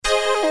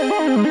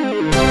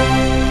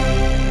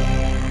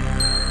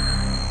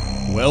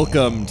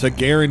Welcome to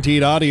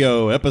Guaranteed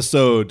Audio,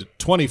 episode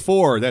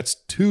 24. That's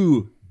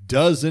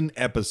 24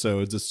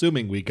 episodes,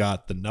 assuming we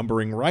got the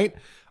numbering right.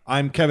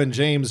 I'm Kevin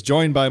James,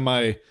 joined by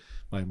my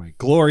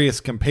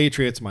glorious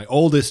compatriots, my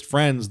oldest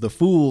friends, the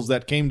fools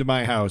that came to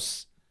my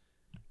house.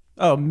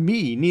 Oh,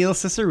 me, Neil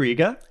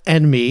Ciceriga.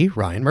 And me,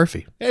 Ryan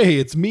Murphy. Hey,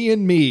 it's me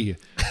and me.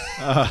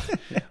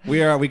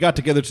 We got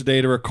together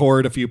today to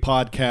record a few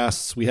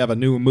podcasts. We have a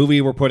new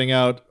movie we're putting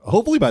out.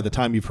 Hopefully by the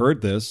time you've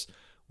heard this,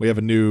 we have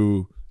a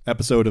new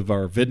episode of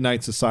our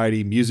Vidnight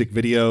Society music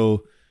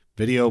video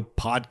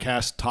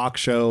podcast talk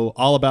show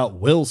all about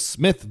Will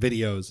Smith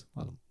videos.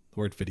 The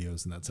word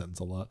videos in that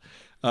sentence a lot.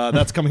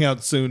 That's coming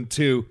out soon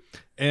too.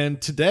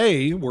 And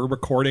today we're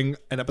recording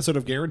an episode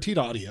of Guaranteed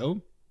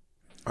Audio,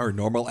 our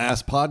normal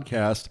ass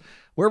podcast,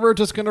 where we're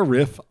just going to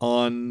riff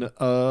on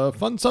a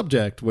fun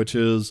subject, which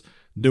is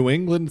New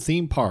England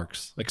theme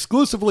parks,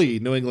 exclusively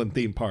New England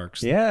theme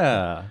parks.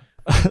 Yeah.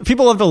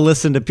 People love to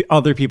listen to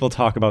other people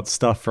talk about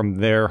stuff from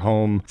their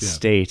home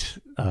state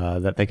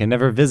that they can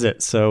never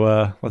visit.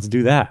 So let's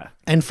do that.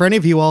 And for any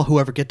of you all who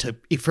ever get to,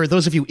 for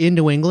those of you in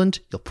New England,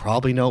 you'll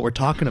probably know what we're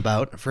talking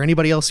about. For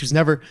anybody else who's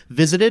never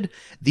visited,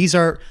 these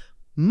are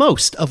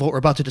most of what we're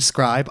about to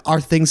describe are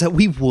things that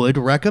we would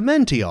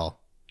recommend to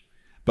y'all.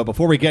 But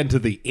before we get into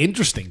the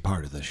interesting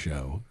part of the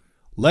show,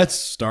 let's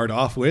start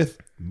off with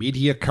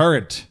Media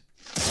Current.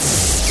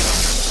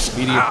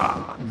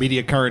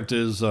 Media Current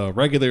is a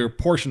regular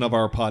portion of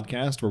our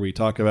podcast where we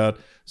talk about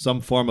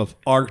some form of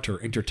art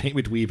or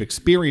entertainment we've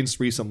experienced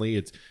recently.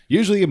 It's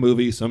usually a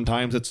movie.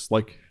 Sometimes it's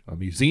like a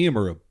museum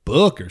or a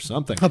book or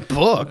something. A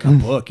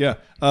book, yeah.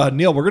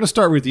 Neil, we're going to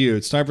start with you.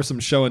 It's time for some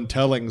show and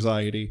tell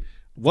anxiety.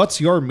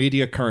 What's your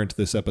Media Current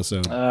this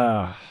episode?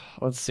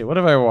 Let's see. What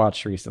have I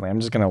watched recently? I'm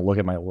just going to look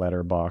at my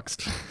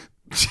Letterboxd.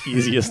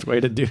 Easiest way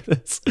to do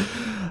this.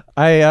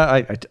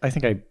 I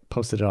think I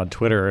posted it on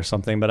Twitter or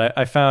something, but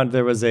I found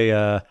there was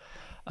a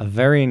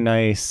very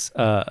nice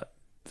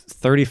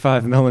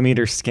 35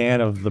 millimeter scan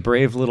of The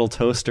Brave Little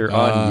Toaster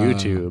on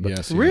YouTube.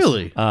 Yes.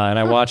 Really? And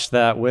I watched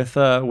that with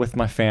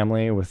my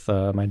family, with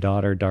my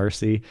daughter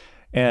Darcy.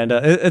 And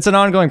it's an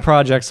ongoing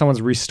project.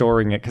 Someone's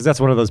restoring it because that's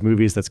one of those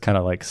movies that's kind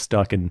of like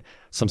stuck in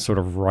some sort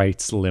of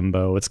rights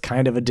limbo. It's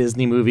kind of a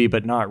Disney movie,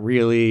 but not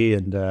really.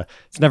 And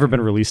it's never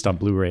been released on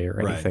Blu-ray or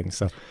anything. Right.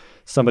 So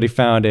somebody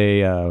found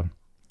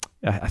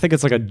I think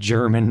it's like a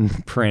German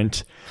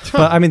print.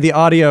 But I mean, the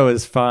audio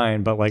is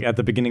fine. But like at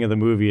the beginning of the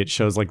movie, it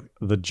shows like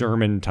the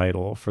German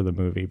title for the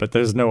movie. But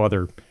there's no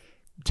other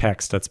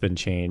text that's been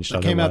changed.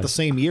 It came out the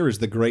same year as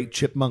The Great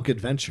Chipmunk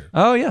Adventure.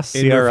 Oh, yes.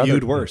 It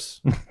reviewed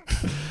worse.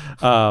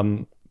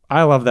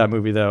 I love that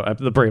movie, though.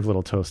 The Brave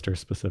Little Toaster,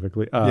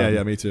 specifically.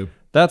 Yeah, me too.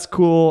 That's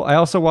cool. I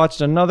also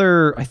watched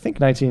another, I think,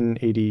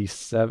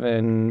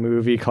 1987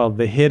 movie called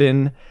The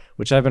Hidden,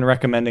 which I've been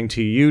recommending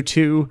to you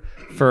two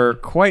for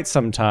quite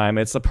some time.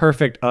 It's a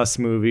perfect Us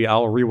movie.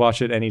 I'll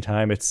rewatch it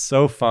anytime. It's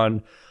so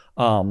fun.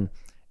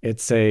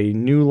 It's a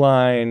New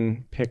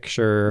Line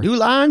picture. New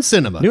Line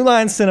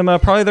Cinema,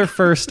 probably their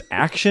first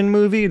action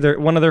movie. They're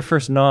one of their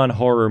first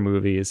non-horror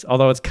movies,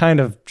 although it's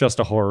kind of just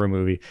a horror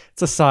movie.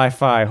 It's a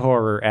sci-fi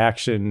horror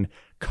action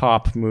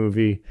cop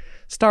movie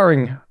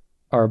starring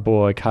our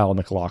boy Kyle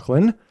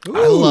MacLachlan. Ooh.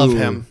 I love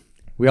him.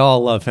 We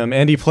all love him.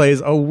 And he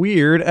plays a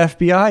weird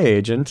FBI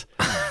agent.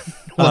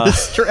 What a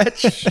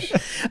stretch.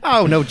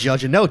 Oh, no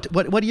judging. No,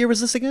 what year was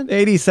this again?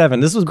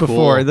 87. This was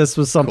before. Cool. This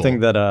was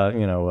something that,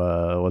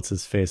 what's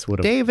his face would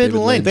have... David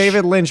Lynch.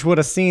 David Lynch would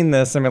have seen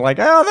this and be like,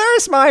 oh,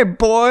 there's my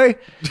boy.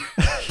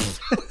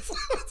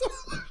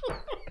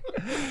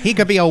 He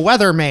could be a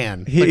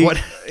weatherman.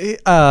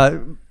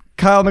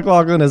 Kyle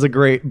MacLachlan is a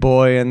great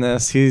boy in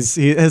this. His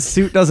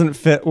suit doesn't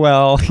fit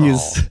well.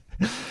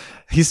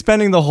 He's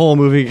spending the whole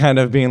movie kind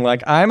of being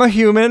like, I'm a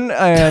human,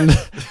 and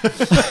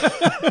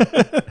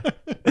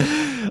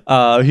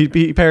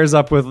he pairs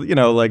up with,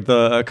 like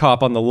a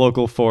cop on the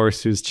local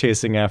force who's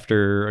chasing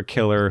after a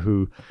killer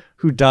who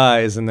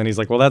dies, and then he's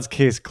like, well, that's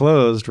case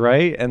closed,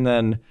 right? And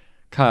then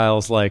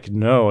Kyle's like,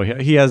 no,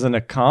 he has an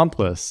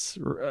accomplice,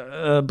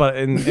 but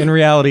in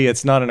reality,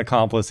 it's not an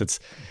accomplice.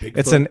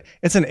 It's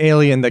an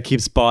alien that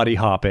keeps body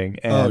hopping.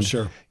 And,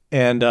 sure.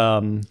 And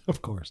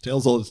of course,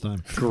 Tales all this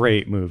time.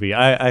 Great movie.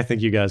 I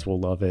think you guys will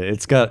love it.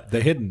 It's got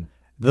The Hidden.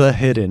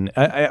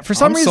 For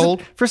some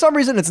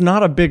reason, it's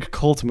not a big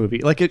cult movie.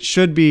 Like it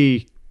should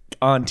be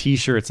on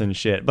T-shirts and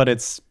shit, but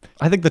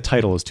I think the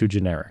title is too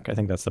generic. I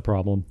think that's the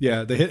problem.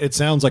 Yeah, it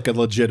sounds like a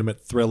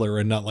legitimate thriller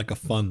and not like a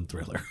fun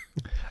thriller.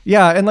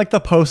 Yeah, and like the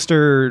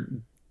poster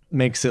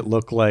makes it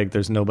look like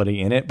there's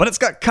nobody in it, but it's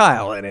got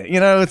Kyle in it.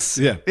 That's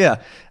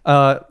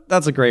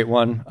a great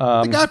one.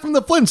 The guy from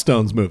the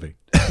Flintstones movie.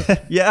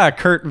 Yeah,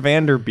 Kurt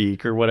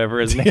Vanderbeek or whatever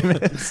his name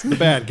is. The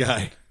bad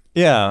guy.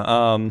 Yeah.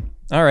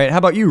 All right. How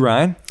about you,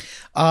 Ryan?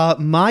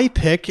 My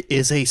pick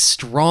is a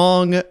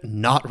strong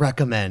not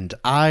recommend.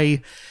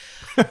 I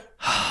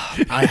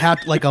had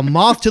like a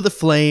moth to the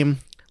flame,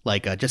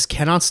 just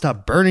cannot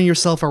stop burning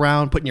yourself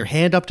around, putting your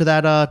hand up to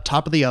that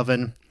top of the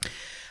oven.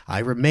 I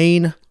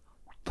remain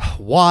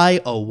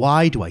Why, oh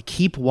why do I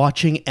keep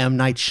watching M.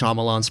 Night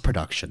Shyamalan's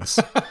productions?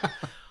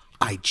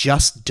 I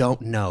just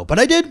don't know. But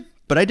I did.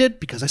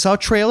 Because I saw a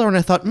trailer and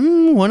I thought,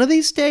 one of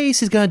these days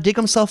he's going to dig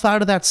himself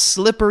out of that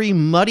slippery,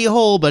 muddy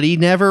hole, but he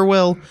never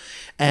will.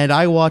 And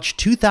I watched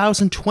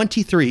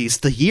 2023's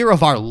The Year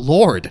of Our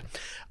Lord,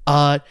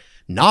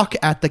 Knock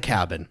at the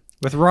Cabin.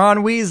 With Ron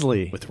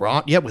Weasley.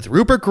 With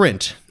Rupert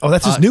Grint. Oh,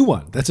 that's his new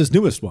one. That's his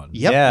newest one.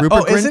 Yep, Yeah.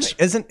 Rupert Grint.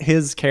 Isn't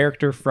his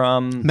character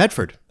from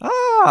Medford.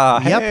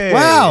 Ah, Yep. hey.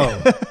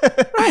 Wow.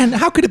 Ryan,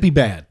 how could it be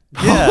bad?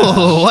 Yeah.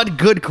 Oh, what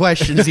good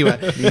questions you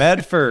had.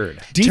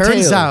 Medford.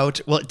 Turns out,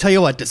 well, tell you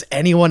what, does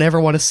anyone ever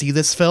want to see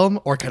this film,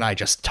 or can I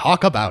just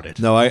talk about it?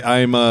 No,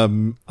 I'm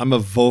a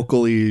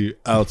vocally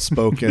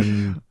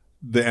outspoken.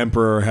 The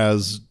Emperor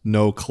has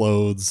no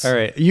clothes. All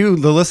right, you,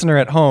 the listener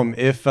at home,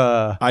 if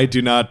I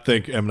do not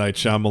think M. Night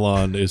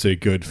Shyamalan is a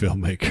good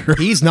filmmaker.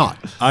 He's not.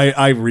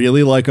 I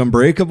really like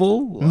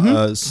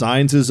Unbreakable.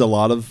 Signs is a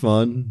lot of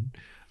fun.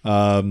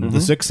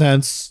 The Sixth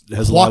Sense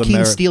has a lot of Joaquin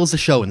merit. steals the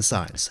show in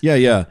Signs.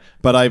 Yeah.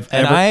 But I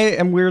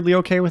am weirdly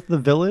okay with The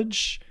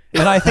Village,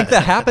 and I think The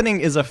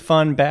Happening is a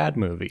fun bad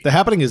movie. The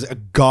Happening is a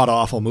god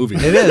awful movie.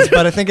 It is,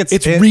 but I think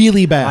it's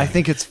really bad. I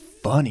think it's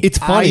funny. It's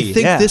funny. I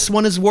think this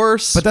one is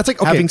worse. But that's like,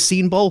 okay. having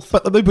seen both.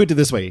 But let me put it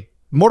this way.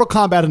 Mortal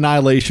Kombat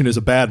Annihilation is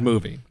a bad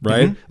movie,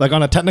 right? Like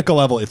on a technical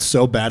level, it's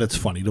so bad it's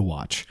funny to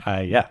watch.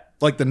 Yeah.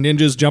 Like the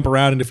ninjas jump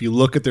around, and if you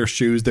look at their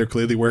shoes, they're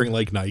clearly wearing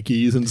like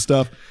Nikes and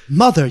stuff.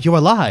 Mother, you're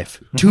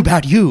alive. Too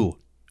bad you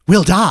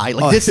will die.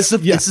 Like this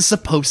is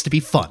supposed to be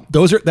fun.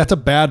 That's a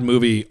bad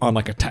movie on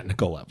like a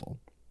technical level,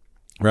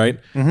 right?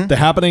 The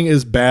Happening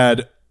is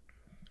bad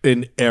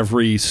in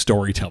every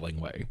storytelling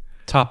way,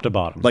 Top to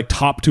bottom. like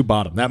top to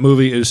bottom. That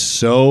movie is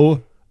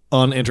so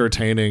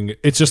unentertaining.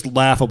 It's just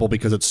laughable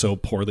because it's so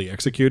poorly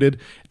executed.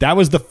 That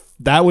was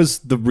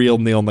the real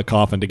nail in the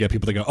coffin to get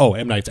people to go, oh,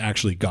 M. Night's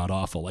actually god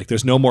awful. Like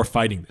there's no more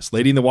fighting this.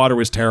 Lady in the Water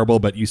was terrible,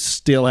 but you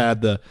still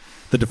had the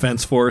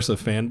defense force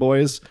of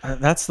fanboys.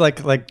 That's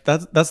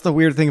that's the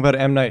weird thing about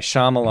M. Night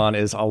Shyamalan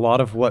is a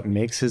lot of what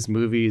makes his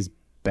movies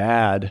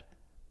bad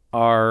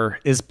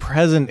is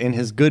present in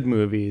his good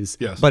movies,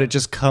 Yes. but it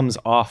just comes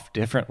off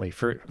differently.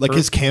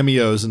 His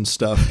cameos and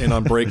stuff in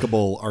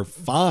Unbreakable are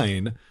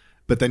fine,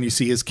 but then you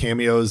see his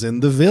cameos in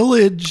The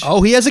Village.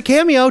 Oh, he has a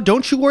cameo.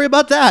 Don't you worry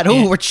about that.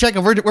 Oh, we're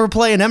checking. We're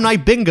playing M.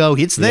 Night Bingo.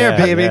 It's there, Yeah,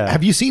 baby. yeah.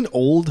 Have you seen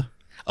Old?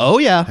 Oh,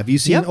 yeah. Have you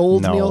seen Yep.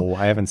 Old, No, Neil?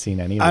 I haven't seen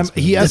any of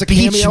this. He has The a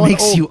beach cameo in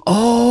makes Old. you...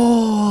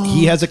 Oh.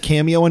 He has a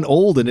cameo in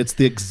Old, and it's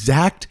the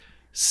exact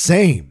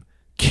same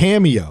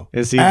cameo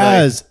Is he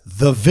as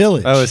The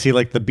Village. Oh, is he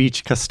like the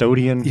beach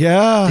custodian?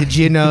 Yeah. Did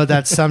you know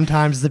that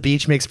sometimes the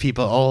beach makes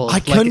people old? I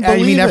couldn't I mean,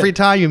 believe every it.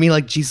 time. You mean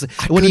like Jesus?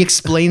 When he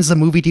explains the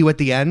movie to you at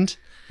the end?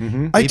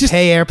 I They just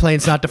pay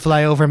airplanes not to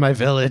fly over my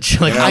village.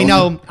 Like, I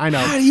know.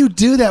 How do you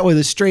do that with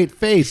a straight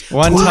face?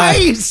 One time-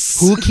 Twice.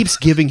 Who keeps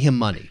giving him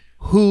money?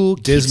 Who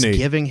Disney. keeps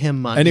giving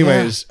him money?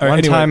 Anyways, One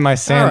anyway, time my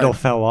sandal all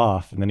right. fell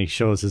off, and then he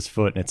shows his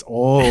foot, and it's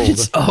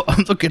old. Oh,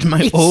 look at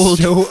my old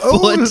so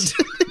foot.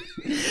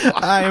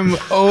 I'm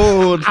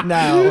old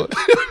now.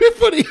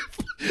 Funny.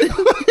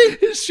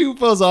 His shoe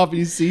falls off, and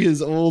you see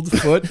his old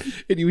foot,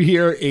 and you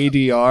hear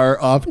ADR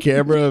off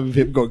camera of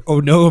him going, "Oh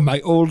no, my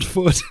old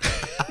foot."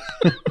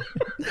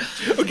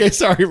 Okay,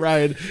 sorry,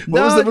 Ryan.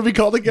 What was the movie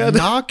called again?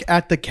 Knock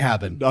at the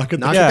Cabin. Knock at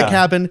the at Cabin. the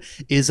Cabin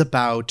is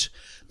about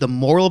the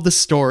moral of the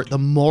story. The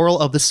moral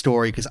of the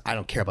story, because I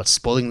don't care about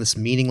spoiling this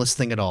meaningless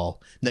thing at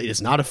all. No, it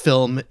is not a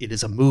film. It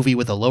is a movie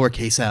with a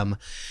lowercase m.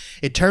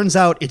 It turns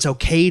out it's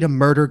okay to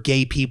murder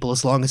gay people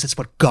as long as it's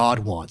what God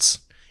wants.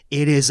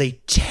 It is a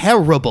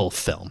terrible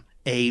film.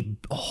 A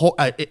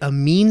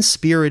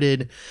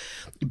mean-spirited,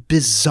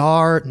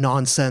 bizarre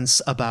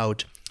nonsense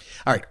about...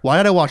 All right, why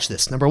did I watch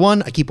this? Number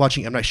one, I keep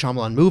watching M. Night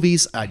Shyamalan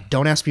movies.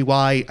 Don't ask me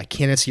why. I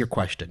can't answer your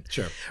question.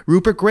 Sure.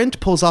 Rupert Grint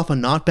pulls off a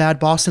not bad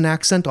Boston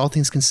accent, all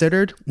things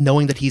considered,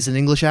 knowing that he's an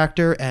English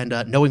actor and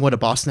knowing what a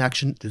Boston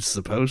accent is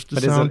supposed to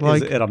But sound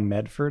like. is it a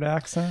Medford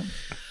accent?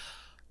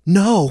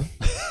 No.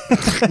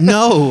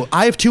 No.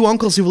 I have two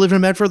uncles who live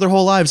in Medford their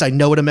whole lives. I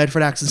know what a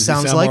Medford accent Does he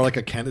sounds sound like. more like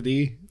a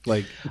Kennedy?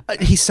 Like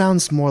He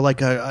sounds more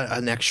like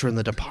an extra in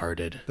The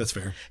Departed. that's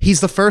fair. He's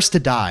the first to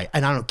die,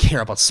 and I don't care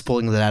about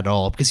spoiling that at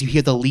all because you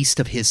hear the least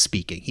of his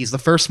speaking. He's the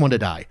first one to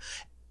die.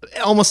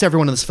 Almost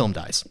everyone in this film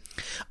dies.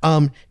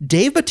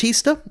 Dave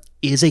Bautista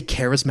is a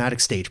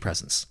charismatic stage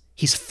presence.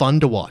 He's fun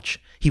to watch.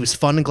 He was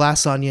fun in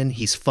Glass Onion.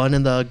 He's fun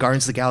in the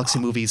Guardians of the Galaxy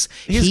movies.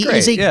 He's He great,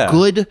 is a yeah.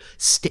 good.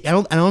 I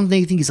don't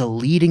think he's a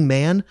leading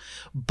man,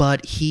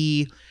 but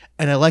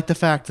and I like the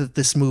fact that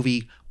this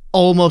movie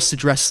almost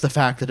addresses the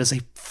fact that as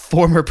a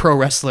former pro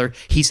wrestler,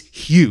 he's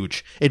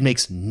huge. It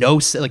makes no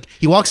sense. Like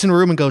he walks in a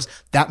room and goes,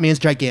 "That man's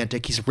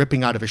gigantic. He's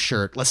ripping out of his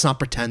shirt. Let's not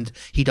pretend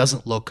he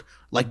doesn't look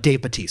like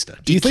Dave Bautista."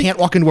 You think- can't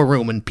walk into a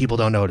room and people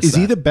don't notice. Is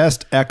he that. the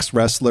best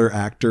ex-wrestler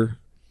actor?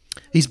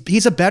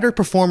 He's a better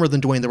performer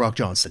than Dwayne The Rock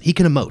Johnson. He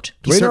can emote.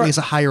 He Dwayne certainly The has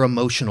a higher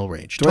emotional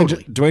range. Dwayne,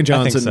 Totally. Dwayne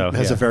Johnson so,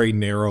 has yeah. a very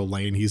narrow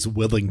lane he's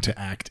willing to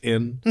act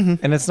in.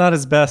 And it's not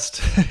his best.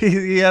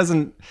 he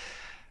hasn't.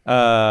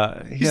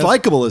 He's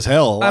likable as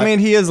hell. I mean,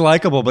 he is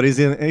likable, but he's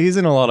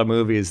in a lot of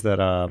movies that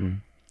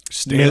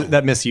Still.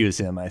 that misuse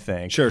him, I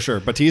think. Sure.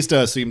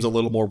 Batista seems a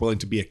little more willing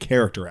to be a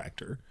character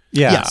actor.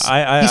 Yeah, Yes,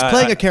 he's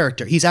playing a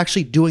character. He's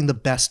actually doing the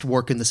best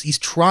work in this. He's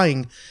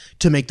trying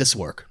to make this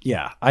work.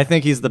 Yeah, I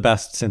think he's the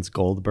best since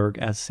Goldberg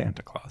as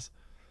Santa Claus.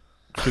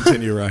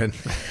 Continue, Ryan.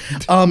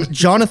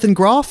 Jonathan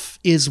Groff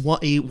is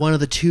one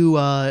of the two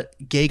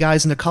gay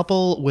guys in a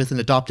couple with an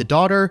adopted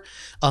daughter.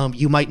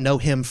 You might know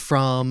him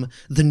from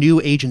the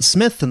new Agent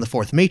Smith in The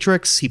Fourth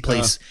Matrix. He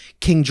plays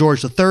King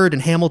George III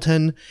in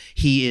Hamilton.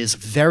 He is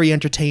very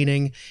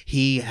entertaining.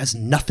 He has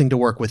nothing to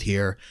work with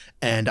here,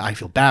 and I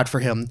feel bad for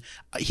him.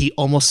 He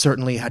almost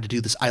certainly had to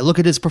do this. I look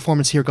at his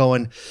performance here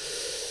going,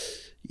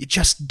 you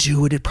just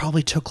do it. It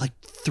probably took like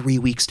 3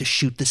 weeks to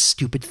shoot this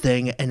stupid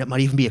thing, and it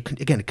might even be a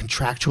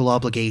contractual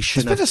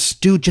obligation.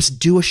 Just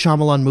do a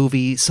Shyamalan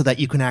movie so that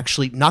you can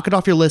actually knock it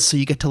off your list, so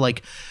you get to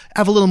like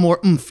have a little more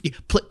oomph.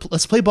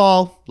 Let's play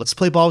ball. Let's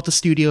play ball with the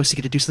studio, so you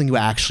get to do something you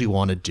actually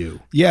want to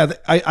do. Yeah,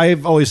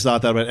 I've always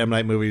thought that about M.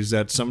 Night movies,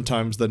 that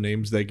sometimes the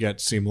names they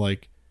get seem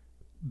like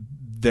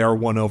they're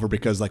won over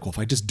because, like, well, if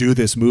I just do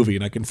this movie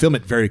and I can film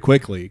it very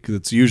quickly, because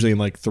it's usually in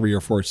like 3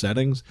 or 4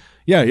 settings,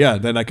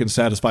 then I can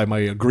satisfy my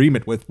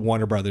agreement with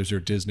Warner Brothers or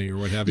Disney or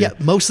what have you. Yeah,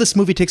 most of this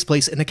movie takes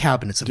place in a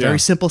cabin. It's a very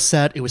simple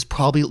set. It was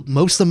probably,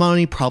 most of the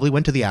money probably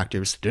went to the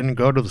actors. Didn't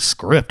go to the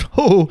script.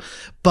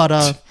 But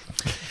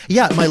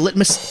my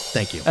litmus.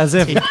 Thank you. As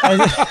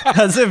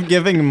if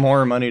giving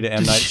more money to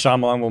M. Night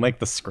Shyamalan will make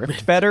the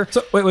script better.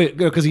 So wait,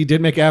 because he did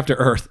make After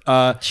Earth.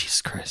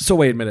 Jesus Christ. So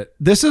wait a minute.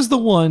 This is the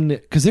one,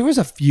 because there was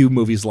a few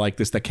movies like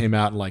this that came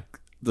out in like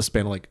the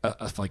span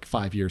of like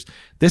 5 years.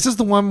 This is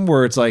the one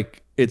where it's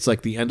like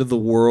the end of the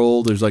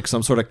world. There's like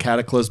some sort of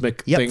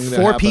cataclysmic thing that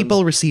 4 happens.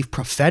 people receive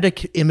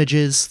prophetic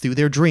images through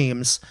their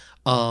dreams.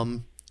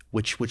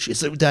 Which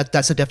is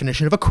that's a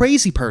definition of a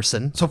crazy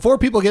person. So 4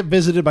 people get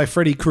visited by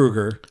Freddy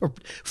Krueger. Or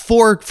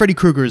 4 Freddy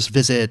Kruegers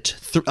visit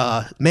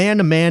a man,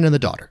 and the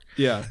daughter.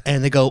 Yeah.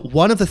 And they go,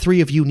 one of the 3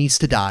 of you needs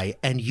to die,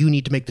 and you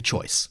need to make the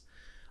choice.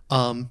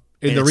 And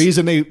the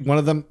reason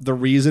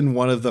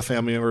one of the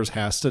family members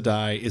has to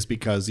die is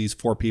because these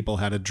 4 people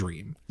had a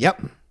dream.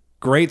 Yep.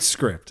 Great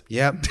script.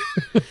 Yep.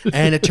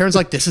 And it turns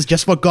like this is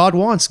just what God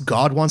wants.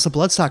 God wants a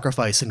blood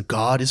sacrifice, and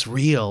God is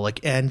real.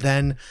 And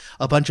then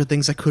a bunch of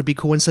things that could be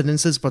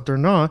coincidences, but they're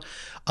not.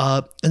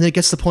 And then it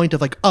gets to the point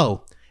of like,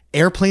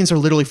 airplanes are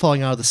literally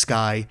falling out of the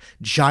sky,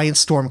 giant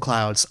storm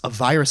clouds, a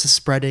virus is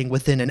spreading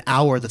within an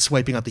hour that's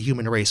wiping out the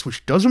human race,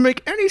 which doesn't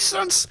make any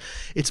sense.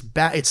 It's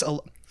bad.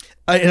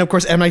 And of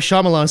course, M. Night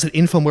Shyamalan is an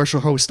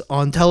infomercial host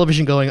on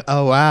television going,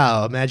 oh,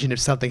 wow, imagine if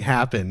something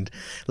happened,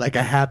 like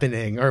a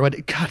happening, or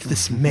what? God,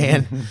 this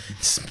man.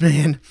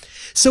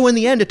 So in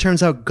the end, it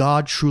turns out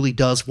God truly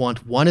does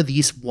want one of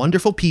these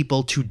wonderful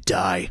people to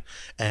die.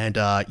 And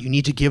you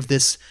need to give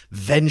this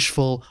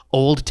vengeful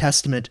Old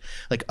Testament,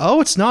 like,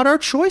 it's not our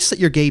choice that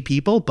you're gay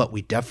people, but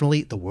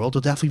the world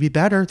will definitely be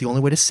better. The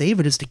only way to save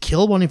it is to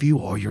kill one of you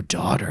or your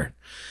daughter.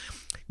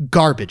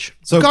 Garbage.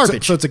 So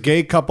it's a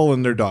gay couple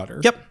and their daughter.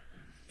 Yep.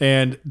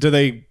 And do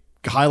they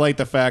highlight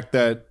the fact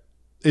that,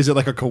 is it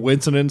like a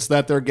coincidence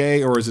that they're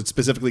gay, or is it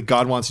specifically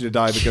God wants you to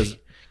die because...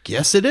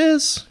 Yes, it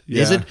is.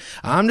 Yeah. Is it?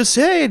 I'm just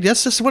saying,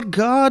 that's just what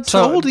God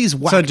told these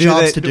whack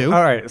jobs to do.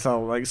 All right,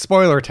 so like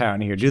spoiler town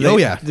here.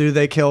 Do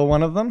they kill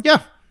one of them?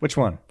 Yeah. Which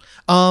one?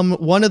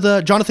 One of the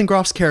Jonathan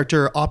Groff's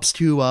character opts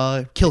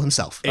to kill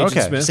himself.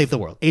 Agent Smith? Save the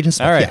world. Agent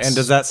Smith. All right, yes. and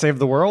does that save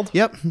the world?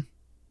 Yep.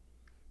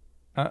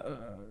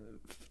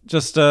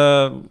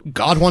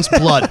 God wants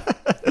blood.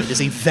 It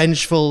is a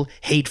vengeful,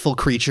 hateful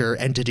creature,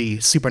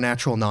 entity,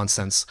 supernatural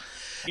nonsense.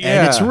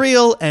 And it's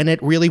real, and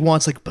it really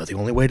wants, but the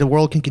only way the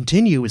world can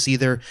continue is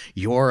either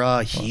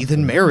your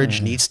heathen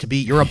marriage needs to be,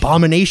 your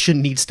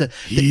abomination needs to...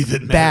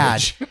 Heathen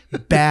bad,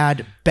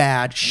 marriage.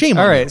 bad. Shame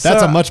on All you. right,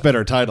 That's a much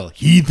better title.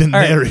 Heathen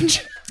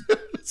marriage.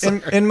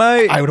 in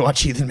my I would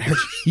watch Heathen Marriage.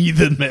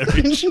 Heathen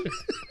marriage.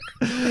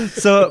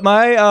 so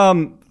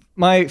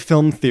my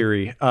film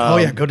theory.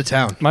 Go to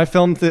town. My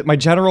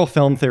general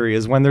film theory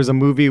is when there's a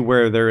movie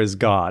where there is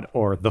God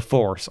or the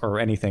Force or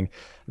anything,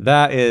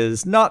 that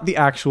is not the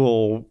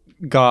actual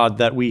God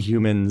that we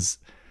humans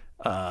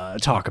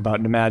talk about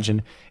and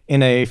imagine.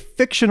 In a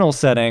fictional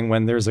setting,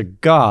 when there's a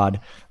God,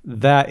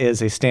 that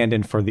is a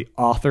stand-in for the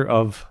author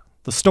of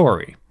the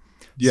story.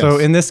 Yes. So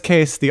in this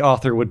case, the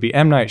author would be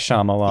M. Night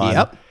Shyamalan.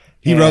 Yep.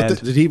 He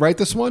wrote. Did he write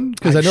this one?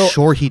 Because I know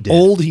sure he did.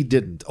 Old he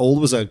didn't.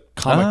 Old was a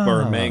comic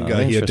or a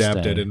manga he interesting.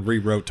 adapted and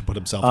rewrote to put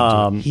himself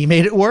into. He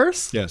made it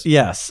worse? Yes.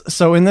 Yes.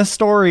 So in this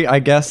story, I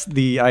guess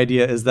the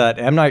idea is that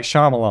M. Night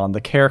Shyamalan, the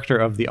character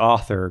of the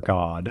author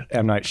God,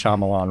 M. Night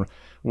Shyamalan,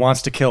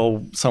 wants to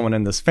kill someone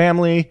in this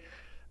family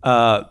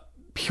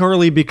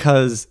purely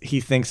because he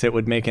thinks it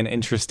would make an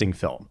interesting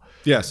film.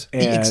 Yes.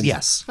 And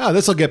Yes.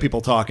 This will get people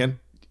talking.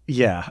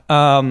 yeah.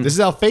 This is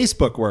how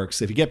Facebook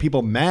works. If you get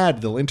people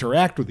mad, they'll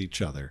interact with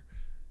each other.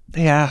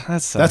 Yeah,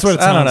 that sucks. That's what it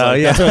sounds I don't know.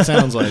 like. Yeah. That's what it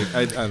sounds like.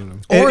 I don't know.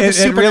 Or the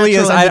It really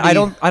is.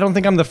 supernatural entity. I don't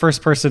think I'm the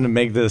first person to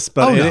make this,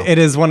 but Oh, no. it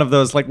is one of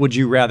those like, would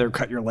you rather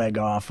cut your leg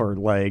off or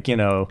like, you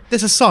know?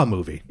 This is a Saw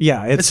movie.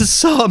 Yeah, It's a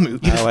Saw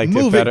movie. I liked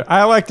it better.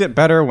 I liked it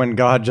better when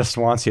God just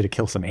wants you to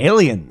kill some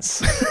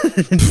aliens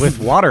with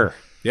water.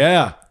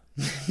 Yeah.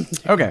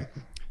 Okay,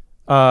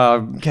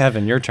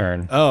 Kevin, your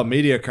turn. Oh,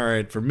 media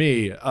current for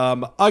me.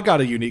 I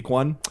got a unique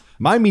one.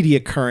 My media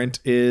current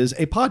is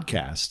a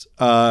podcast.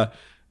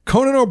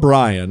 Conan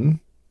O'Brien,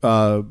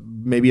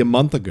 maybe a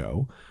month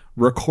ago,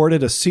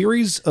 recorded a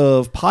series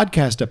of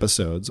podcast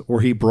episodes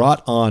where he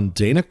brought on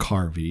Dana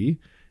Carvey,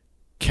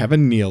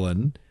 Kevin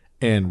Nealon,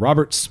 and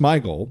Robert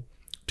Smigel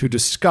to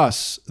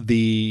discuss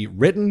the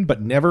written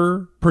but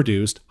never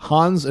produced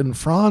Hans and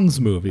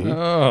Franz movie.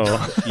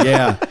 Oh,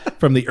 Yeah,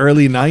 from the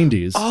early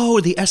 90s. Oh,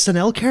 the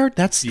SNL character?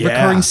 That's the Yeah.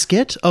 recurring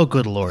skit? Oh,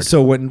 good Lord.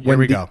 So when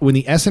we go. when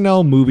the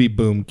SNL movie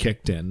boom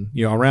kicked in,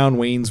 around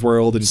Wayne's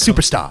World and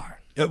Superstar.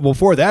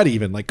 before that,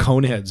 even like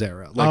Coneheads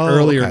era, like Oh,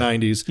 earlier okay.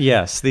 90s.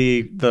 yes,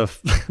 the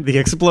the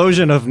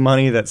explosion of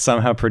money that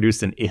somehow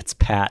produced an It's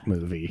Pat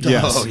movie.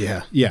 Yes. Oh,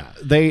 yeah. Yeah.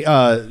 They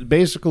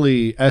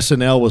basically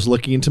SNL was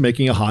looking into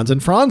making a Hans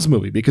and Franz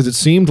movie because it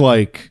seemed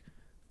like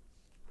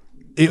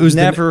it was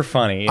Never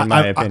funny, in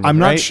my opinion. I'm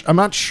right?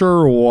 not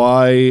sure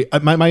why.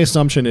 My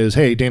assumption is,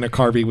 hey, Dana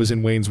Carvey was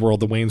in Wayne's World.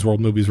 The Wayne's World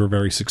movies were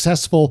very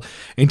successful,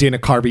 and Dana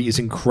Carvey is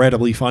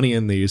incredibly funny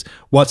in these.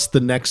 What's the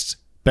next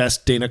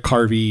best Dana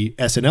Carvey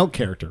SNL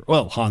character?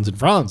 Well, Hans and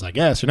Franz, I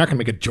guess. You're not going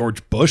to make a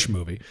George Bush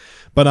movie,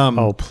 but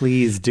Oh,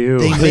 please do.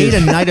 They made a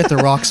Night at the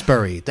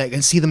Roxbury. They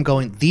can see them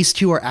going, these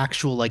two are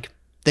actual, like,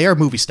 they are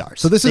movie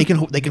stars. So this they is- can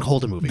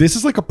hold a movie. this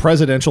is like a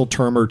presidential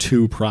term or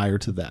two prior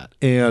to that,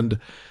 and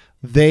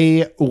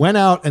they went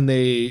out and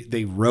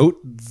they wrote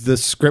the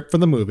script for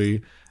the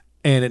movie,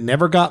 and it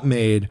never got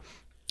made.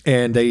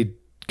 And they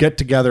get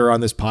together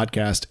on this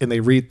podcast and they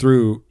read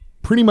through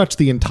pretty much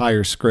the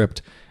entire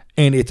script,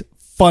 and it's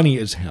funny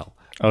as hell.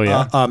 Oh,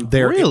 yeah?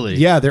 They're Really?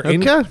 yeah. They're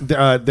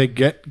Okay. they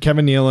get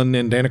Kevin Nealon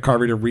and Dana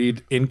Carvey to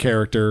read in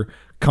character.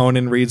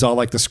 Conan reads all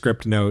like the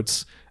script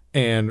notes,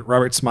 and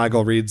Robert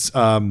Smigel reads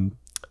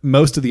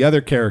most of the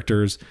other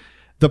characters.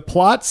 The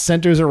plot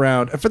centers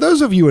around, for those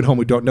of you at home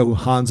who don't know who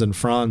Hans and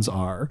Franz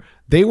are,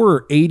 they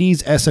were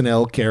 80s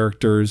SNL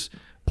characters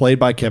played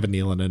by Kevin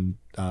Nealon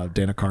and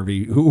Dana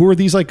Carvey, who were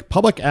these like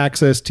public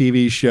access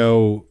TV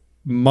show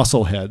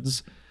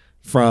muscleheads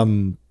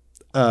from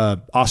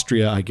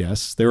Austria, I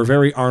guess. They were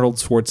very Arnold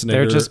Schwarzenegger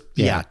They're just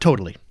yeah,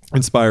 totally.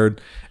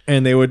 inspired,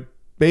 and they would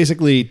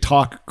basically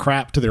talk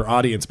crap to their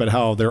audience about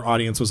how their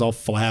audience was all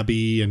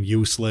flabby and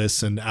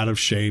useless and out of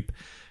shape,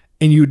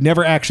 and you'd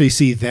never actually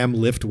see them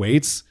lift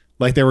weights.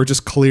 Like they were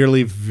just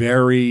clearly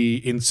very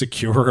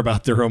insecure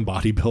about their own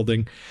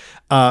bodybuilding.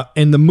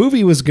 And the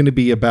movie was going to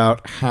be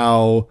about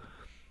how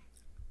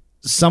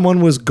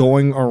someone was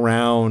going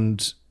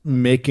around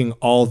making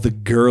all the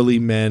girly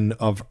men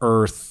of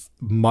Earth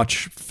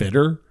much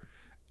fitter,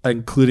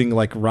 including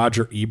like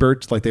Roger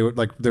Ebert. Like they would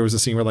like there was a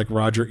scene where like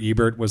Roger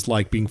Ebert was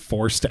like being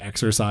forced to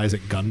exercise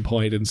at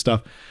gunpoint and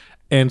stuff.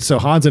 And so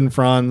Hans and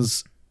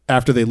Franz,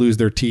 after they lose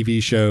their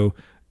TV show,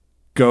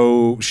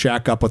 go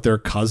shack up with their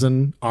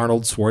cousin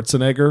Arnold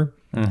Schwarzenegger,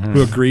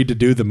 who agreed to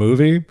do the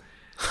movie.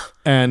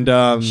 And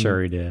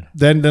Sure he did.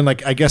 then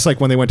like I guess like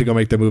when they went to go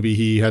make the movie,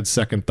 he had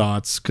second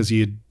thoughts because he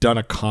had done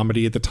a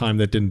comedy at the time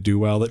that didn't do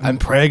well. I'm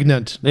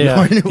pregnant.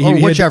 Yeah. or He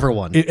had- whichever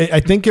one.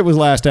 I think it was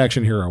Last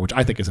Action Hero, which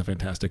I think is a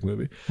fantastic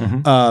movie.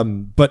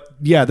 But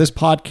yeah, this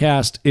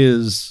podcast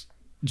is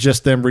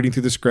just them reading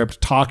through the script,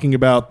 talking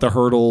about the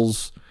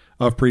hurdles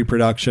of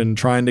pre-production,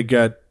 trying to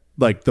get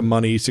like the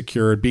money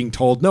secured, being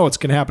told, no, it's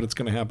going to happen. It's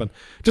going to happen.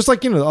 Just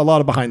like, a lot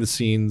of behind the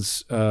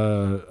scenes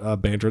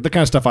banter, the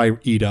kind of stuff I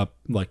eat up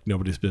like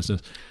nobody's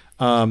business.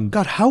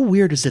 God, how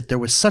weird is it? There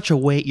was such a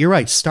way. You're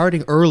right.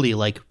 Starting early,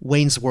 like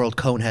Wayne's World,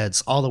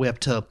 Coneheads, all the way up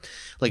to,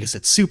 like I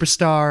said,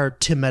 Superstar,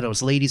 Tim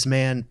Meadows, Ladies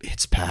Man,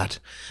 It's Pat.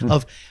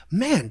 Of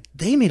man,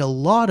 they made a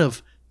lot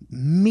of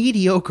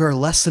mediocre,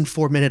 less than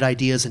 4-minute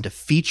ideas into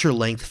feature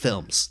length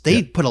films.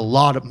 They put a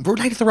lot of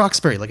Night at the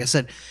Roxbury. Like I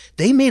said,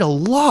 they made a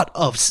lot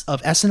of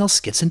SNL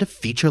skits into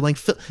feature length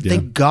films.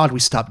 Thank God we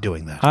stopped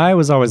doing that. I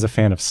was always a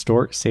fan of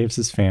Stork Saves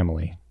His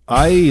Family.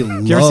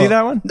 You You ever see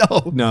that one?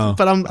 No.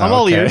 But I'm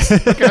all Okay. ears.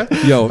 Okay.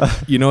 Yo,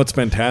 what's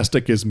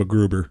fantastic is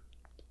MacGruber.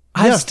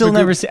 I've still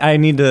never seen. I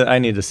need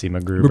to see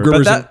MacGruber.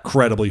 MacGruber's But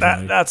incredibly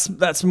funny.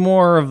 that's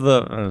more of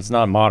the. It's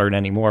not modern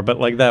anymore, but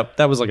like that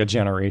was like a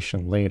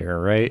generation later,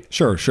 right?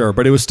 Sure.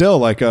 But it was still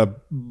like a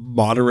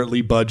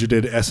moderately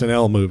budgeted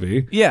SNL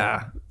movie,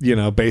 Yeah.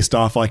 based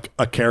off like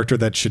a character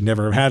that should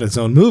never have had its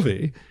own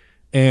movie.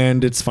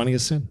 And it's funny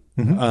as sin.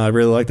 I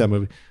really like that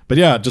movie. But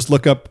yeah, just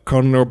look up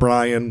Conan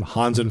O'Brien,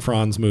 Hans and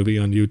Franz movie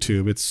on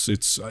YouTube.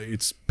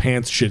 It's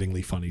pants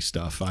shittingly funny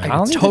stuff.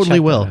 I'll need to totally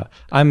check will. that out.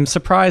 I'm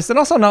surprised, and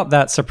also not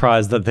that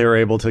surprised that they were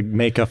able to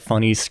make a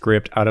funny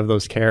script out of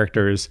those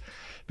characters,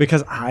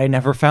 because I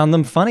never found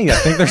them funny. I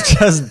think they're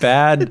just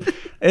bad.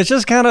 It's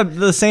just kind of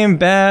the same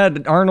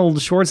bad Arnold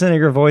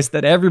Schwarzenegger voice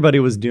that everybody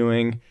was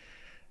doing.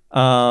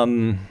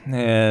 And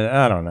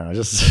I don't know,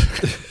 just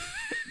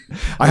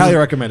I highly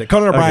recommend it.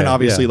 Conan O'Brien Okay,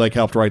 obviously yeah. like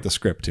helped write the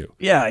script too.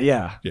 yeah.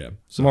 Yeah.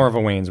 So more of a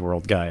Wayne's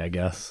World guy, I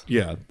guess.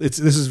 Yeah, this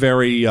is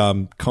very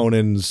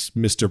Conan's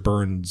Mr.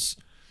 Burns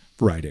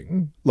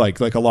writing. Like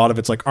a lot of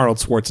it's like Arnold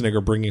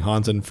Schwarzenegger bringing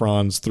Hans and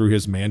Franz through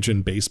his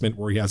mansion basement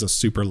where he has a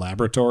super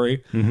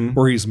laboratory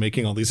where he's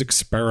making all these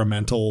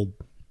experimental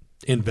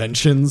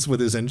inventions with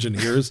his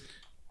engineers.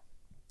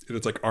 And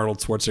it's like Arnold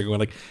Schwarzenegger going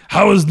like,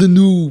 "How is the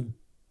new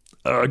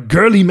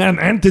girly man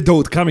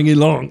antidote coming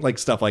along?" Like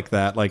stuff like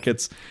that. Like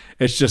it's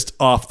just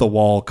off the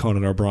wall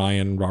Conan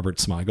O'Brien, Robert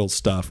Smigel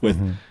stuff with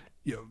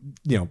you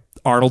know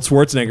Arnold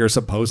Schwarzenegger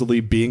supposedly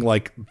being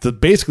like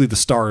basically the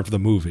star of the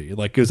movie.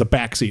 Like it was a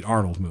backseat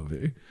Arnold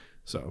movie.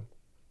 So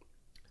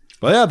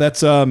but yeah,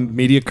 that's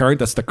Media Current.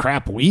 That's the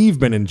crap we've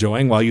been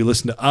enjoying while you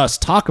listen to us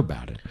talk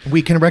about it.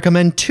 We can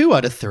recommend 2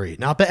 out of 3.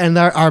 Not bad.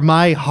 And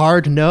my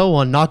hard no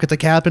on Knock at the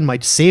Cabin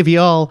might save you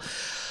all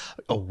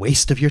a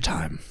waste of your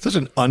time. Such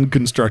an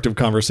unconstructive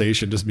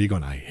conversation. Just me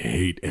going, I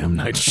hate M.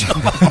 Night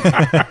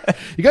Shyamalan.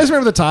 You guys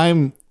remember the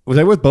time, was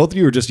I with both of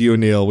you or just you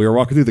and Neil? We were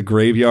walking through the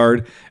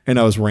graveyard and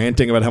I was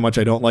ranting about how much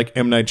I don't like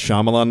M. Night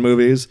Shyamalan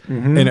movies.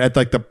 And at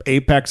like the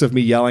apex of me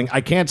yelling, I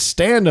can't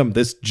stand him,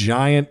 this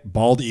giant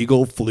bald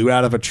eagle flew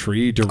out of a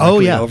tree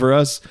directly over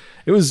us.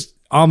 It was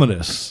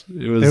ominous.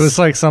 It was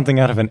like something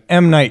out of an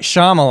M. Night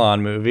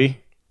Shyamalan movie.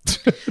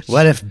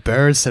 What if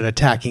birds started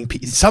attacking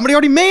people? Somebody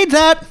already made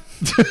that.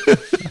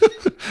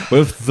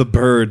 what if the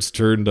birds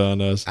turned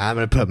on us? I'm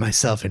going to put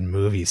myself in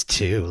movies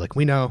too. Like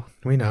we know.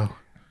 All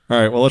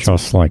right, well, let's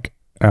Just like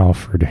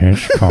Alfred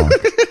Hitchcock.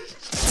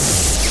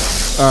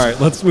 All right,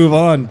 let's move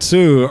on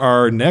to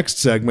our next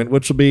segment,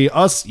 which will be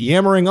us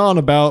yammering on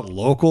about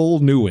local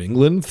New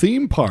England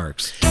theme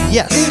parks.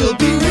 Yes. It'll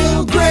be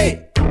real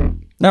great.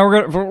 Now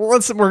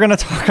we're gonna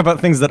talk about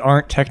things that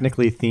aren't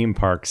technically theme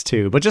parks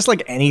too, but just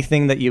like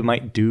anything that you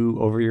might do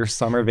over your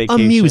summer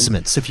vacation.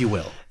 Amusements, if you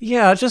will.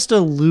 Yeah, just a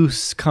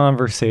loose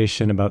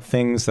conversation about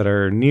things that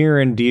are near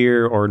and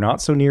dear or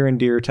not so near and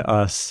dear to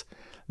us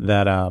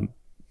that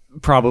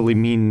probably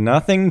mean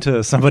nothing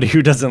to somebody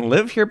who doesn't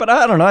live here. But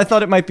I don't know. I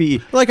thought it might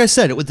be. Like I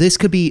said, this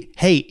could be,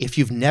 hey, if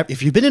you've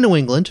been in New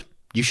England,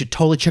 you should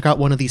totally check out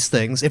one of these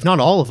things. If not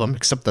all of them,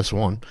 except this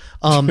one.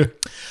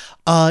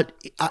 I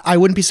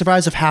wouldn't be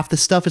surprised if half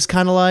this stuff is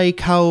kind of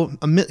like how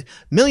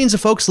millions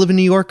of folks live in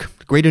New York,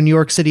 greater New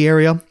York City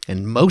area,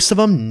 and most of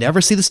them never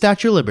see the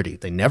Statue of Liberty.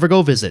 They never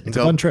go visit. It's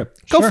a fun trip.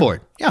 Go for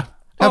it. Yeah.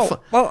 Have fun.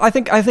 Well, I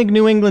think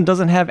New England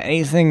doesn't have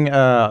anything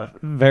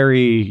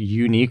very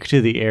unique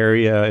to the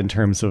area in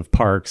terms of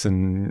parks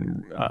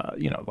and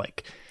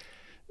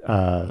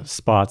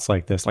spots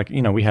like this. Like,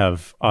 we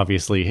have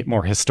obviously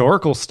more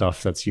historical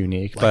stuff that's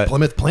unique, Like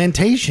Plymouth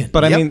Plantation.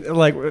 but Yep. I mean,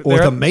 like, or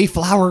the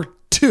Mayflower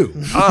 2.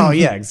 oh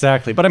yeah,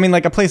 exactly. But I mean,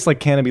 like a place like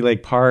Canopy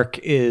Lake Park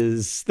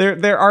is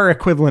there are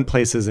equivalent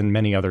places in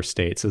many other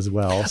states as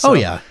well. So Oh,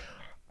 yeah.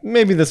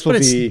 maybe this will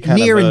But be it's kind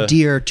near of and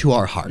dear to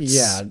our hearts.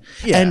 Yeah.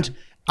 And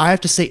I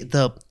have to say,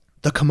 the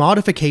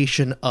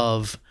commodification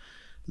of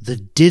the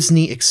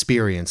Disney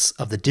experience,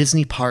 of the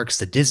Disney parks,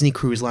 the Disney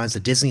cruise lines, the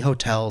Disney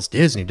hotels,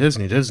 Disney.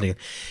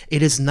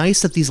 It is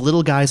nice that these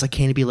little guys like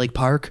Canopy Lake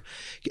Park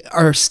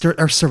are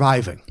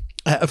surviving.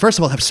 First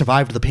of all, have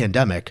survived the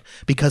pandemic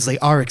because they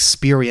are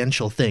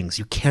experiential things.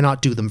 You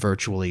cannot do them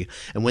virtually.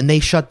 And when they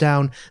shut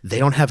down, they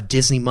don't have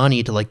Disney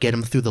money to like get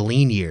them through the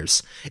lean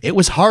years. It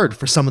was hard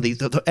for some of these.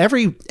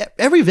 Every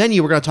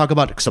venue we're going to talk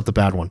about, except the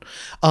bad one,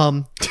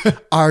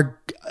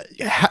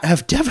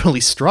 have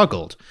definitely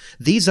struggled.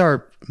 These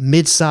are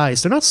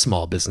mid-sized. They're not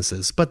small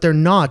businesses, but they're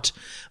not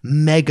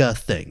mega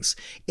things.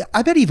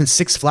 I bet even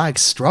Six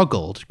Flags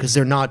struggled because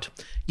they're not.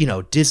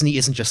 Disney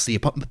isn't just the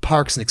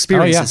parks and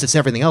experiences; it's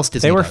everything else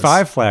Disney They were does.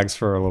 Five Flags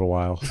for a little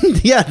while.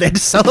 Yeah, they had to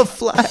sell a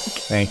flag.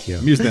 Thank you.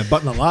 I'm using that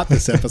button a lot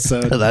this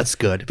episode. Oh, that's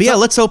good. But yeah,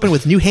 let's open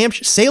with New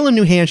Hampshire, Salem,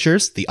 New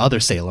Hampshire's, the other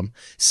Salem,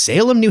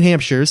 New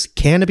Hampshire's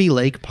Canopy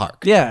Lake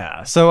Park.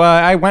 Yeah. So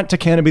I went to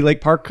Canopy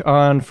Lake Park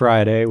on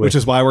Friday, Which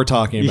is why we're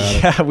talking about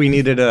it. yeah, we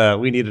needed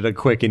a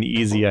quick and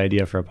easy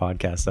idea for a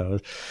podcast. So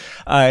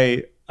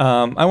I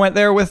went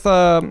there with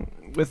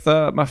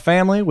my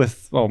family,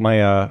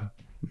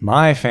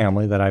 my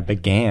family that I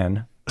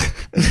began.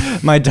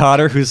 My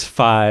daughter, who's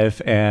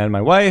 5, and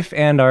my wife,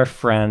 and our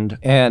friend.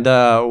 And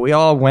we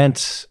all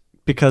went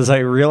because I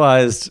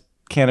realized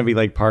Canopy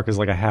Lake Park is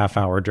like a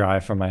half-hour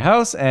drive from my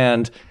house.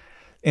 And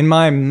in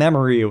my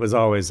memory, it was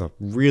always a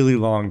really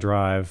long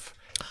drive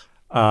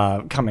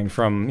coming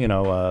from,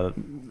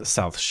 the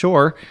South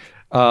Shore.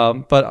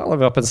 But I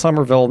live up in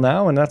Somerville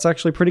now, and that's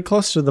actually pretty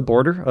close to the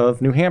border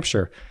of New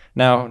Hampshire.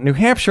 Now, New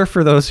Hampshire,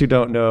 for those who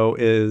don't know,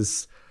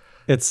 is...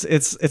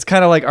 It's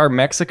kind of like our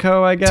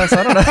Mexico, I guess.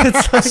 I don't know.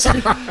 It's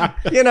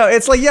like,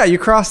 it's like, yeah, you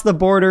cross the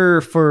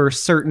border for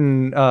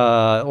certain,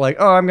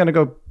 I'm going to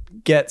go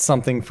get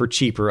something for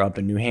cheaper up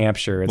in New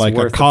Hampshire. It's Like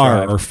worth a car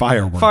the drive. or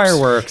fireworks.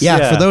 Fireworks.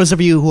 Yeah, for those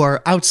of you who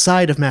are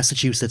outside of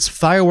Massachusetts,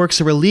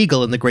 fireworks are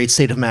illegal in the great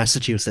state of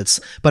Massachusetts,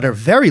 but are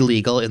very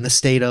legal in the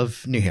state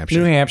of New Hampshire.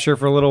 New Hampshire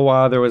for a little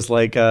while there was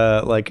like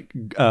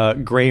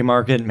gray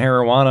market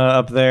marijuana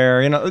up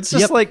there. It's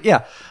just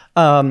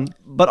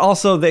but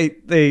also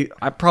they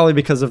probably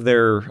because of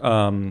their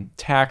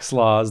tax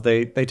laws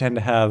they tend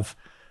to have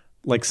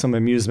like some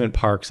amusement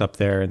parks up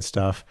there and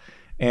stuff.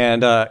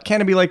 And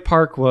Canobie Lake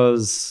Park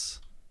was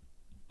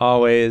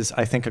always,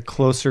 I think, a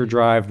closer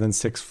drive than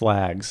Six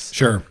Flags.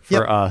 Sure.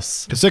 For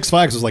us. Because Six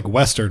Flags is like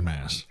Western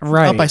Mass.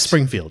 Right. Out by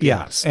Springfield. Yeah,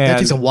 Yes. and- That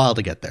takes a while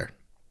to get there.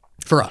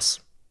 For us.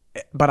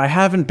 But I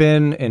haven't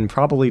been in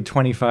probably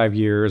 25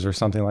 years or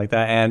something like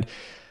that. And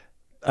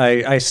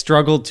I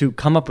struggled to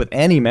come up with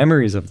any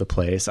memories of the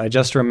place. I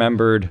just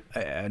remembered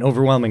an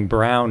overwhelming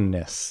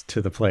brownness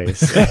to the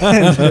place.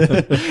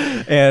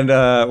 and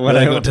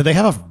when Do they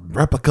have a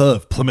replica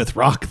of Plymouth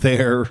Rock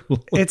there?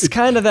 it's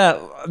kind of that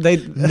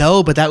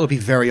No, but that would be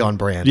very on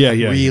brand. Yeah,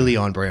 Really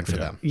on brand for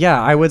them.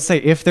 yeah, I would say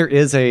if there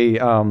is a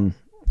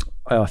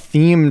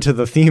theme to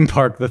the theme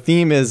park, the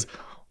theme is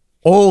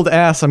old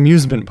ass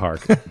amusement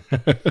park.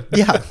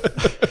 Yeah.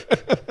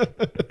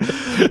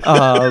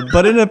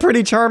 But in a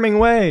pretty charming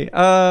way.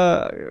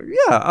 I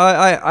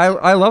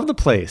love the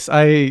place.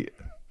 I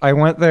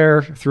went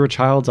there through a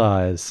child's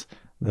eyes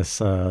this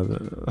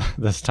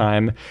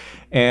time,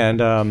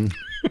 and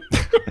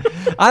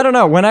I don't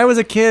know. When I was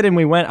a kid and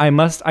we went, I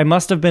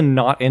must have been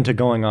not into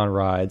going on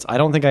rides. I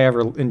don't think I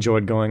ever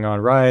enjoyed going on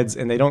rides,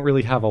 and they don't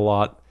really have a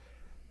lot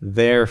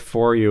there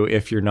for you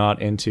if you're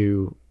not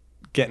into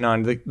getting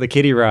on the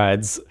kiddie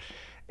rides.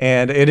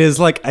 And it is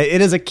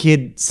a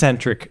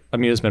kid-centric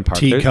amusement park.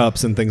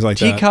 Teacups and things like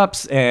that.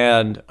 Teacups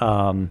and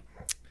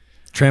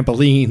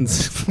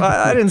Trampolines.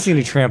 I didn't see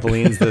any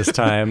trampolines this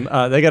time.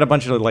 They got a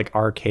bunch of like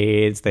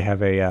arcades. They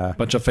have a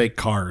Bunch of fake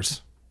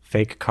cars.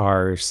 fake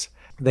cars.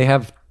 They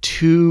have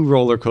 2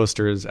 roller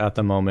coasters at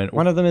the moment.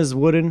 One of them is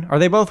wooden. Are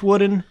they both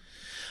wooden?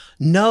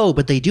 No,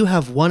 but they do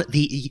have one.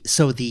 The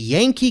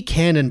Yankee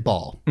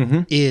Cannonball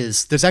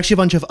is there's actually a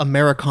bunch of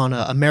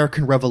Americana,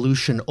 American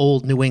Revolution,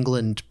 old New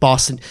England,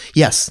 Boston.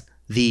 Yes,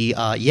 the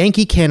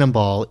Yankee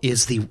Cannonball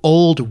is the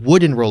old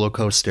wooden roller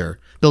coaster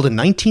built in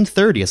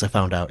 1930, as I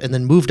found out, and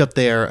then moved up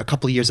there a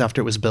couple of years after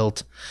it was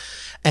built.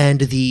 And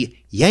the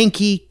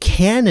Yankee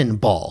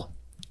Cannonball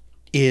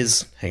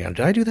is, hang on,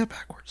 did I do that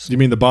backwards? You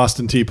mean the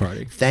Boston Tea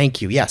Party? Thank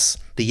you. Yes.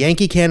 The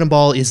Yankee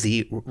Cannonball is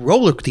the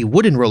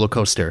wooden roller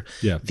coaster.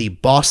 Yeah. The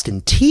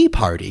Boston Tea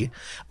Party,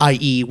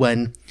 i.e.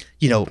 when,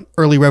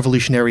 early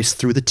revolutionaries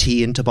threw the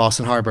tea into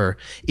Boston Harbor,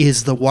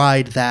 is the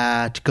ride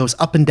that goes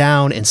up and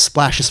down and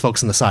splashes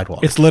folks in the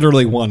sidewalk. It's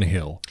literally one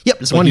hill. Yep,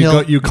 it's Like one you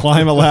hill. you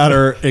climb a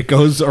ladder, it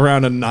goes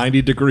around a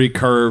 90-degree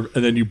curve,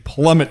 and then you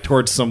plummet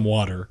towards some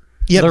water.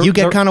 Yep, you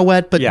get kind of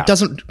wet, but yeah. it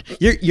doesn't.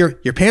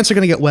 Your pants are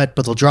going to get wet,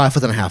 but they'll dry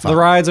within a half hour. The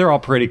rides are all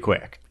pretty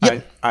quick.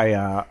 Yep.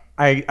 I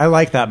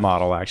like that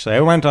model actually.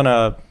 I went on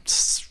I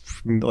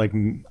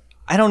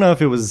don't know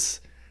if it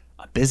was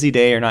a busy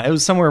day or not. It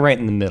was somewhere right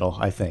in the middle,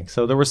 I think.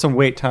 So there were some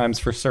wait times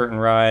for certain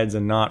rides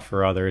and not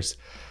for others.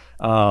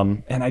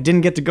 And I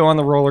didn't get to go on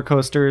the roller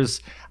coasters.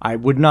 I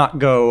would not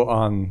go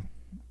on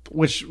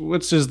which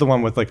is the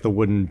one with like the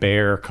wooden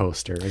bear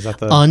coaster. Is that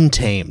the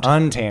Untamed.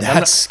 Untamed?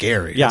 That's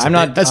scary.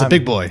 Yeah, That's a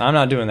big boy. I'm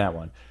not doing that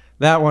one.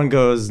 That one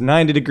goes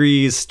 90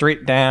 degrees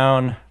straight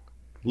down,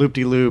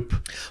 loop-de-loop.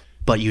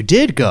 But you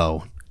did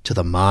go to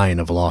the Mine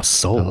of Lost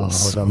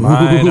Souls. The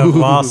Mine of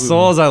Lost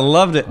Souls. I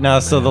loved it. No,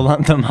 so the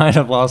Mine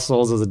of Lost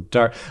Souls is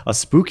a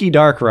spooky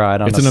dark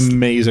ride. It's an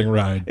amazing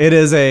ride. It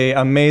is a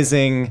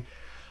amazing,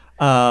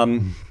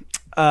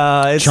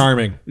 it's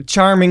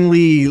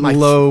charmingly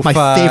lo-fi.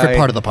 My favorite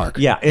part of the park.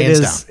 Yeah, it hands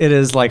is. down. It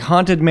is like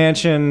Haunted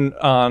Mansion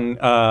on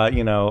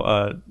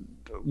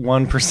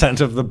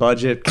 1% of the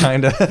budget,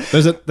 kind of.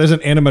 There's an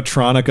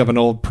animatronic of an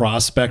old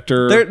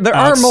prospector There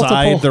are outside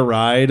multiple- the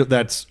ride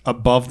that's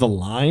above the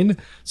line.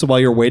 So while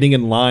you're waiting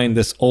in line,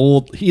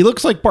 he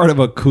looks like part of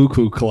a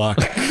cuckoo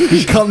clock.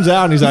 He comes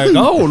out and he's like,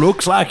 "Oh,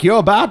 looks like you're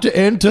about to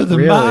enter the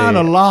Really? Mine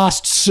of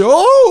Lost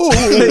Souls."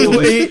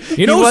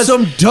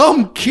 Some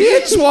dumb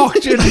kids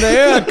walked in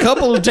there a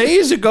couple of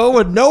days ago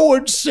and no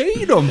one's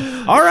seen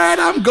them. All right,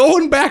 I'm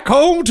going back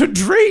home to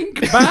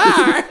drink.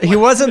 Bye. He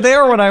wasn't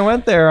there when I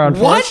went there,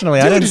 unfortunately.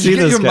 Dude, I didn't did see you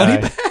get this your guy.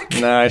 money back?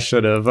 No, I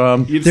should have.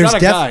 It's not a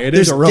guy. It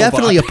is there's a robot.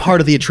 definitely a part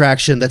of the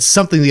attraction that's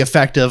something to the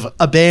effect of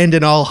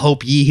 "Abandon all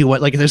hope, ye who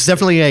went." Like there's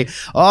definitely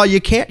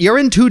you're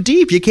in too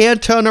deep. You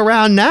can't turn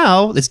around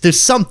now. There's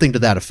something to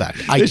that effect.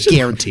 I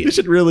guarantee They it.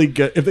 should really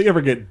get, if they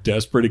ever get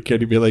desperate at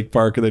Canobie Lake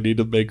Park and they need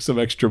to make some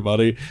extra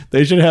money,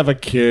 they should have a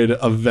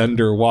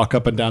vendor walk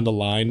up and down the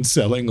line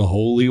selling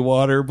holy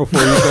water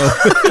before you go.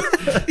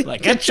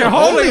 Like, get your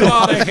holy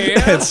water here.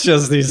 It's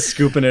just he's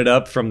scooping it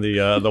up from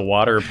the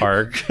water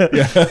park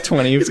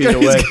 20 feet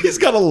away. He's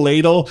got a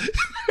ladle.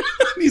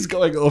 He's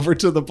going over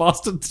to the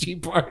Boston Tea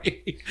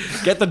Party.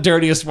 Get the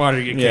dirtiest water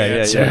you can.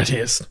 Yeah.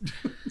 Dirtiest.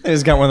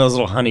 He's got one of those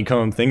little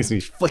honeycomb things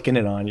and he's flicking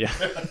it on you.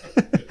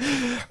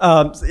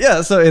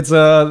 So it's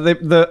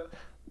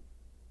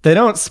They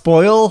don't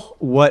spoil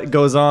what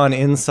goes on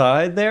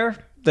inside there.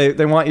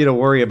 They want you to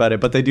worry about it,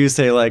 but they do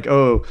say like,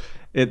 oh,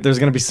 there's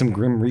going to be some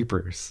Grim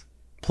Reapers,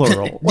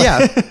 plural.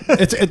 Yeah.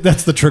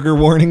 That's the trigger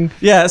warning.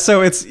 Yeah,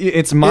 so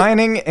it's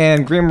mining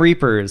and Grim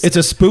Reapers. It's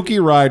a spooky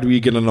ride where you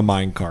get on a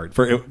mine cart.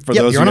 For those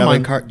you're who on a haven't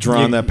mine cart.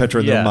 drawn that picture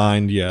in their Yeah.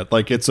 mind yet,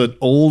 like it's an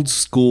old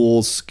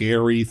school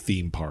scary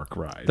theme park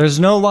ride. There's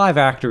no live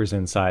actors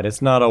inside.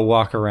 It's not a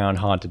walk around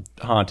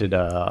haunted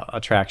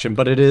attraction,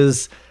 but it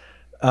is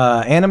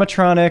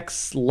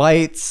animatronics,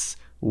 lights,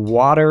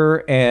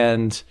 water,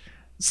 and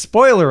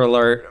spoiler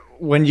alert,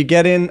 when you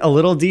get in a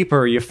little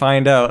deeper, you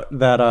find out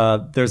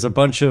that there's a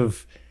bunch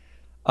of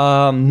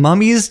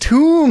mummies'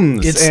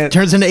 tombs. It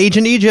turns into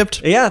ancient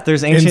Egypt. Yeah,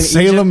 there's in ancient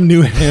Salem,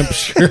 New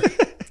Hampshire.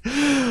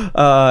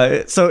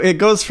 So it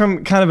goes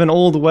from kind of an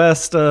old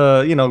west,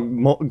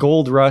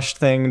 gold rush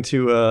thing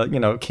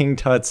to King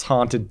Tut's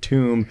haunted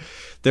tomb.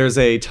 There's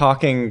a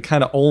talking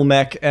kind of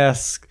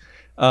Olmec-esque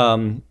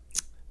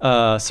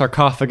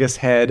sarcophagus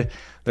head.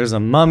 There's a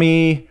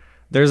mummy.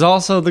 There's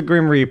also the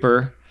Grim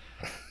Reaper.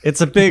 It's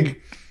a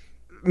big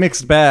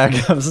mixed bag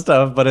of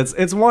stuff, but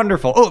it's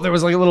wonderful. Oh, there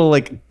was like a little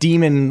like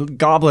demon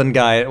goblin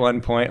guy at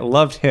one point. I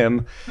loved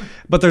him.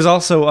 But there's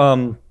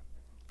also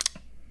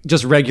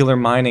just regular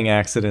mining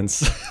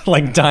accidents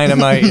like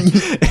dynamite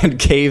and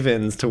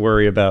cave-ins to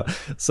worry about.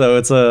 So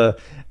it's I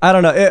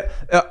don't know.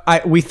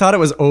 We thought it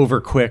was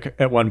over quick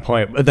at one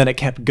point, but then it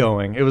kept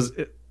going.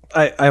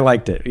 I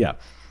liked it. Yeah.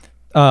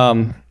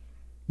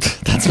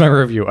 That's my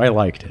review. I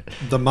liked it.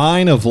 The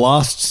Mine of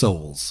Lost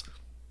Souls.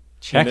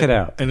 Check it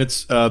out. And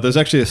it's there's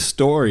actually a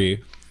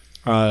story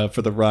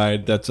for the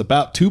ride that's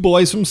about two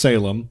boys from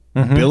Salem,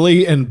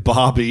 Billy and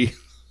Bobby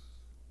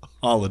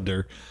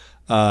Hollander,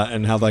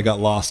 and how they got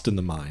lost in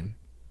the mine.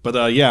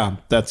 But yeah,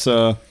 that's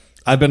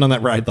I've been on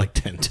that ride like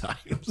 10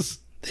 times.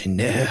 They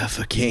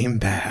never came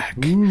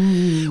back.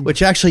 Ooh.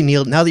 Which actually,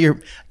 Neil, now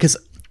that because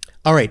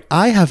all right,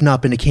 I have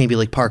not been to Canby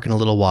Lake Park in a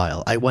little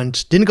while.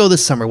 Didn't go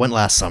this summer, went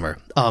last summer.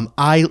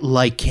 I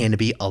like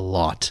Canby a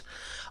lot.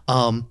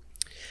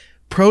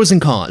 Pros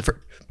and cons.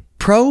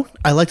 Pro,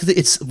 I like that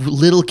it's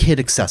little kid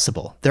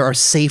accessible. There are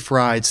safe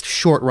rides,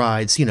 short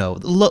rides,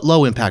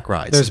 low impact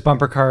rides. There's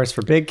bumper cars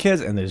for big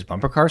kids and there's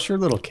bumper cars for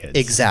little kids.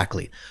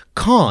 Exactly.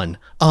 Con,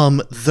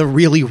 the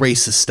really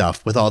racist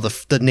stuff with all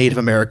the Native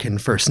American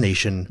First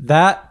Nation.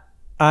 That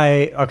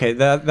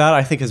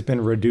I think has been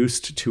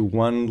reduced to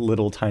one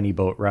little tiny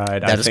boat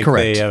ride. That is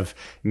correct. They have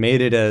made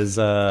it as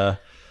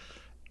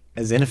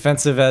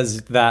inoffensive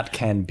as that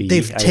can be.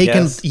 They've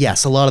taken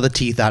a lot of the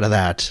teeth out of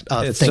that.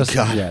 Thank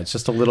God. Yeah, it's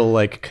just a little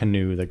like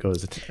canoe that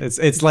goes.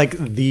 It's like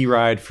the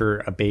ride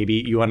for a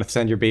baby. You want to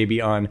send your baby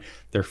on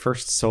their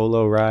first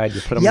solo ride.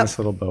 You put them in this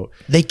little boat.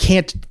 They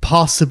can't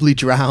possibly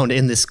drown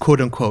in this quote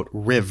unquote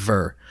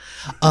river.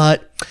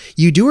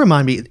 You do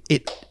remind me.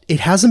 It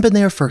hasn't been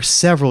there for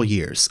several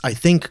years. I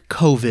think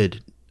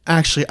COVID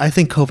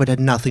had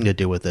nothing to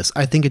do with this.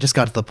 I think it just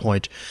got to the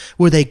point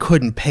where they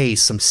couldn't pay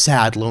some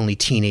sad, lonely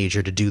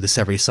teenager to do this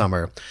every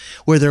summer,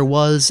 where there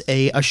was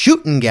a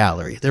shooting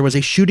gallery. There was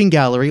a shooting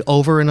gallery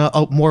over in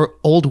a more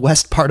Old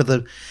West part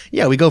of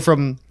we go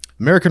from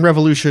American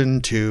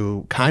Revolution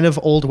to kind of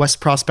Old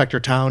West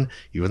Prospector town,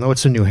 even though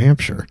it's in New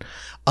Hampshire,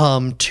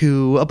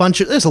 to a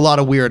bunch of, there's a lot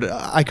of weird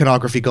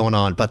iconography going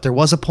on, but there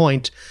was a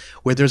point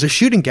where there's a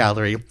shooting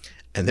gallery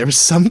and there was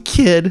some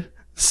kid,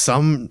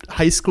 some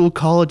high school,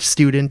 college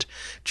student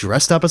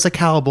dressed up as a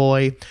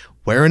cowboy,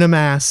 wearing a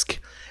mask,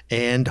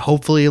 and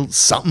hopefully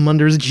something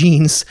under his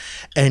jeans,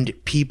 and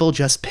people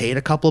just paid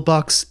a couple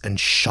bucks and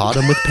shot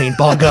him with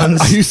paintball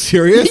guns. Are you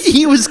serious?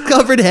 He was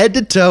covered head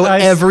to toe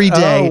every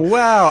day. Oh,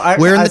 wow.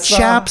 Wearing the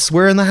chaps,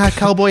 wearing the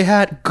cowboy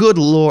hat. Good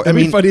Lord. It'd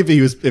be funny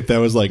if that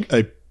was like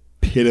a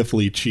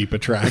pitifully cheap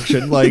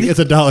attraction. Like it's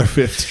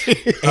 $1.50.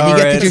 And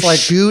you get to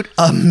just shoot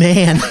a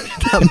man,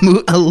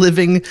 a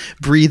living,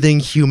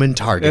 breathing human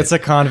target. It's a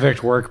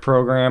convict work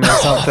program or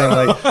something.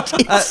 Like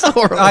it's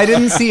horrible. I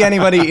didn't see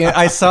anybody.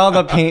 I saw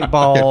the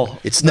paintball.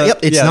 It's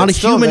not a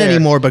human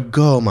anymore. But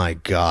oh my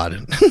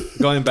God.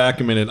 Going back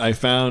a minute, I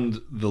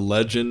found the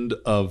legend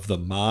of the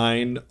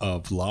Mine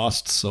of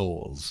Lost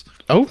Souls.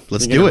 Oh,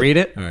 let's do it. Read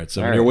it. All right.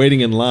 So when you're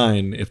waiting in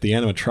line, if the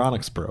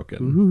animatronic's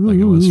broken, like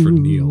it was for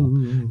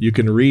Neil, you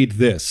can read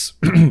this.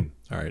 All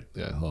right.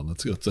 Yeah. Hold on.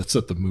 Let's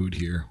set the mood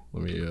here.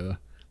 Let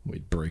me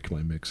break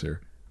my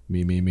mixer.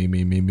 Me.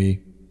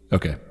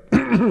 Okay.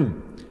 The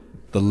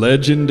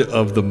legend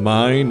of the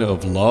Mine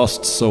of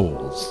Lost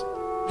Souls.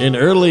 In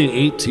early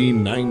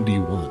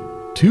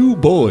 1891, two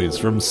boys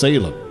from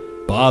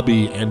Salem,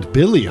 Bobby and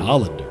Billy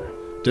Hollander,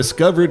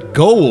 discovered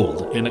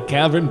gold in a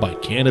cavern by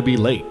Canby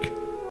Lake.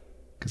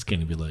 Because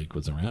Canby Lake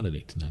was around in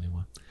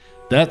 1891.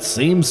 That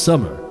same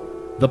summer,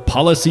 the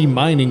Policy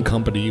Mining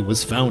Company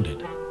was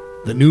founded.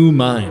 The new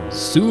mine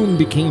soon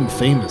became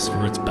famous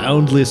for its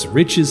boundless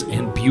riches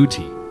and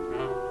beauty.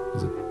 It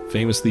was a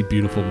famously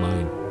beautiful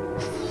mine.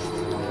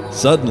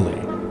 Suddenly,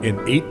 in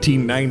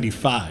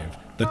 1895,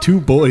 the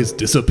two boys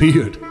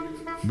disappeared.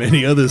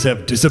 Many others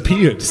have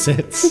disappeared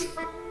since.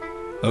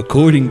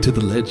 According to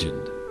the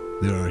legend,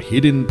 there are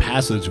hidden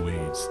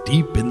passageways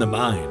deep in the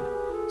mine,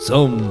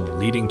 some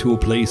leading to a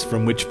place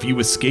from which few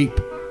escape,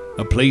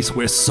 a place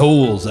where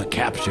souls are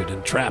captured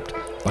and trapped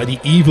by the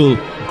evil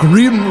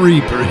Grim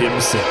Reaper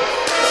himself.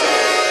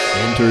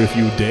 Enter if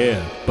you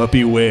dare, but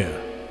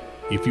beware.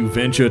 If you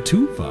venture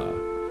too far,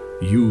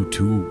 you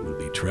too will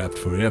be trapped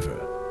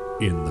forever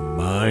in the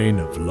mine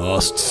of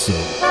lost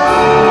souls.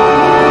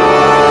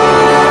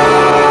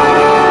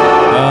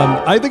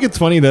 I think it's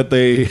funny that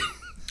they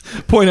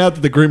point out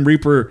that the Grim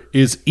Reaper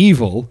is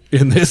evil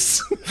in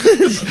this.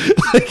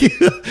 like,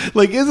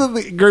 isn't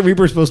the Grim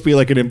Reaper supposed to be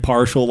like an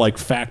impartial, like,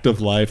 fact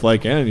of life?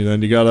 Like, and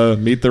then you gotta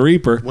meet the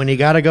Reaper. When you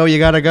gotta go, you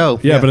gotta go.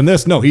 Yeah, but in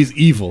this, no, he's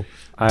evil.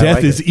 Death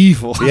like is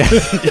evil. Yeah.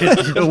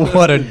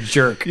 What a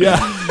jerk. Yeah.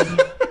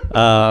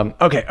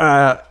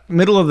 Okay.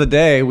 Middle of the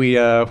day, we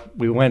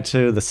went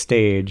to the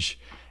stage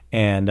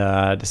and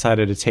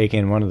decided to take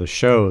in one of the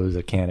shows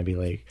at Canopy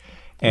Lake,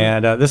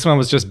 and this one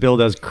was just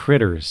billed as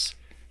Critters.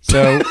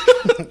 So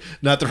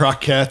Not the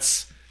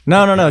Rockettes.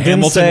 no. Didn't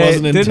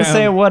Hamilton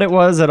say what it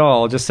was at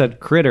all. Just said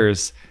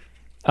Critters.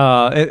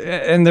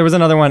 And there was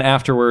another one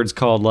afterwards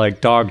called like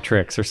Dog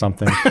Tricks or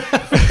something.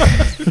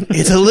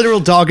 It's a literal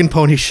dog and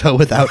pony show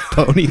without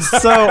ponies.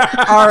 So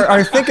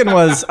our thinking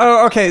was,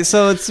 okay,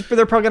 so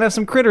they're probably gonna have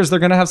some critters. They're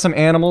gonna have some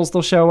animals.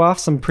 They'll show off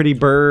some pretty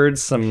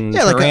birds, some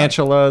Yeah, like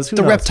tarantulas. Who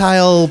the knows?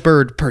 reptile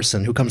bird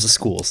person who comes to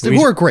schools. They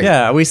were great.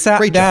 Yeah, we sat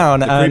Great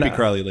down Creepy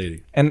crawly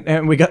lady.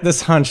 and we got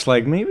this hunch,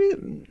 like maybe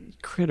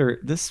critter.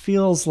 This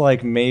feels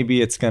like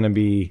maybe it's gonna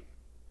be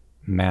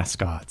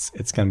mascots.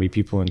 It's gonna be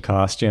people in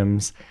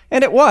costumes,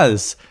 and it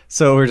was.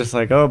 So we're just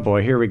like, oh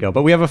boy, here we go.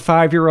 But we have a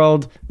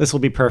 5-year-old. This will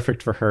be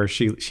perfect for her.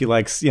 She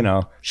likes, she seeing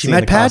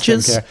met the costume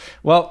Patches. care.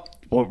 Well,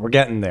 we're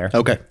getting there.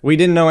 Okay. We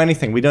didn't know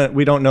anything. We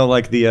don't know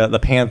like the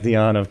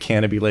pantheon of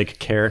Canopy Lake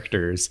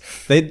characters.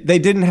 They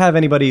didn't have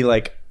anybody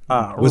like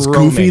Was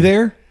roaming. Goofy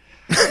there?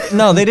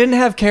 No, they didn't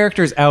have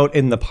characters out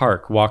in the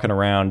park walking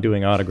around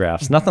doing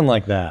autographs. Nothing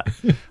like that.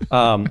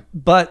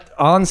 But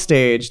on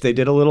stage, they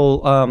did a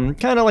little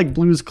kind of like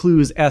Blue's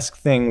Clues-esque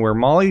thing where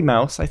Molly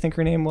Mouse, I think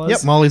her name was.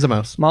 Yep, Molly's a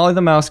mouse. Molly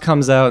the Mouse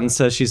comes out and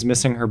says she's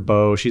missing her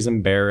bow. She's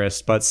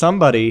embarrassed, but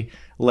somebody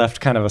left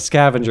kind of a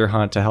scavenger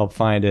hunt to help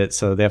find it.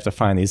 So they have to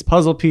find these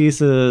puzzle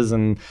pieces,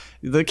 and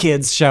the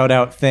kids shout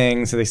out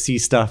things. So they see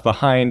stuff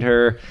behind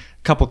her.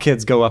 A couple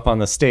kids go up on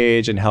the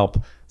stage and help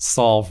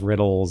solve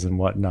riddles and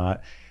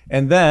whatnot.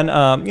 And then,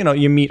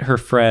 you meet her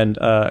friend,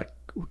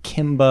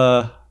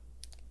 Kimba.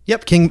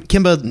 Yep,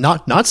 Kimba,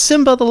 not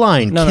Simba the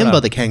lion, No, Kimba no.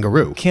 the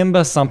kangaroo.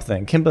 Kimba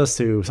something. Kimba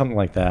Sue, something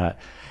like that.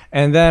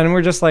 And then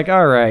we're just like,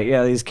 all right,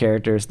 yeah, these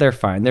characters, they're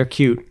fine. They're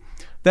cute.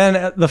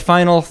 Then the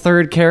final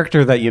third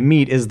character that you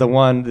meet is the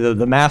one,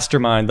 the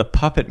mastermind, the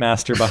puppet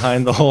master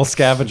behind the whole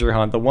scavenger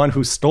hunt, the one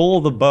who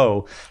stole the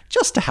bow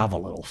just to have a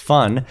little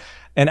fun.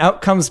 And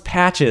out comes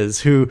Patches,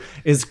 who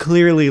is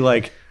clearly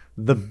like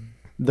the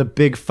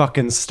big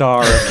fucking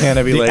star of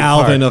Canopy Lake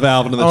Alvin Park. of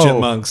Alvin and the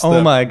Chipmunks.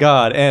 Oh my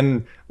God.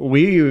 And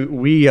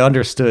we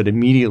understood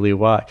immediately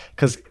why.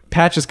 Because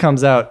Patches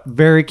comes out,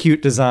 very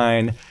cute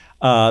design,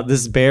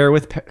 this bear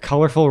with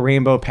colorful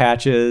rainbow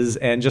patches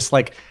and just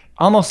like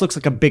almost looks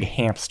like a big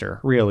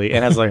hamster, really,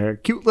 and has like a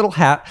cute little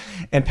hat.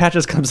 And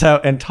Patches comes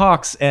out and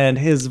talks, and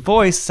his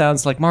voice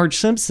sounds like Marge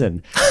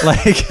Simpson.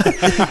 Like,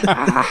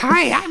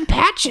 Hi, I'm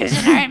Patches,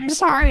 and I'm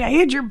sorry I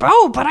hid your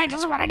bow, but I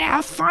just wanted to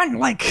have fun.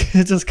 like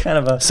it's just kind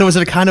of a So is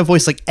it a kind of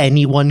voice like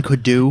anyone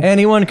could do?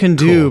 anyone can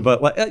do,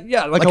 but like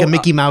like a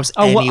Mickey Mouse,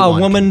 a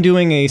anyone woman can.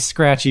 doing a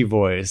scratchy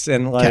voice,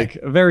 and like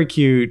a very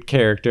cute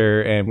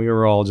character, and we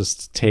were all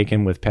just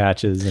taken with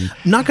Patches. And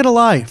Not gonna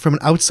lie, from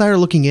an outsider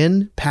looking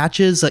in,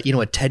 Patches,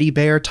 a teddy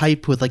bear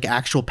type with like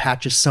actual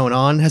patches sewn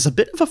on, has a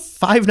bit of a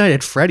Five Nights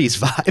at Freddy's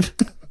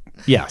vibe.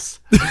 yes.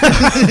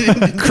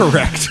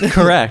 Correct.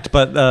 Correct,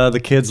 but the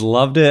kids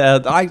loved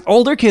it.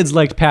 Older kids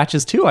liked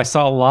Patches too. I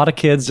saw a lot of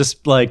kids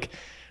just like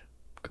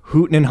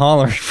hooting and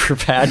hollering for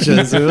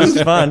Patches. It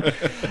was fun.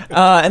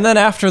 And then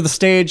after the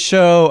stage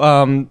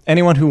show,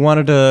 anyone who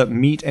wanted to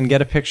meet and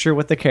get a picture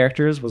with the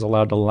characters was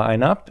allowed to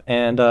line up.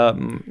 And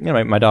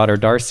my daughter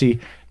Darcy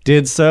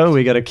did so.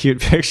 We got a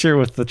cute picture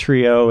with the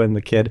trio and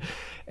the kid.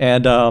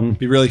 And It'd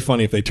be really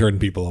funny if they turned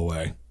people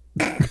away.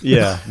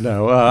 yeah,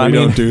 no, We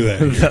don't do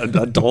that.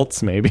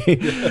 Adults, maybe.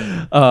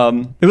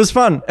 It was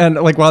fun, and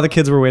like while the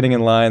kids were waiting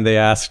in line, they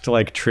asked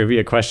like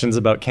trivia questions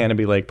about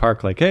Canopy Lake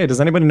Park. Like, hey,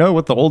 does anybody know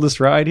what the oldest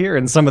ride here?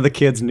 And some of the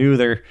kids knew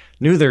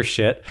their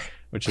shit,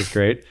 which is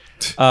great.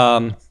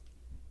 And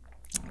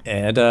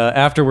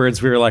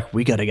afterwards, we were like,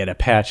 we got to get a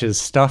Patches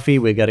stuffy.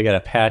 We got to get a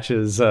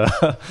Patches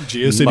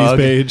GeoCities mug.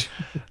 page.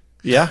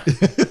 Yeah.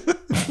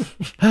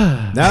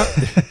 Now,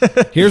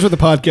 here's where the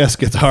podcast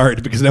gets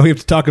hard because now we have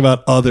to talk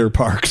about other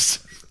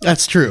parks.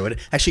 That's true. And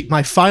actually,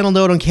 my final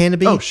note on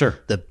Canopy. Oh, sure.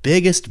 The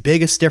biggest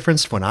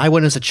difference when I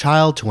went as a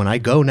child to when I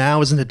go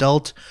now as an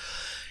adult.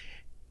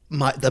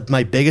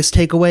 my biggest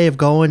takeaway of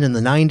going in the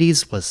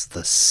 90s was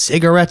the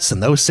cigarettes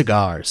and those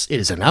cigars. It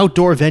is an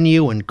outdoor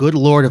venue, and good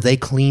Lord, have they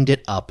cleaned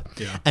it up.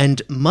 Yeah.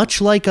 And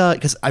much like,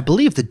 because I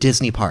believe the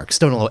Disney parks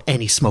don't allow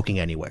any smoking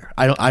anywhere.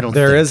 I don't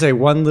There think. is a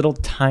one little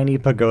tiny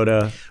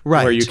pagoda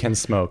Right. where you can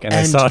smoke, and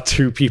I saw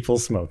 2 people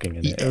smoking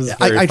in it. It was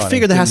very I funny.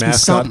 figure there has to be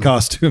Mascot something.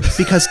 costumes.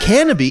 Because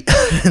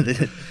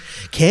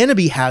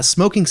Canopy has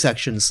smoking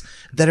sections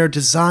that are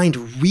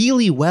designed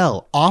really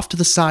well off to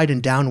the side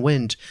and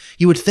downwind.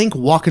 You would think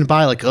walking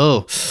by like,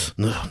 this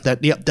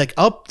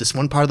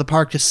one part of the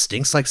park just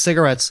stinks like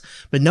cigarettes.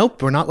 But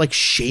nope, we're not like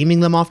shaming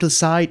them off to the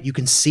side. You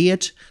can see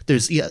it.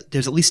 There's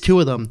at least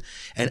 2 of them.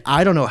 And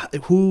I don't know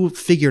who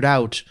figured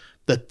out,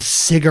 the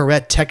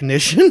cigarette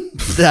technician,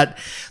 that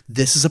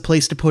this is a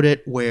place to put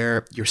it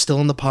where you're still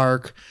in the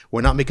park,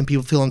 we're not making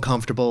people feel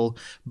uncomfortable,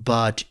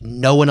 but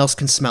no one else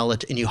can smell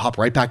it, and you hop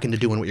right back into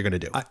doing what you're going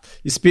to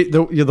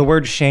do. The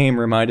word shame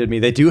reminded me.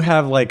 They do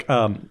have like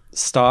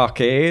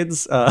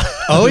stockades.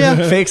 Oh,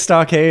 yeah. Fake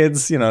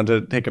stockades,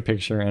 to take a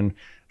picture in,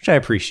 which I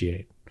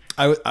appreciate.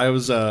 I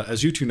was,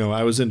 as you two know,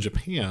 I was in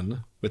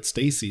Japan with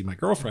Stacy, my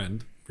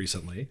girlfriend,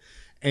 recently,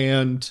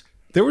 and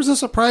there was a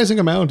surprising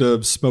amount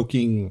of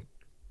smoking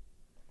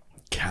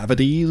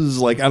cavities,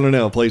 like, I don't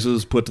know,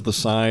 places put to the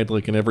side.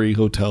 Like in every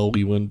hotel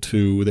we went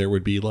to, there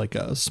would be like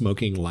a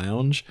smoking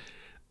lounge,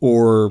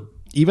 or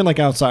even like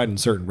outside in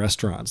certain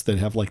restaurants that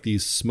have like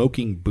these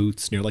smoking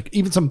booths near, like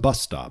even some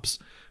bus stops.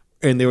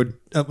 And they would,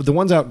 the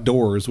ones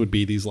outdoors would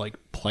be these like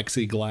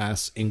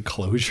plexiglass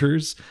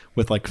enclosures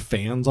with like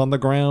fans on the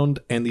ground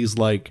and these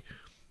like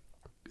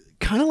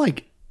kind of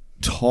like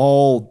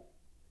tall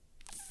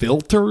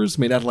filters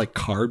made out of like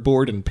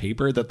cardboard and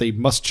paper that they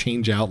must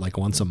change out like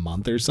once a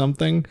month or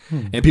something.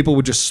 And people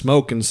would just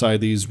smoke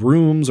inside these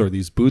rooms or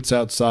these booths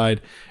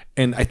outside.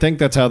 And I think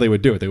that's how they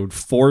would do it. They would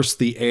force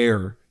the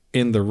air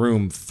in the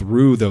room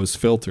through those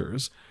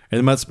filters. And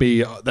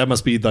that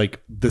must be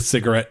like the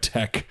cigarette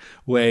tech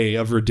way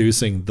of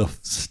reducing the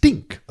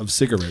stink of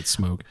cigarette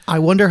smoke. I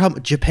wonder how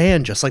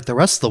Japan, just like the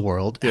rest of the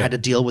world, had to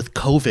deal with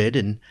COVID,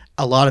 and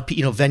a lot of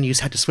venues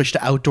had to switch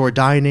to outdoor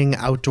dining,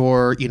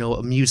 outdoor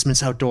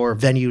amusements, outdoor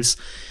venues.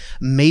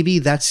 Maybe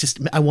that's just,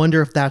 I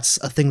wonder if that's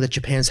a thing that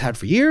Japan's had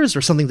for years,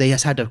 or something they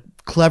has had to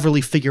cleverly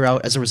figure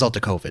out as a result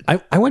of COVID.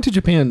 I went to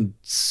Japan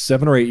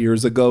 7 or 8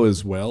 years ago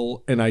as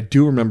well, and I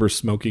do remember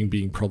smoking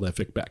being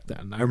prolific back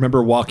then. I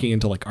remember walking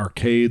into like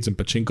arcades and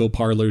pachinko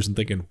parlors and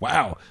thinking,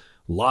 wow,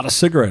 a lot of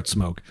cigarette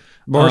smoke.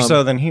 More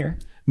so than here.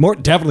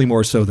 Definitely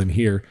more so than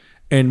here.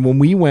 And when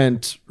we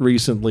went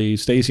recently,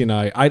 Stacy and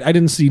I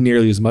didn't see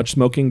nearly as much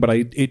smoking, but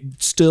it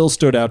still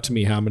stood out to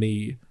me how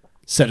many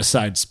set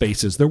aside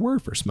spaces there were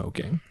for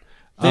smoking.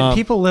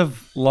 People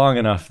live long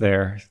enough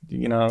there,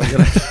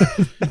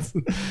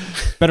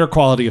 Better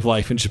quality of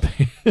life in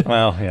Japan.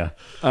 Well, yeah.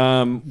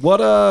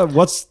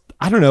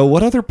 I don't know,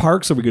 what other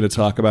parks are we going to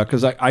talk about?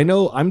 Because I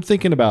know I'm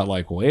thinking about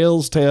like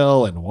Whale's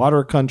Tale and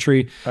Water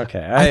Country.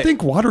 Okay. I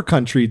think Water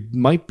Country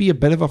might be a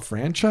bit of a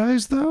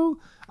franchise, though.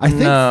 I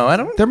think I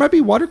don't. There might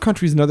be water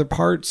countries in other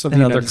parts of the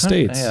United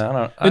States.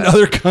 Yeah, in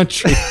other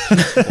countries.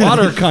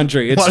 Water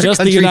country. It's Water just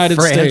country, the United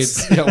France.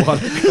 States. Yeah,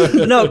 water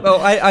country. No,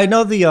 I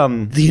know the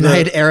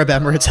United Arab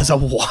Emirates has a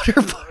water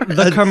park.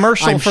 the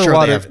commercial I'm for sure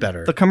water. they have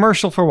better. The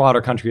commercial for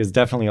Water Country is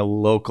definitely a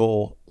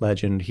local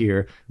legend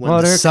here. When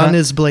the sun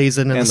is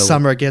blazing and the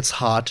summer gets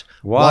hot,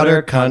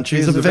 Water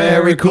Country's a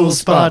very cool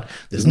spot.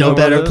 There's no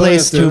better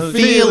place to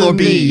feel or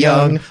be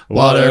young.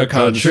 Water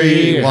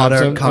Country,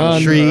 Water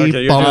Country,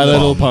 Okay, you're bum, My doing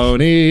Little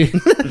Pony.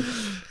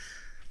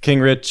 King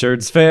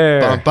Richard's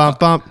Fair. bump, bump,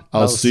 bump.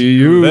 I'll see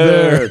you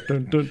there.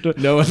 Dun, dun, dun.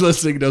 No one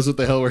listening knows what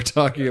the hell we're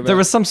talking about. There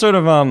was some sort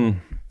of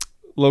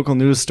local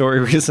news story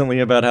recently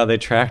about how they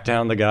tracked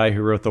down the guy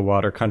who wrote the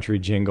Water Country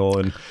jingle,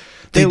 and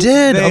They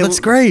did. Oh, that's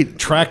great.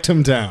 tracked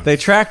him down. They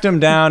tracked him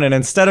down, and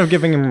instead of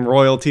giving him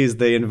royalties,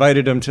 they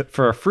invited him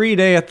for a free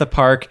day at the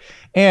park,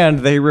 and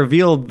they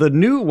revealed the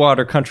new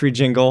Water Country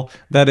jingle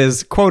that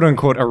is quote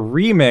unquote a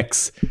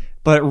remix,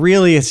 but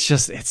really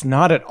it's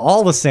not at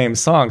all the same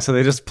song. So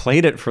they just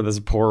played it for this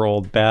poor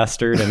old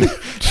bastard and,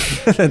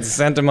 and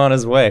sent him on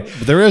his way.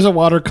 There is a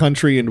Water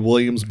Country in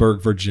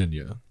Williamsburg,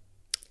 Virginia.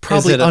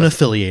 Probably Is it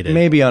unaffiliated.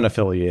 Maybe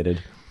unaffiliated.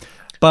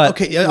 But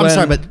Okay, I'm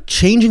sorry, but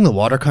changing the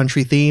Water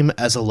Country theme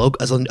as a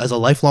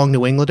lifelong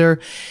New Englander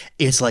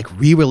is like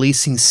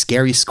re-releasing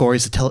scary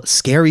stories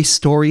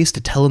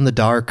to tell in the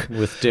dark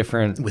with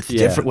different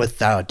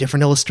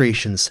different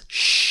illustrations.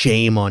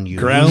 Shame on you.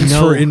 Grounds You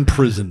know- for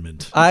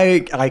imprisonment.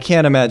 I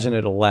can't imagine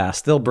it'll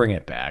last. They'll bring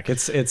it back.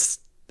 It's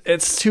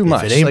too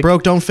much. If it ain't Like,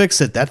 broke, don't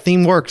fix it. That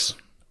theme works.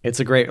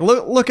 it's a great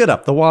look it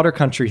up. The Water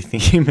Country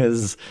theme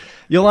is,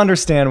 you'll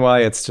understand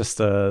why it's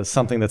just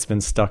something that's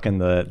been stuck in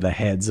the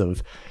heads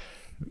of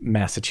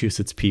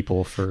Massachusetts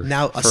people for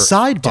Now, for a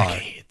sidebar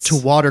decades. to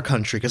Water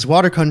Country, because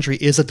Water Country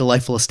is a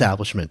delightful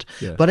establishment,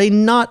 but a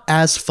not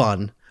as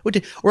fun.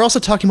 We're also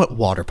talking about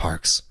water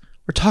parks.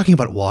 we're talking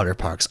about water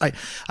parks.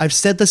 I've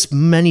said this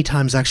many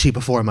times actually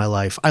before in my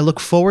life. I look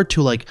forward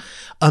to like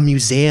a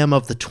museum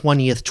of the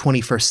 20th,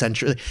 21st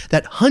century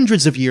that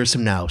hundreds of years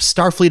from now,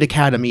 Starfleet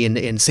Academy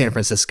in San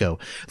Francisco,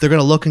 they're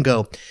going to look and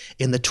go,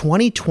 in the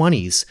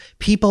 2020s,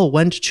 people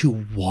went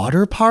to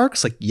water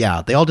parks. Like,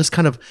 yeah, they all just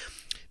kind of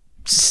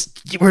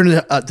we're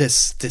in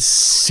this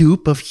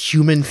soup of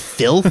human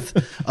filth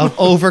of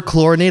over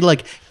chlorinated.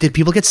 Like, did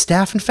people get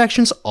staph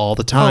infections all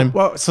the time?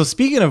 Well, so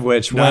speaking of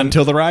which, Not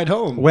until the ride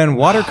home. when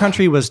Water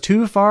Country was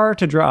too far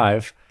to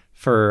drive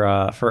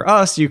for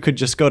us, you could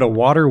just go to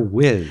Water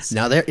Whiz.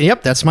 Now there,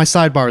 yep, that's my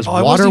sidebar. Is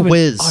I Water wasn't even-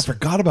 Whiz. Oh, I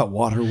forgot about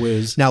Water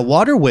Whiz. Now,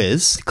 Water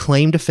Whiz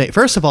claim to fame.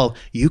 First of all,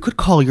 you could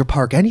call your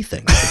park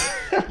anything.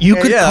 You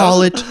could yeah.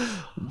 call it,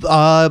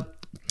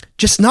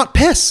 just not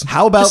piss.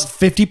 How about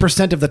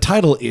 50% of the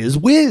title is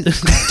Whiz?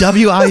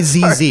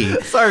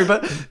 WIZZ. Sorry,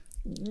 but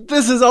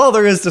this is all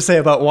there is to say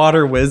about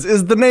Water Whiz.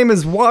 Is the name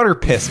is Water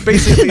Piss,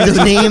 basically.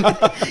 The name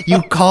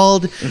you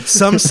called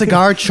some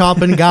cigar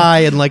chomping guy,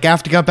 and like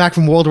after got back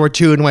from World War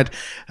II and went,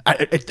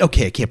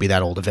 okay, it can't be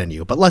that old a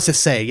venue, but let's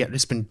just say, yeah,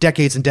 it's been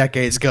decades and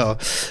decades ago.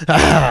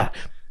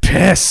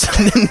 Piss.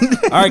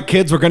 All right,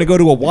 kids, we're going to go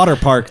to a water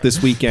park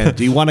this weekend.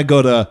 Do you want to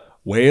go to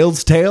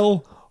Whale's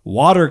Tail,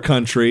 Water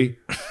Country,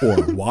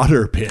 or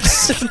Water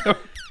Piss?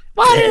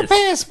 Water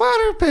piss,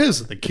 water piss.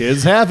 The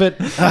kids have it.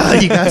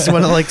 You guys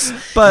want to like,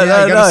 But,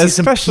 yeah, you gotta no, see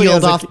some especially peeled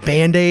as a- off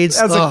band-aids.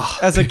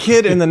 As a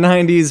kid in the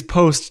 90s,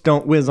 post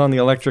Don't Whiz on the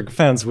Electric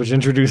Fence, which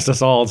introduced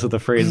us all to the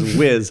phrase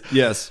whiz,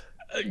 Yes.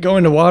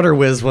 going to Water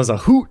Whiz was a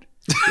hoot.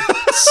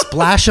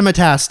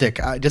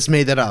 Splash-o-matastic. I just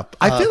made that up.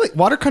 I feel like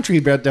Water Country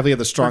definitely had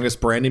the strongest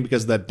branding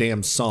because of that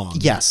damn song.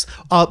 Yes.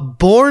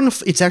 Bourne,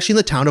 it's actually in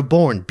the town of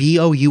Bourne. Bourne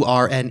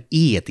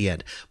at the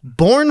end.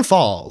 Bourne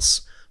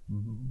Falls.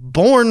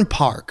 Bourne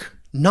Park.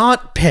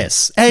 Not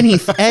piss.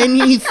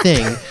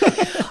 Anything.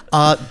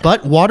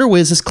 But Water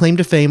Whiz is claim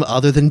to fame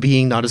other than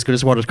being not as good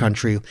as Water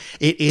Country.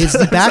 It is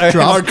the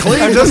backdrop. Our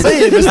claim to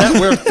fame is that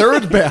we're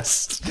third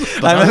best.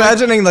 I'm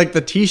imagining like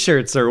the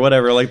T-shirts or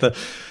whatever, like the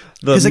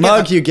 'Cause again,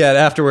 mug you get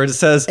afterwards. It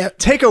says,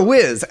 "Take a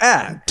whiz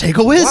at Take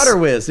a whiz. Water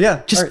Whiz." Yeah,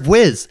 Just All right.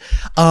 whiz.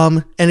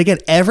 And again,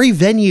 every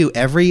venue,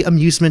 every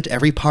amusement,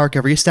 every park,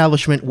 every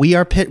establishment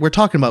we're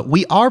talking about,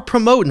 we are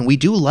promoting. We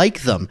do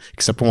like them,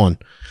 except one,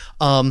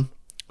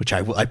 which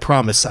I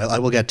promise I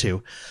will get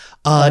to.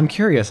 I'm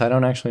curious. I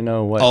don't actually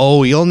know what.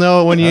 Oh, you'll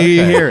know when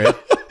you hear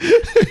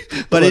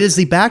it. But it is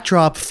the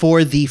backdrop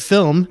for the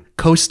film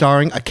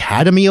co-starring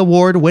Academy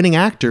Award winning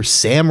actor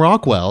Sam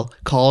Rockwell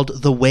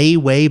called The Way,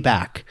 Way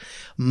Back.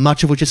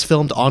 Much of which is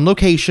filmed on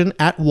location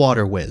at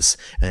Water Whiz.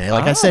 And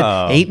like I said,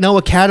 ain't no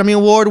Academy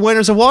Award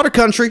winners of Water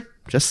Country.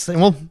 Just saying,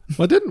 well,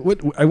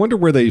 I wonder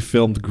where they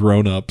filmed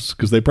Grown Ups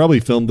because they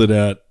probably filmed it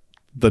at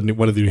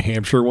one of the New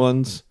Hampshire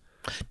ones.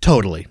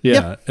 totally.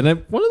 Yeah, and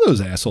one of those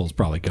assholes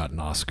probably got an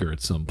Oscar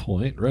at some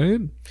point,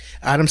 right?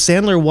 Adam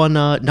Sandler won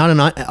not an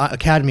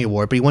Academy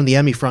Award, but he won the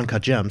Emmy for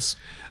Uncut Gems.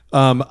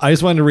 I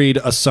just wanted to read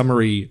a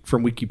summary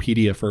from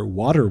Wikipedia for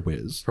Water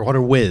Whiz. For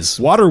Water Whiz.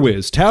 Water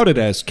Whiz, touted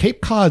as Cape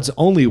Cod's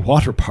only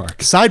water park,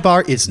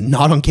 Sidebar is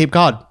not on Cape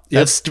Cod.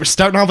 That's we're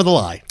starting off with a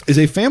lie. is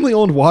a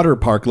family-owned water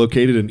park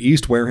located in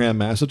East Wareham,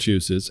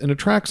 Massachusetts, and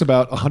attracts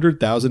about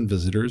 100,000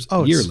 visitors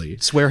yearly.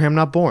 It's Wareham,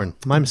 not Bourne.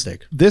 My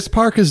mistake. This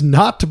park is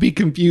not to be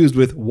confused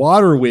with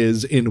Water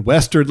Whiz in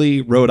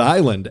Westerly, Rhode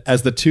Island,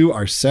 as the two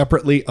are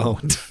separately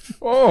owned.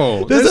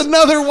 Oh, There's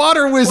another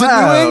Water Whiz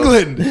Wow. in New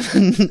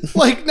England.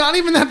 Like, not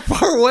even that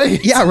far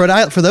away. Yeah, Rhode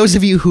Island. For those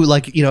of you who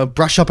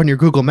brush up on your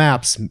Google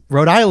Maps,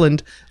 Rhode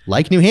Island,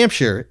 like New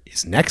Hampshire,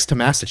 is next to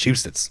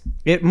Massachusetts.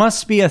 it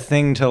must be a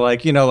thing to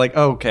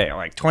okay,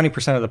 like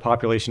 20% of the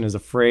population is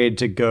afraid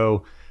to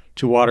go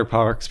to water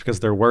parks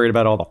because they're worried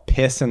about all the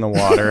piss in the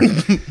water.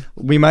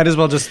 We might as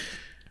well just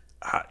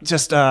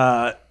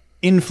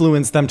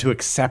influence them to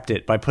accept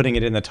it by putting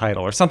it in the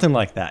title or something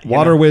like that. you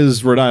Water know?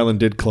 Whiz, Rhode Island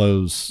did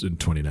close in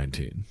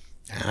 2019.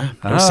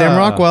 Sam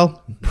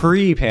Rockwell.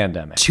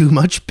 Pre-pandemic. Too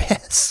much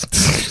piss.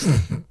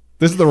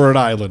 This is the Rhode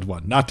Island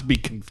one, not to be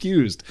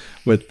confused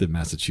with the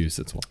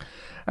Massachusetts one.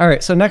 All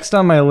right, so next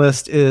on my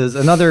list is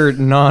another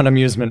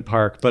non-amusement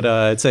park, but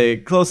it's a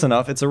close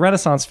enough. It's a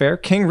Renaissance fair,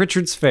 King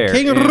Richard's Fair.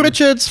 King in,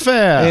 Richard's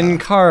Fair. in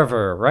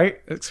Carver, right?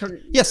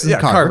 Yes, in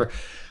Carver.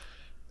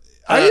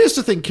 I used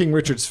to think King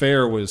Richard's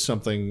Fair was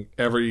something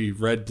every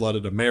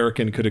red-blooded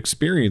American could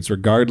experience,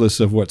 regardless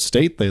of what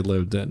state they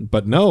lived in.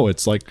 But no,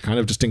 it's like kind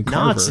of just in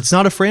Carver. It's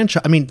not a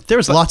franchise. I mean,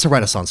 there's lots of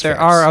Renaissance fairs.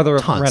 There are other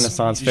Tons.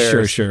 Renaissance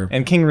fairs. Sure.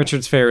 And King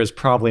Richard's Fair is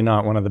probably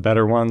not one of the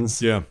better ones.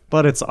 Yeah.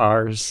 But it's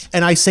ours.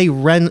 And I say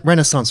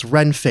Renaissance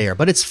Ren Fair,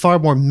 but it's far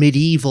more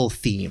medieval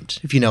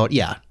themed, if you know it.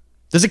 Yeah.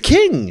 There's a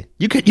king.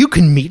 You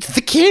can meet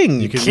the king.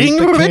 can King meet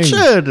the king.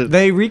 Richard.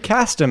 They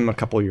recast him a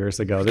couple years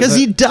ago. Because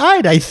he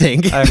died, I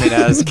think. I mean,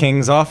 as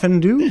kings often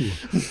do.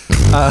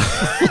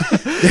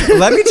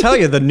 Let me tell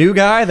you, the new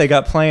guy they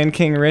got playing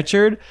King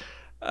Richard,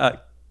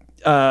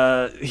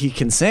 he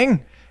can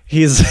sing.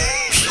 He's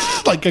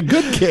like a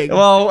good king.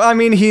 Well, I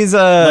mean, he's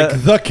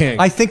like the king.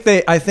 I think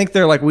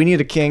they're like, we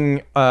need a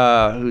king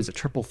who's a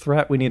triple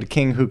threat. We need a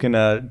king who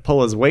can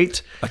pull his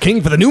weight. a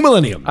king for the new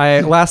millennium.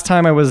 Last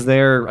time I was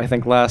there, I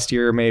think last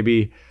year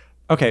maybe.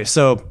 Okay,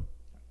 so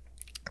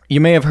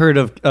you may have heard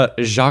of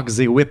Jacques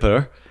the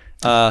Whipper.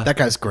 That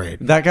guy's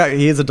great. That guy,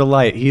 he is a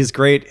delight. He's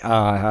great.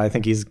 I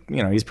think he's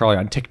probably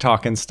on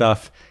TikTok and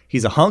stuff.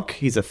 He's a hunk.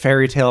 He's a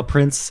fairy tale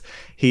prince.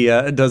 He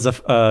does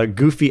a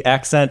goofy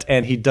accent,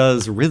 and he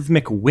does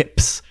rhythmic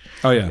whips.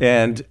 Oh, yeah.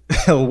 And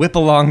he'll whip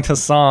along to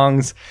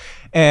songs,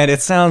 and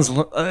it sounds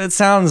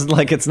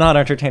like it's not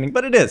entertaining,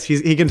 but it is.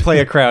 He can play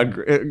a crowd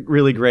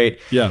really great.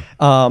 Yeah.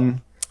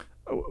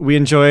 We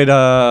enjoyed.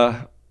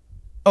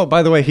 Oh,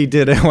 by the way, he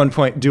did at one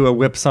point do a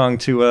whip song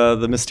to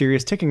the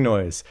mysterious ticking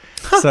noise.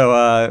 So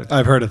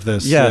I've heard of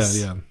this. yes,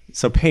 Yeah.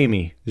 So pay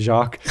me,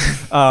 Jacques.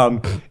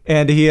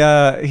 And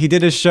he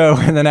did his show,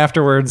 and then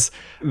afterwards,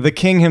 the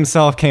king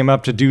himself came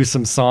up to do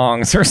some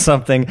songs or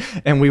something,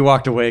 and we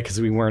walked away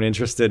because we weren't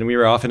interested, and we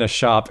were off in a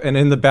shop, and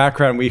in the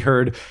background we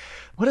heard.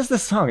 What is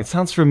this song? It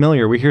sounds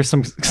familiar. We hear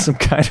some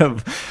kind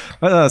of,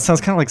 it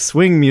sounds kind of like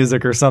swing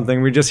music or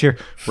something. We just hear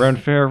 "Run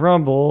Fair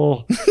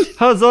Rumble,"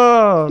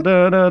 huzzah!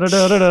 Da, da, da,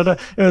 da, da, da.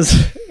 It was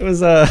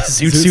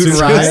Zoot Suit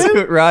Riot?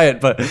 Zoot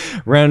Riot, but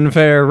 "Run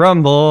Fair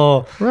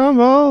Rumble,"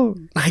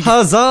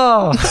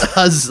 huzzah!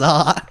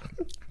 Huzzah.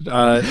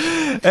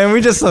 And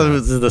we just thought it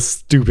was the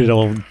stupid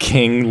old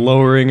king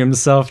lowering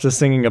himself to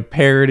singing a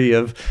parody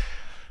of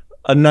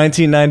a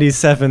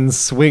 1997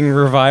 swing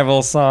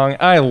revival song.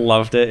 I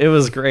loved it. It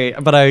was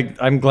great, but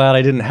I'm glad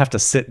I didn't have to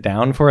sit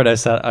down for it.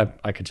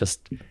 I could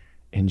just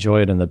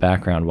enjoy it in the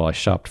background while I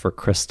shopped for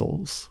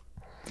crystals.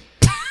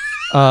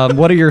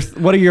 What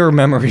are your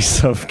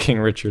memories of King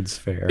Richard's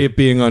Fair? It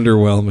being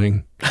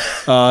underwhelming.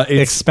 It's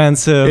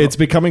expensive. It's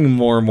becoming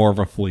more and more of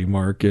a flea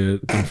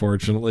market,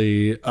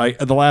 unfortunately.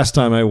 The last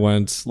time I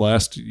went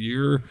last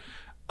year,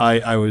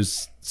 I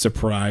was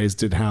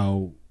surprised at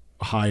how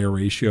high a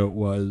ratio it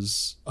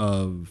was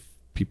of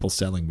people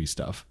selling me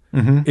stuff.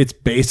 Mm-hmm. It's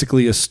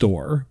basically a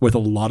store with a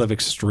lot of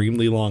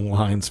extremely long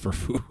lines for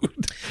food.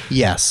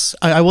 Yes.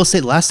 I will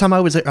say, last time I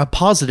was there, a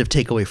positive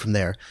takeaway from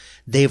there,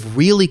 they've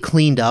really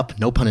cleaned up,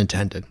 no pun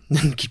intended,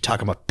 keep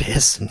talking about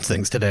piss and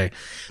things today.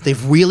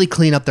 They've really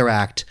cleaned up their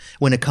act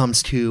when it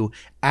comes to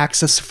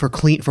access for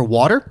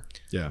water.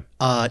 Yeah.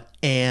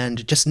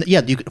 And just,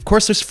 of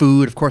course there's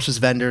food, of course there's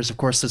vendors, of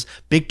course there's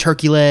big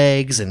turkey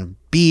legs and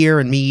beer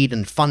and meat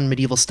and fun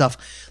medieval stuff.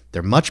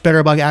 They're much better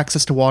about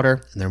access to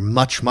water, and they're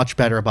much, much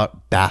better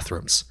about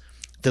bathrooms.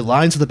 The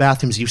lines of the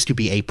bathrooms used to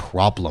be a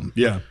problem.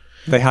 Yeah.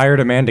 They hired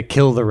a man to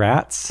kill the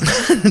rats.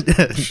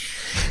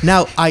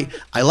 Now, I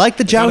like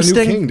the got a new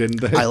jousting. king,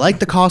 didn't they? I like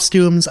the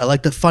costumes. I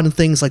like the fun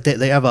things. Like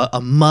they have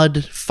a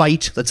mud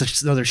fight.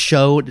 That's another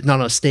show, not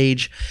on a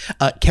stage.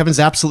 Kevin's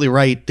absolutely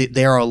right.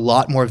 There are a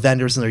lot more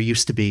vendors than there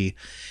used to be.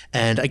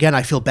 And again,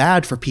 I feel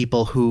bad for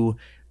people who,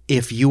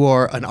 if you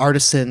are an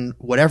artisan,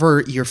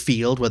 whatever your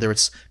field, whether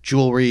it's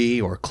jewelry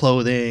or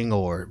clothing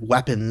or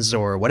weapons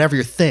or whatever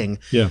your thing,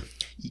 Yeah.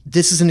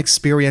 this is an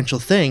experiential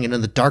thing. And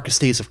in the darkest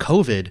days of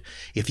COVID,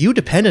 if you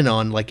depended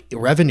on like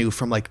revenue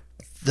from like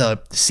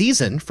the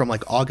season from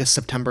like August,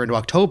 September into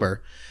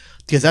October,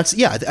 because that's,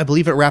 I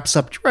believe it wraps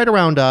up right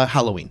around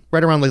Halloween,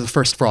 right around like the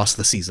first frost of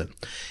the season.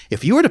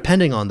 If you were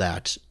depending on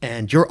that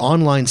and your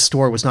online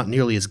store was not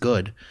nearly as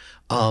good,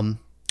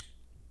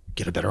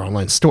 get a better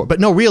online store.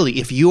 But no, really,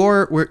 if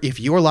your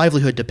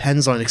livelihood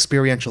depends on an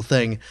experiential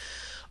thing,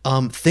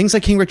 things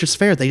like King Richard's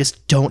Fair, they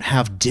just don't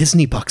have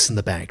Disney bucks in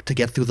the bank to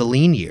get through the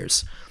lean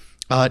years.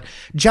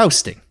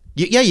 Jousting.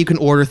 You can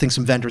order things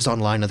from vendors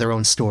online or their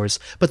own stores,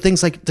 but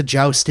things like the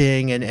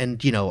jousting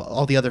and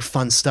all the other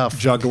fun stuff.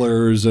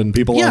 Jugglers and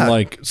people Yeah. on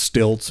like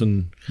stilts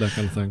and that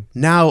kind of thing.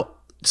 Now,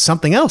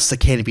 something else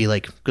that can't be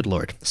like, good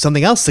Lord,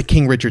 something else that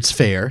King Richard's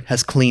Fair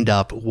has cleaned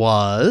up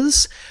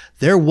was,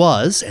 there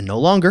was, and no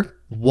longer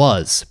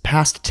was,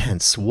 past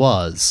tense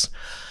was,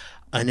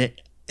 an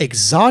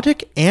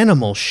exotic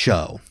animal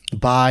show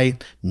by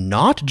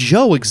not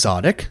Joe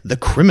Exotic, the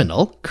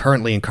criminal,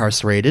 currently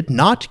incarcerated,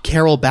 not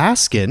Carol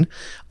Baskin,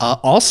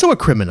 also a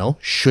criminal,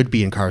 should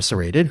be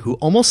incarcerated, who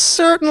almost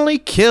certainly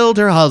killed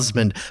her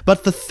husband,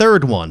 but the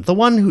third one, the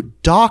one who,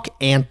 Doc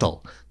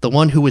Antle, the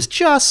one who was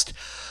just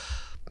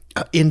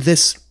in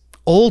this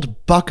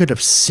old bucket of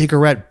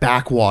cigarette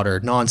backwater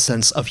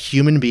nonsense of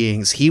human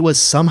beings, he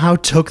was somehow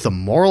took the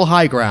moral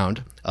high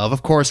ground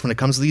of course, when it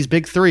comes to these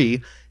big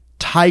three,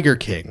 Tiger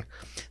King.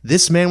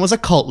 This man was a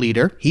cult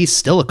leader. He's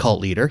still a cult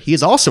leader. He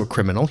is also a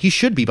criminal. He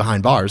should be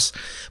behind bars.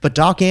 But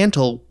Doc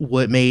Antle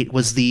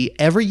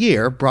every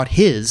year brought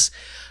his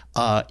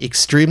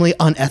extremely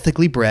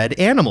unethically bred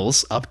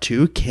animals up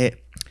to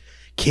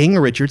King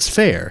Richard's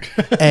Fair.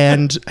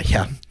 And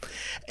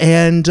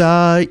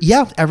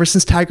ever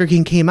since Tiger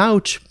King came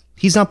out,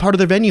 he's not part of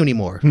their venue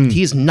anymore.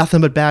 He's nothing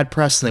but bad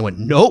press. And they went,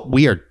 nope,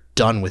 we are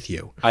done with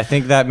you. I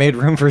think that made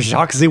room for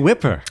Jacques the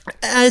Whipper.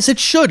 As it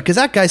should, because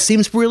that guy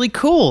seems really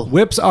cool.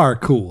 Whips are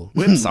cool.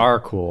 Whips are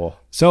cool.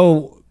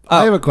 So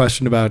I have a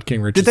question about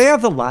King Richard. Did they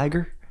have the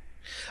Liger?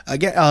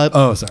 Again,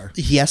 Oh, sorry.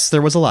 yes,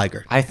 there was a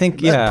Liger. I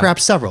think, yeah.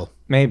 Perhaps several.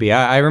 Maybe.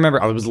 I remember,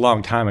 it was a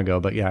long time ago,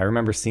 but yeah, I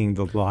remember seeing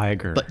the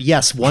Liger. But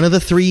yes, one of the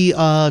 3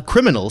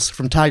 criminals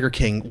from Tiger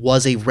King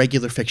was a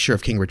regular fixture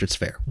of King Richard's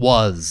Fair.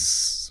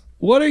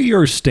 What are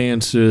your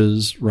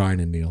stances, Ryan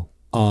and Neil,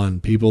 on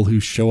people who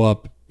show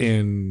up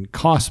in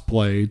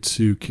cosplay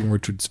to King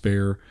Richard's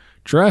Fair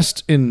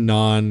dressed in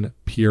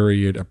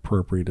non-period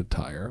appropriate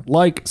attire?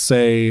 Like,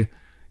 say,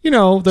 there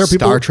are people...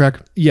 Star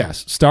Trek?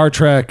 Yes. Star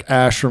Trek,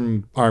 Ash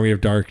from Army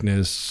of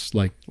Darkness,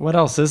 like... What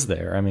else is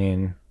there? I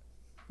mean,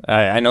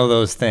 I know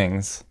those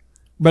things.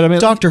 But I mean...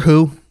 Doctor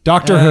Who.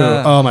 Doctor Who.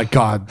 Oh, my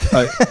God.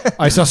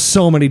 I saw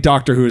so many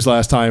Doctor Whos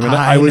last time. And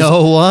I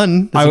know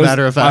one, as a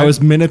matter of fact. I was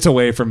minutes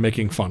away from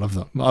making fun of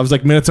them. I was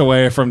like minutes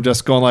away from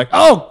just going like,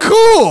 oh,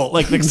 cool.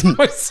 Like, next time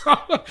I saw...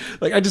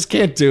 Like, I just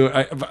can't do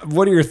it.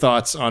 What are your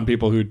thoughts on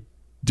people who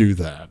do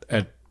that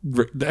at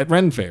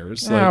Ren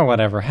fairs? Like,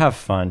 Whatever. Have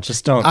fun.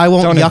 Just don't. I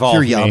won't don't yuck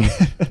involve your me.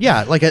 yum.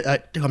 Yeah, like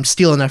I'm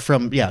stealing that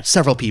from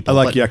several people.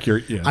 I like but yuck your...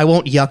 Yeah. I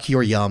won't yuck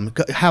your yum.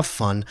 Have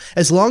fun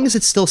as long as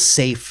it's still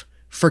safe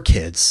for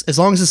kids. As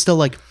long as it's still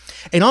like,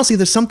 and honestly,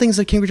 there's some things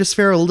at King Richard's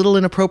Fair are a little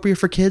inappropriate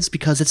for kids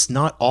because it's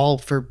not all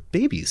for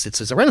babies.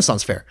 It's a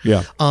Renaissance fair.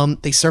 Yeah.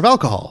 They serve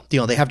alcohol.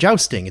 They have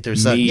jousting.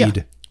 There's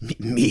Mead.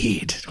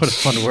 Mead. What a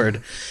fun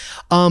word.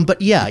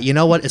 But yeah, you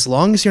know what? As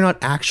long as you're not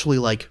actually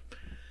like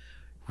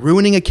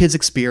ruining a kid's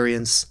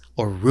experience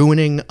or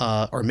ruining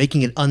or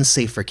making it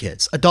unsafe for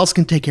kids, adults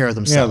can take care of Yeah,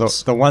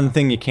 themselves. the one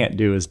thing you can't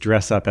do is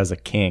dress up as a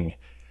king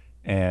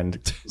and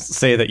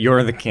say that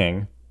you're the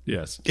king.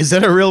 Yes. Is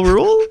that a real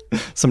rule?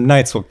 Some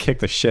knights will kick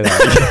the shit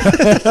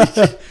out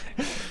of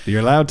you.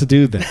 You're allowed to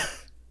do that.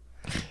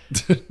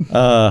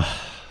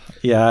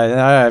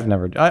 Yeah, I've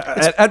never.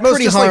 At most,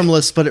 Pretty just, like,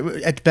 harmless, but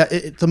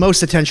the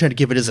most attention I'd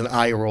give it is an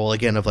eye roll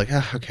again of like,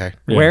 okay,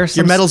 wear your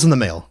some medal's in the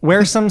mail.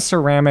 wear some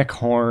ceramic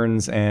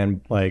horns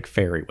and like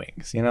fairy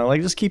wings.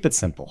 Like just keep it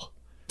simple.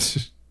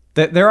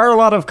 There are a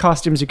lot of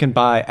costumes you can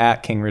buy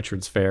at King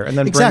Richard's Fair, and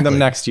then bring Exactly. them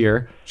next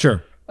year.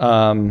 Sure.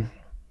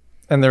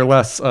 And they're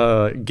less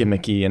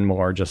gimmicky and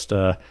more just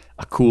a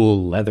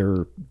cool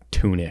leather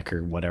tunic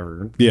or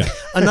whatever. Yeah.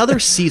 Another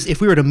season, if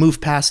we were to move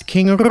past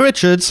King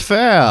Richard's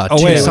Fair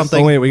to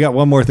something. Oh, wait. We got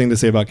one more thing to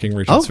say about King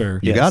Richard's Oh, Fair.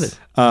 you got it.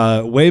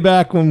 Way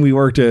back when we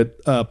worked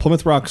at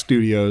Plymouth Rock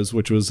Studios,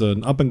 which was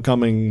an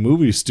up-and-coming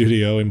movie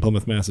studio in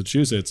Plymouth,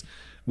 Massachusetts,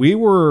 we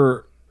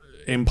were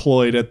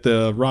employed at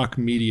the Rock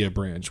Media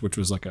branch, which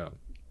was like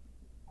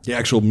the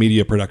actual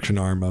media production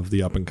arm of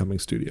the up-and-coming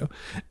studio.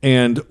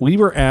 And we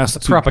were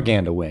asked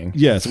Propaganda wing.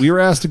 Yes, we were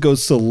asked to go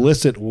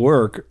solicit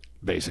work,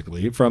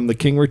 basically, from the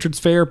King Richard's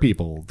Fair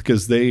people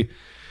because the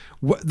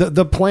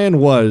plan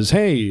was,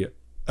 hey,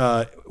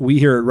 we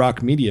here at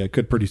Rock Media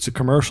could produce a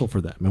commercial for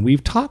them, and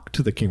we've talked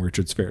to the King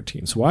Richard's Fair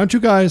team. So why don't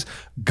you guys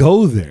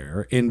go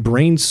there and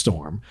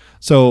brainstorm?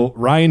 So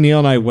Ryan, Neil,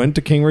 and I went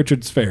to King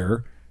Richard's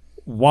Fair,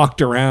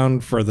 walked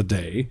around for the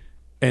day,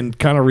 and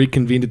kind of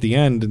reconvened at the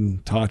end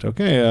and talked.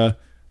 Okay,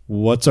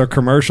 what's our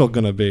commercial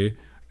gonna be?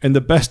 And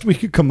the best we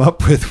could come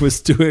up with was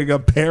doing a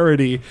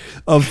parody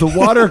of the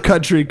Water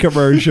Country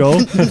commercial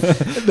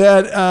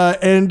that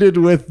ended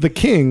with the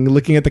king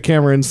looking at the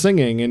camera and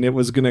singing. And it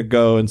was going to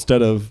go,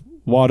 instead of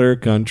Water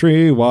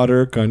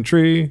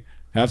Country,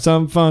 have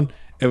some fun,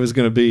 it was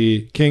going to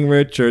be King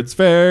Richard's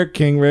Fair,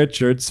 King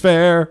Richard's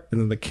Fair.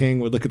 And then the king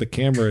would look at the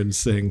camera and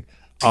sing,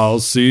 I'll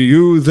see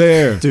you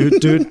there. Do,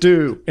 do,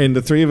 do. And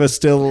the three of us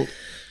still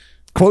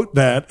quote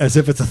that as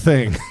if it's a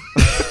thing.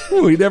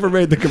 We never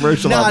made the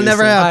commercial. No, it obviously.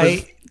 never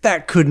happened.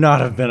 That could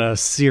not have been a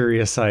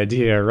serious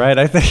idea, right?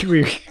 I think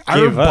we Our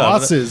gave up.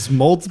 bosses,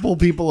 multiple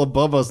people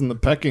above us in the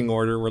pecking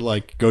order, were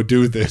like, "Go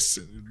do this."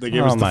 They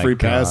gave us the my free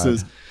God.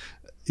 passes.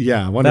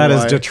 Yeah, I wonder That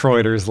is why.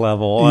 Detroiters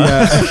level.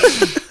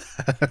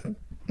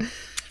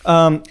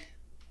 Yeah.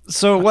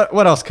 So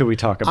what else could we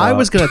talk about? I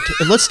was gonna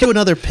let's do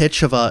another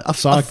pitch of a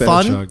Sonic the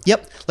fun. Hedgehog.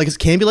 Yep, like it's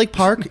Canby Lake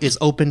Park is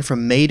open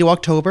from May to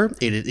October.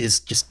 It is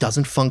just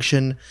doesn't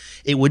function.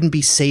 It wouldn't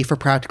be safe or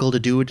practical to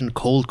do it in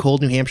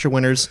cold New Hampshire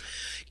winters.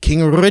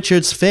 King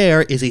Richard's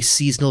Fair is a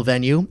seasonal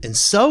venue, and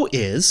so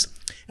is,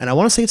 and I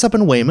want to say it's up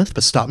in Weymouth,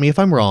 but stop me if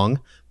I'm wrong,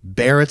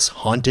 Barrett's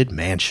Haunted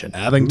Mansion.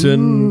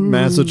 Abington,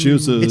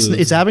 Massachusetts.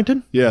 It's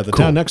Abington? Yeah, the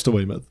town next to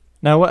Weymouth.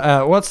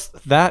 Now, what's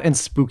that and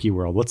Spooky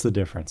World? What's the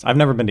difference? I've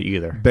never been to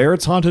either.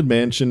 Barrett's Haunted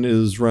Mansion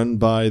is run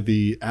by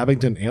the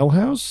Abington Ale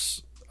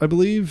House, I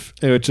believe,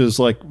 which is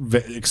like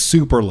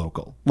super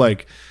local.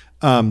 Like,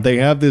 they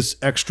have this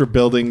extra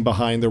building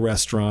behind the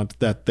restaurant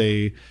that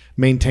they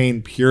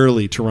maintain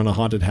purely to run a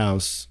haunted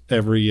house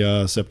every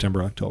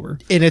September, October.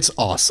 And it's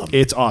awesome.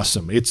 It's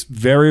awesome. It's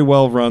very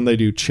well run. They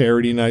do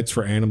charity nights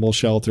for animal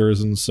shelters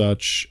and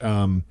such.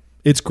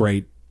 It's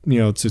great.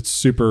 It's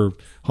super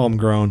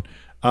homegrown.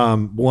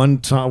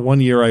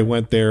 One year I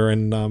went there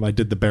and I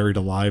did the buried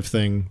alive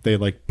thing. They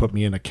like put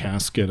me in a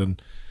casket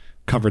and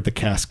covered the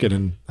casket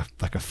in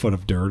like a foot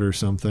of dirt or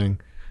something.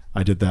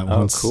 I did that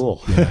once.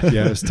 Cool.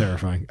 Yeah, it was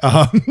terrifying.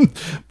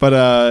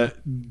 But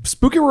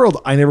Spooky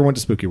World, I never went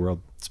to Spooky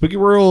World. Spooky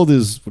World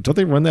don't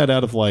they run that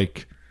out of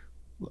like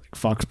like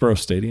Foxborough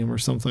Stadium or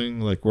something?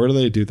 Like, where do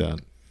they do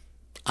that?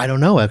 I don't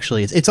know,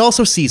 actually. It's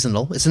also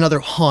seasonal. It's another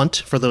haunt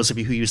for those of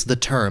you who use the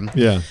term.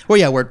 Yeah. Well,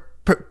 yeah, we're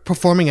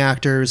performing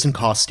actors in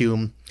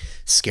costume,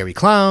 scary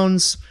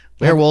clowns,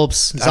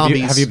 werewolves,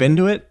 zombies. Have you been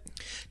to it?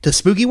 To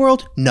Spooky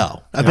World?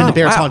 No. I've been to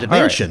Bear's Haunted All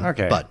right, Mansion.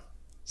 okay. But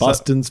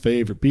Boston's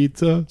favorite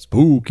pizza,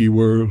 Spooky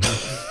World.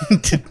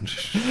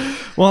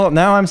 Well,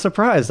 now I'm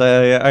surprised.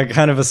 I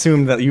kind of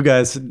assumed that you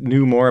guys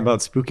knew more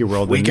about Spooky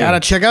World than we me. gotta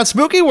check out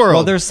Spooky World.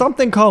 Well, there's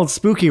something called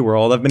Spooky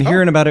World. I've been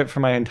hearing about it for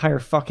my entire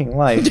fucking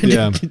life.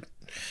 Yeah.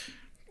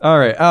 All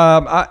right.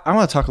 I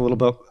want to talk a little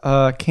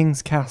about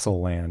King's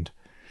Castle Land.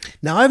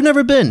 Now, I've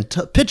never been.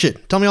 Pitch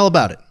it. Tell me all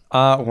about it.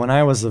 When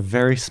I was a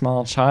very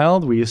small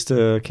child, we used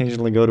to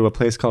occasionally go to a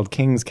place called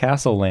King's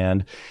Castle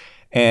Land.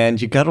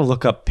 And you got to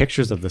look up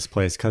pictures of this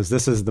place because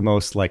this is the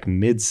most like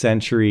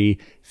mid-century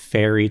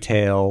fairy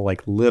tale,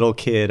 like little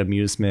kid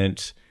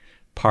amusement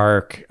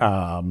park.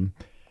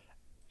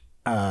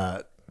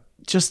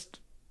 Just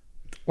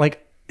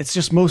like it's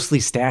just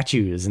mostly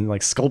statues and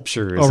like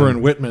sculptures. Over and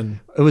in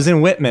Whitman. it was in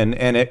Whitman,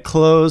 and it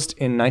closed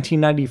in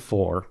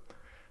 1994.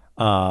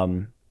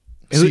 So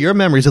your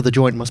memories of the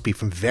joint must be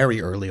from very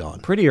early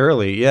on. Pretty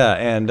early, yeah.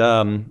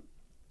 And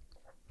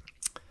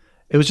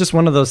it was just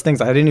one of those things.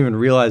 I didn't even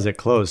realize it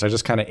closed. I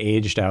just kind of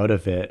aged out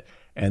of it.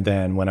 And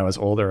then when I was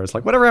older, I was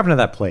like, whatever happened to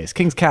that place?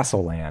 King's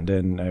Castle Land.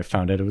 And I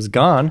found it was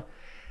gone.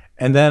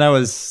 And then I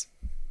was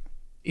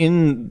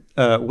in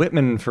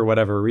Whitman for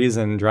whatever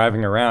reason,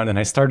 driving around, and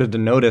I started to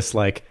notice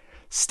like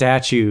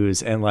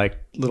statues and like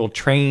little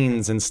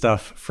trains and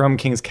stuff from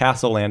King's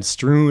Castle Land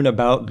strewn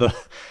about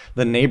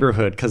the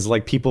neighborhood because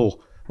like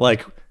people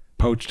like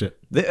Poached it.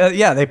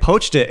 they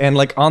poached it. And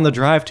like on the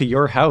drive to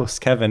your house,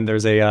 Kevin,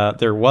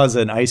 there was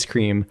an ice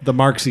cream. The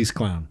Marxies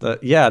clown.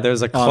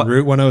 There's a On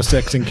Route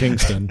 106 in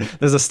Kingston.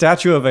 there's a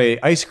statue of a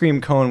ice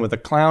cream cone with a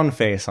clown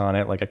face on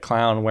it, like a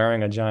clown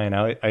wearing a giant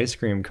ice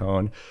cream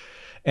cone.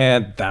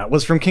 And that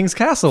was from King's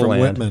Castle From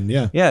Land. Whitman,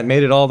 yeah. Yeah, it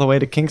made it all the way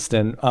to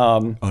Kingston.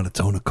 On its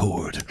own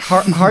accord.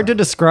 Hard to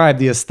describe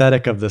the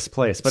aesthetic of this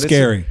place, but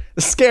Scary.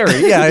 It's scary.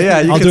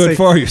 Yeah. You I'll could do say it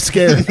for you.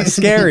 Scary.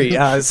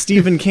 scary.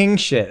 Stephen King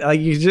shit.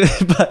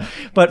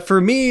 But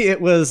for me, it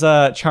was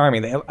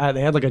charming. They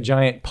had like a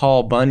giant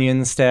Paul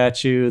Bunyan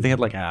statue. They had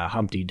like a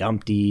Humpty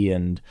Dumpty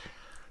and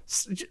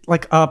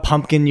like a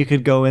pumpkin you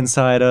could go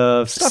inside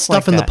of. Stuff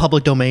like in that. the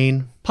public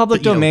domain.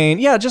 Public that you don't- domain.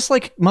 Yeah, just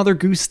like Mother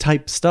Goose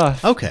type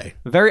stuff. Okay.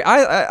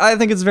 I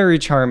think it's very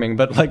charming,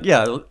 but like,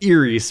 yeah,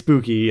 eerie,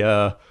 spooky.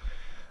 I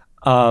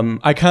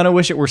kind of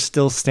wish it were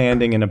still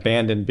standing and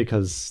abandoned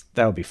because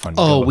that would be fun.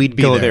 We'd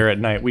be go there. there at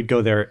night. We'd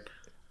go there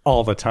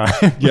all the time.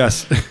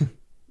 Yes.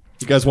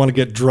 You guys want to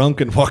get drunk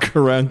and walk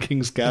around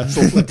King's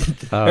Castle?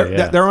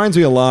 Yeah. That reminds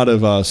me a lot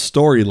of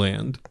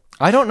Storyland.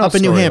 I don't know Up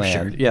in New Storyland.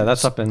 Hampshire. Yeah,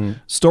 that's up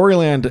in.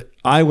 Storyland,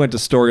 I went to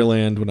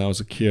Storyland when I was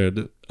a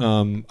kid.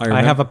 I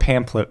have a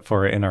pamphlet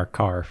for it in our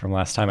car from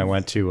last time I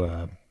went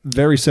to.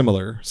 very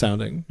similar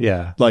sounding.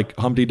 Yeah. Like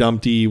Humpty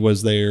Dumpty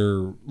was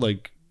there,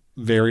 like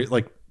very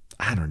like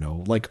I don't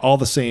know, like all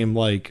the same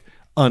like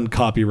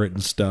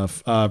uncopywritten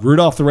stuff.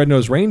 Rudolph the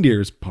Red-Nosed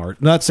Reindeer's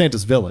part, not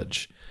Santa's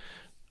Village,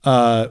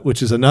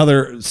 which is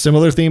another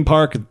similar theme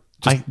park.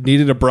 Just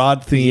needed a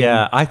broad theme.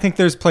 Yeah, I think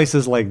there's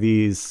places like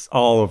these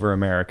all over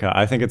America.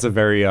 I think it's a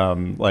very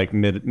like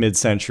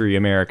mid-century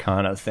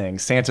Americana thing.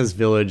 Santa's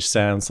Village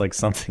sounds like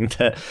something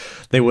that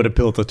they would have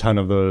built a ton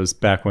of those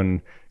back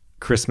when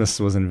Christmas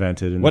was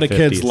invented. In What the do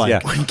kids 50s. like?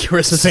 Yeah. When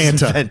Christmas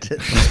Santa.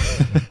 invented.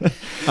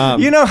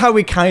 You know how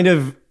we kind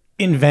of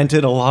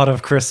invented a lot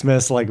of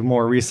Christmas like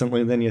more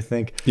recently than you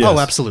think. Yes. Oh,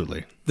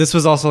 absolutely. This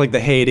was also like the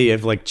heyday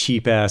of like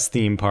cheap ass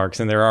theme parks,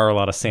 and there are a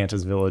lot of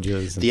Santa's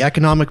Villages. The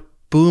economic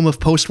boom of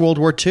post-World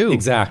War II.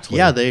 Exactly.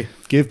 Yeah, they...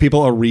 Give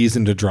people a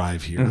reason to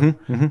drive here.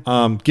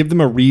 Give them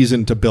a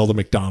reason to build a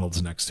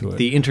McDonald's next to it.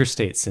 The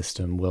interstate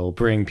system will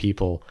bring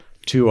people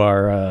to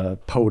our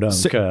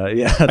podunk.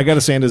 Yeah. I got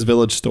a Santa's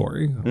Village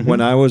story.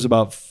 When I was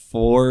about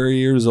 4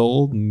 years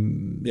old,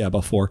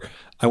 about 4,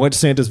 I went to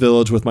Santa's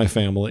Village with my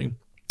family.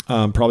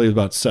 Probably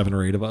about 7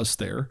 or 8 of us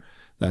there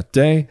that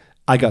day.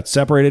 I got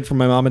separated from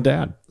my mom and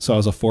dad. So I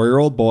was a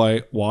 4-year-old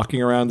boy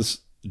walking around this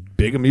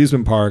big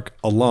amusement park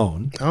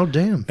alone. Oh,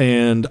 damn.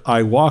 And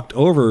I walked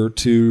over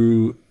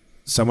to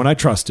someone I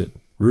trusted,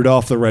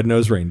 Rudolph the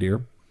Red-Nosed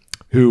Reindeer,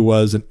 who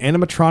was an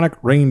animatronic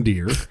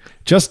reindeer,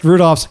 just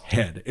Rudolph's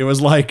head. It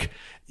was like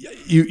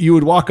you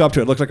would walk up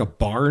to it. It looked like a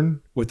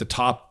barn with the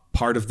top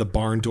part of the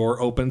barn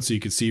door open so you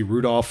could see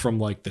Rudolph from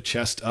like the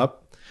chest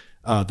up,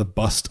 the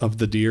bust of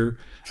the deer.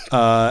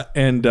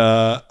 And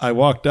I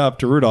walked up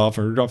to Rudolph,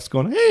 and Rudolph's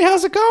going, "Hey,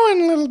 how's it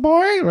going, little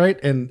boy?"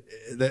 Right? And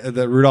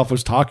the Rudolph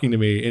was talking to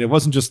me, and it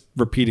wasn't just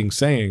repeating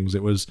sayings.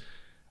 It was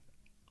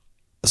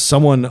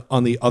someone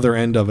on the other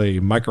end of a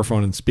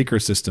microphone and speaker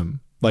system,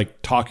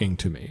 like talking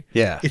to me.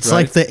 Yeah. It's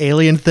like the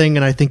alien thing,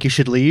 and I think you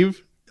should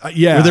leave.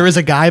 Yeah. Where there is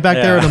a guy back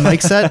there in a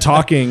mic set.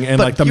 talking, and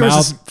But like the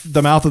yours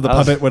mouth of the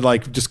puppet would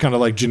like just kind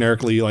of like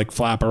generically like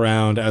flap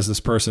around as this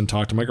person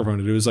talked to microphone.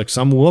 It was like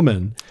some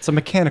woman, It's a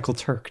Mechanical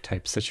Turk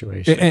type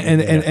situation.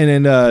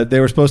 and they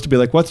were supposed to be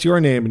like, "What's your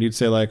name?" And you'd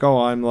say like,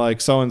 "Oh, I'm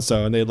like so and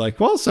so," and they'd like,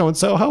 "Well, so and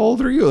so, how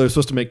old are you?" They're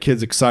supposed to make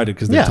kids excited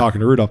because they're Yeah.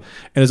 talking to Rudolph.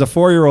 And as a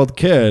 4-year-old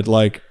kid,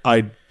 like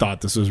I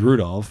thought this was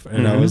Rudolph,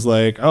 and I was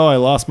like, "Oh, I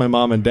lost my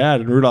mom and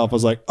dad," and Rudolph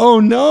was like, "Oh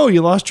no,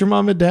 you lost your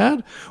mom and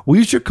dad? Well,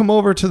 you should come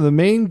over to the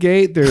main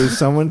gate. There's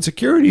someone in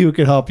security who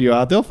could help you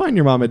out. They'll find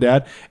your mom and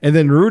dad." And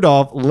then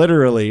Rudolph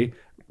literally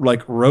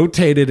like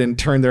rotated and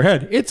turned their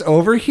head. It's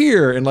over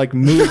here, and like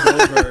moved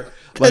over.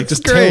 Like That's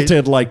just great.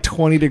 tilted like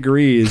 20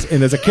 degrees.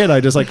 And as a kid, I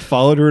just like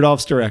followed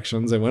Rudolph's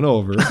directions. I went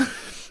over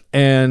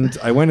and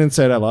I went and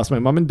said, I lost my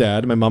mom and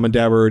dad. My mom and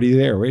dad were already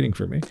there waiting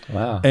for me.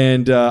 Wow.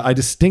 And I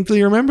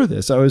distinctly remember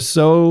this. I was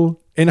so,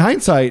 in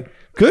hindsight,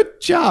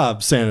 good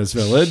job, Santa's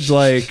Village.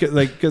 Like,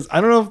 because I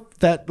don't know if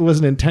that was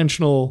an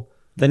intentional,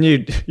 Then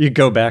you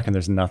go back and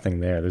there's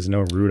nothing there. There's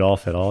no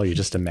Rudolph at all. You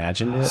just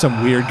imagined it.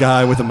 some weird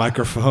guy with a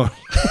microphone.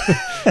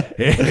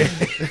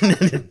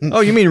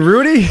 Oh, you mean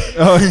Rudy?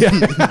 Oh, yeah.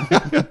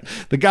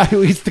 The guy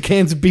who eats the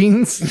cans of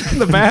beans in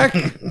the back.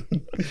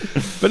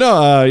 But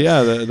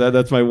no,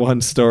 that's my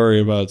one story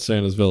about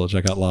Santa's Village.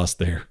 I got lost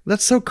there.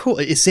 That's so cool.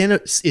 Is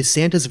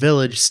Santa's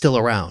Village still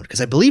around?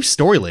 Because I believe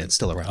Storyland's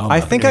still around. I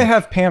think I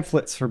have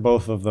pamphlets for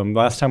both of them.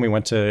 Last time we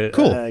went to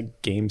Cool.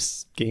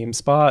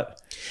 GameSpot.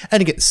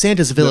 And again,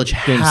 Santa's Village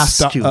has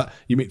to.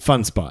 You mean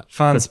Fun Spot?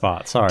 Fun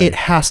Spot, sorry. It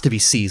has to be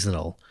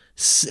seasonal.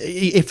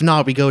 If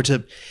not, we go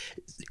to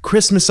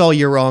Christmas all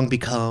year long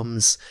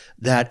becomes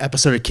that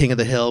episode of King of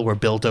the Hill where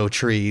Bill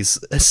Dotrie's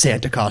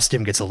Santa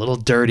costume gets a little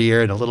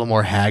dirtier and a little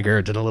more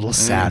haggard and a little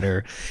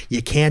sadder.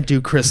 You can't do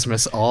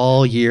Christmas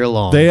all year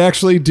long. They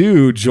actually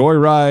do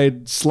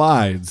joyride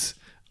slides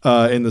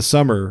in the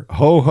summer.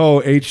 Ho ho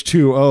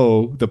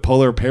H2O, the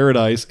Polar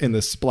Paradise in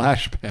the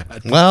Splash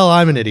Pad. Well,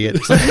 I'm an idiot.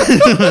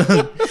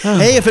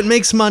 Hey, if it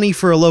makes money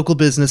for a local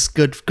business,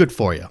 good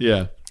for you.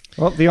 Yeah.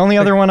 Well, the only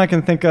other one I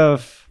can think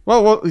of.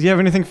 Well, do you have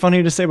anything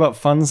funny to say about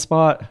Fun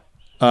Spot?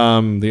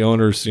 The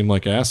owners seem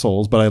like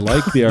assholes, but I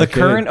like the The arcade.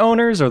 current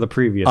owners or the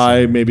previous?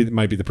 It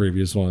might be the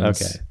previous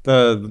ones. Okay.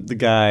 The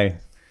guy.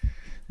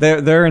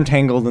 They're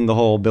entangled in the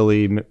whole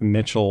Billy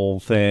Mitchell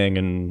thing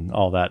and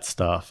all that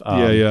stuff.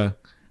 Yeah.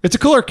 It's a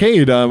cool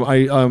arcade.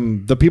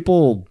 The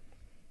people,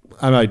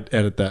 I might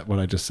edit that what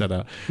I just said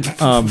out.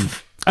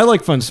 I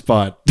like Fun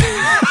Spot.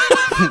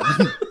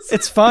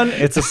 It's fun.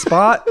 It's a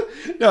spot.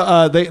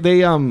 No, they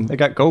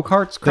got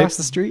go-karts across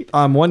the street.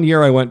 One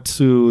year I went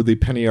to the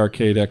Penny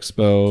Arcade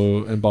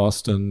Expo in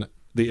Boston,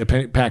 the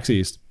PAX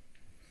East,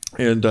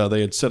 and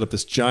they had set up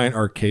this giant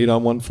arcade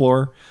on one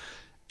floor,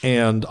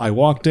 and I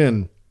walked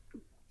in,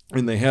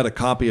 and they had a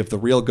copy of the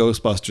real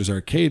Ghostbusters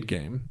arcade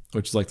game,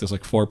 which is like this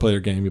 4-player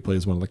game you play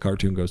as one of the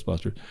cartoon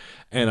Ghostbusters.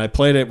 And I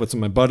played it with some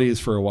of my buddies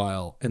for a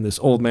while, and this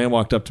old man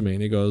walked up to me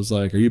and he goes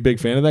like, "Are you a big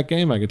fan of that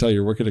game? I can tell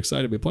you're wicked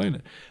excited to be playing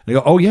it." And I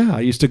go, "Oh yeah, I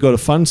used to go to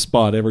Fun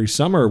Spot every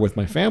summer with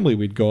my family.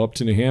 We'd go up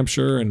to New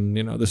Hampshire, and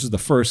this is the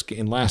first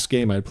and last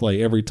game I'd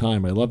play every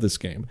time. I love this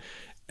game."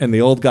 And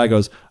the old guy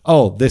goes,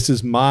 "Oh, this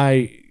is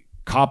my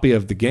copy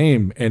of the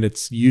game, and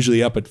it's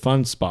usually up at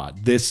Fun Spot.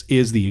 This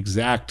is the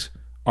exact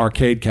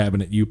arcade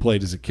cabinet you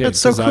played as a kid." That's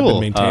so I've been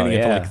cool. maintaining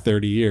it for yeah.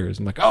 30 years.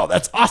 I'm like, "Oh,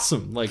 that's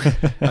awesome." Like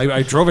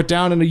I drove it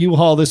down in a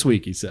U-Haul this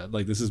week, he said.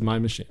 Like, this is my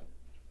machine.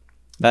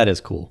 That is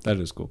cool. That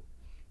is cool.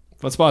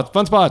 Fun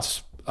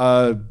spots.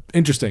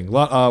 Interesting.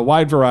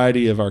 Wide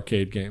variety of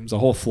arcade games. A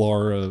whole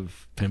floor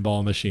of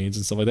pinball machines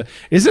and stuff like that.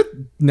 Is it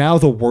now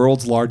the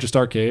world's largest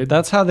arcade?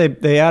 That's how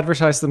they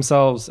advertise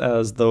themselves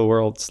as the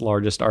world's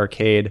largest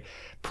arcade.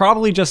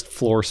 Probably just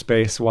floor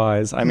space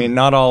wise. I mean,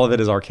 not all of it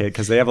is arcade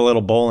because they have a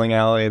little bowling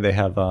alley. They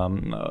have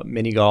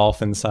mini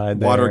golf inside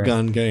there. Water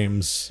gun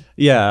games.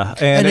 Yeah,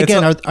 And it's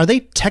again, are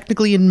they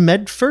technically in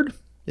Medford?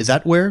 Is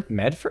that where?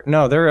 Medford?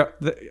 No,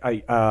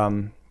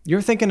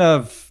 you're thinking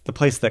of the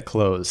place that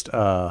closed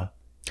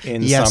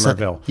in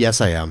Somerville.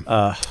 Yes, I am.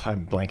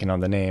 I'm blanking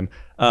on the name.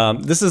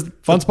 This is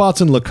Fun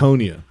spots in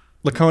Laconia.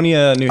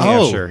 Laconia, New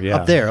Hampshire. Yeah,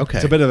 up there. Okay.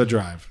 It's a bit of a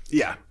drive.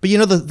 Yeah, But you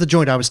know the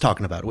joint I was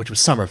talking about, which was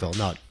Somerville,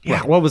 not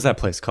yeah. What was that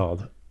place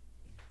called?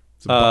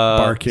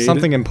 Barcade.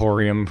 Something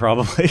Emporium,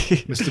 probably.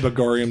 Mr.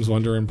 Bagorium's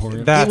Wonder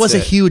Emporium. That's it was a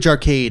huge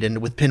arcade and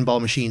with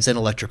pinball machines and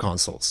electric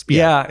consoles.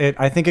 Yeah,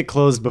 I think it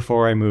closed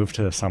before I moved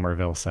to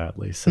Somerville,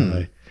 sadly.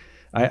 So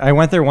I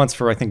went there once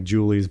for, I think,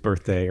 Julie's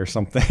birthday or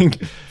something.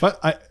 But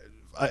I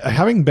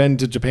having been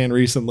to Japan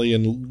recently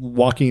and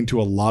walking into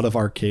a lot of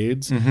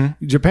arcades,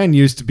 Japan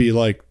used to be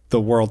like the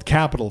world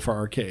capital for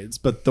arcades,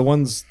 but the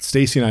ones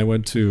Stacy and I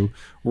went to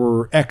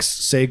were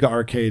ex-Sega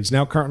arcades,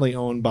 now currently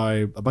owned by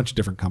a bunch of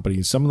different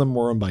companies. Some of them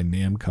were owned by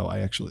Namco.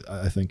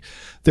 I think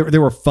they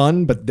were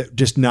fun, but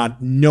just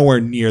not nowhere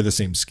near the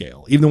same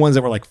scale. Even the ones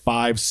that were like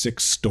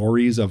 5-6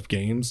 stories of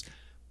games,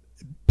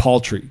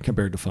 paltry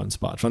compared to Fun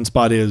Spot. Fun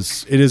Spot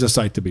is a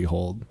sight to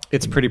behold.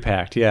 It's pretty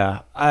packed, yeah.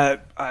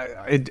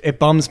 It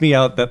bums me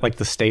out that like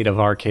the state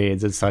of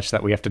arcades is such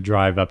that we have to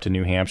drive up to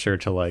New Hampshire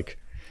to like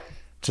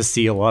to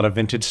see a lot of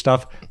vintage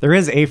stuff. There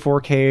is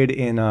A4Cade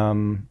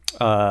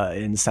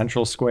in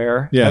Central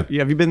Square. Yeah.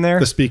 Have you been there?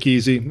 The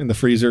speakeasy in the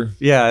freezer.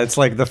 Yeah, it's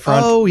like the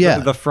front. Oh, yeah.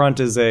 The front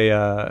is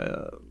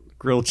a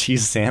grilled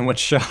cheese sandwich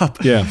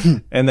shop. Yeah.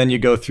 And then you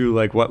go through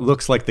like what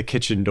looks like the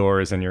kitchen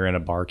doors, and you're in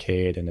a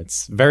barcade, and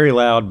it's very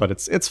loud, but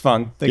it's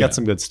fun. They Yeah. got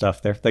some good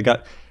stuff there. They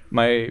got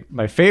my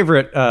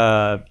favorite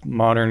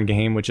modern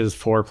game, which is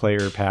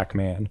 4-player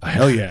Pac-Man.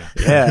 Hell yeah.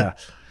 Yeah.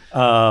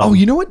 Oh,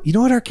 you know what? You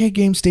know what arcade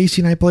game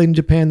Stacy and I played in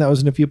Japan that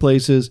was in a few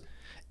places?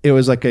 It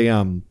was like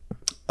a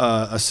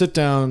sit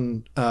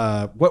down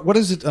what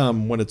is it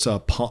when it's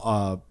like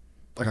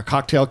a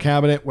cocktail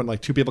cabinet when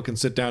like two people can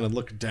sit down and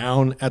look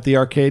down at the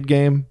arcade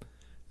game?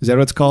 Is that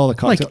what it's called? A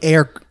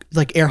cocktail?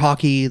 Like air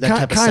hockey, that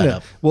type of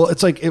setup. Well,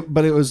 it's like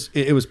but it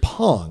was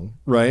Pong,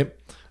 right?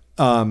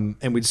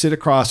 And we'd sit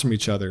across from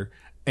each other,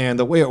 and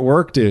the way it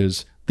worked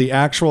is the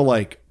actual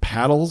like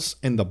paddles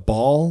and the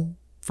ball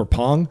for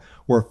Pong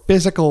were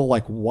physical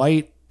like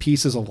white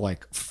pieces of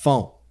like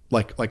foam,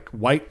 like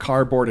white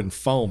cardboard and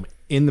foam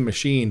in the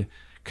machine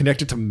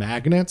connected to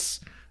magnets.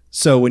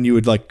 So when you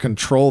would like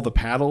control the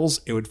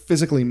paddles, it would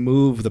physically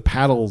move the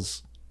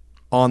paddles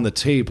on the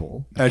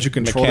table as you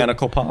control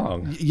Mechanical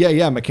Pong.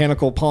 Yeah,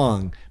 mechanical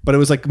Pong. But it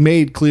was like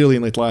made clearly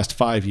in like the last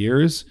 5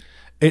 years.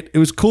 It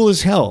was cool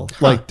as hell,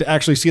 like to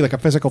actually see like a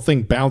physical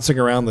thing bouncing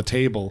around the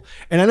table.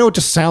 And I know it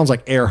just sounds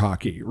like air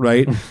hockey,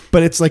 right?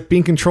 But it's like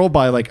being controlled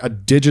by like a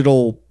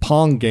digital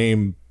Pong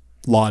game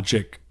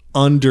logic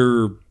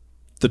under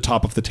the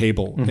top of the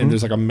table, and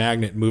there's like a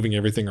magnet moving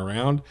everything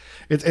around.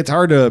 It's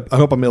hard to. I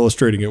hope I'm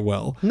illustrating it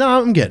well. No,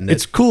 I'm getting it.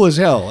 It's cool as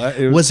hell.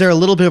 Was there a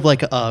little bit of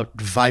like a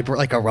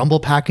like a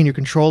rumble pack in your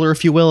controller,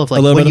 if you will, of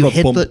like little when bit you of a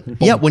hit boom, the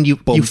boom, when you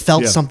boom,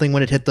 felt yeah. something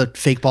when it hit the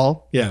fake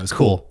ball? Yeah, it was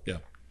cool. Yeah.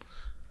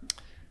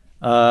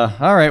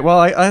 All right. Well,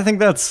 I think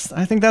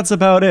that's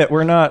about it.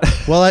 We're not.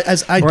 Well,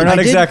 We're not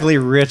exactly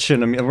rich,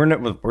 and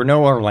we're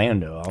no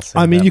Orlando. I'll say.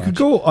 I mean, that you much. could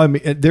go. I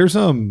mean, there's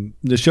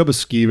Neshoba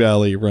Ski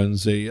Valley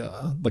runs a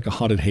like a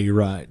haunted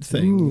hayride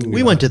thing.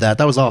 We went to that.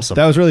 That was awesome.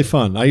 That was really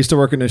fun. I used to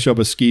work at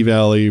Neshoba Ski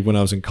Valley when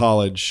I was in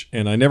college,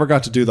 and I never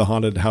got to do the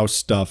haunted house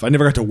stuff. I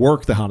never got to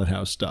work the haunted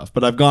house stuff,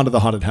 but I've gone to the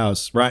haunted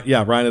house. Right?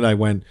 Yeah, Ryan and I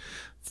went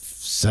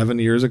 6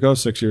 years ago.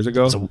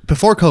 So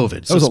before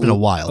COVID, so it's been a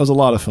while. That was a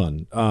lot of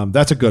fun.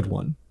 That's a good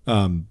one.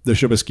 The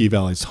Neshoba Ski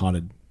Valley's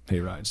haunted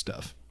hayride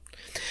stuff.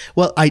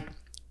 Well, I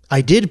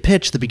did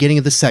pitch the beginning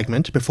of the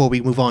segment before we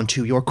move on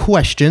to your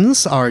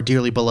questions, our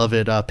dearly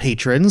beloved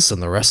patrons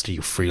and the rest of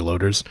you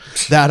freeloaders,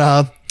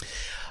 that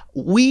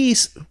we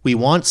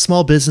want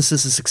small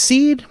businesses to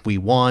succeed. We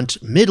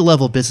want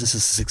mid-level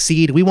businesses to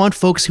succeed. We want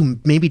folks who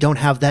maybe don't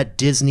have that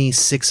Disney,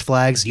 Six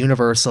Flags,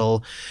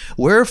 Universal.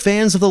 We're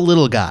fans of the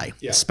little guy,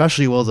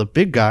 especially while the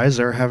big guys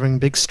are having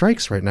big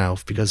strikes right now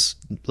because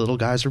little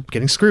guys are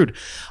getting screwed.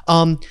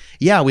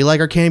 Yeah, we like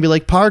our Canby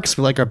Lake Parks.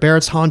 We like our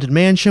Barrett's Haunted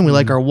Mansion. We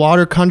like our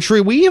Water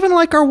Country. We even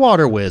like our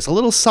Water Whiz, a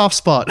little soft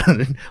spot,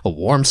 a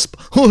warm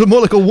spot,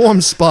 more like a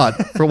warm spot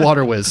for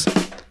Water Whiz.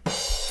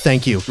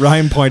 Thank you.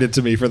 Ryan pointed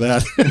to me for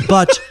that.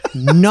 But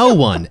no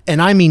one,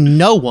 and I mean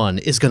no one,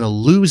 is going to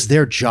lose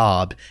their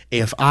job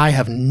if I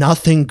have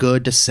nothing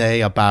good to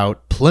say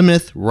about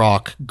Plymouth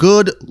Rock.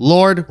 Good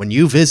Lord, when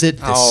you visit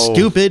this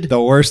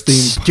the worst theme.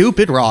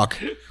 stupid rock.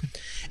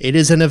 It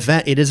is an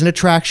event, it is an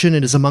attraction,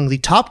 it is among the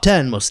top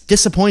 10 most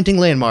disappointing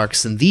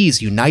landmarks in these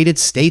United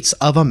States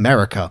of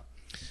America.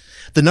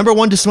 The number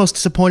one most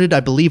disappointed,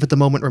 I believe, at the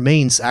moment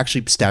remains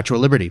actually Statue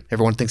of Liberty.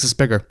 Everyone thinks it's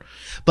bigger.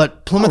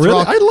 But Plymouth Really?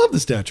 Rock... I love the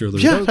Statue of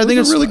Liberty. Yeah, I think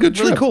it's a really good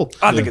trip. really cool.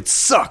 I think it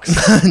sucks.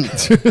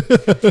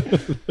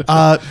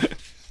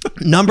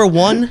 Number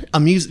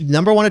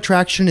one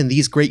attraction in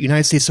these great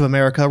United States of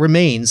America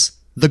remains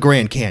the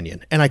Grand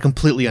Canyon, and I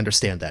completely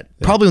understand that.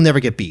 Probably will never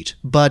get beat,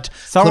 but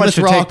Someone Plymouth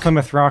should Rock, take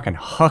Plymouth Rock and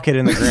huck it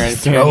in the Grand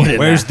Throw it Canyon. in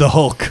Where's the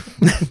Hulk?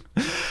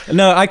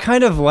 No, I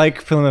kind of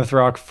like Plymouth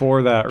Rock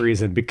for that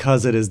reason,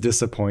 because it is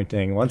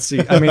disappointing.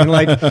 I mean,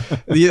 like,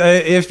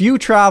 if you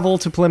travel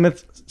to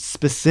Plymouth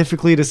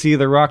specifically to see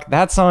the Rock,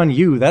 that's on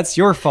you. That's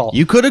your fault.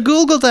 you could have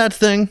Googled that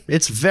thing.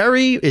 It's I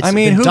mean,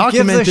 been who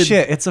documented, gives a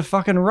shit? It's a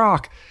fucking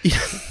rock.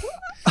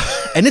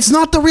 and it's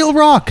not the real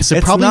rock because it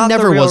It's probably not the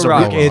never real was a real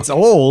rock. It's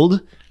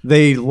old.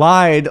 They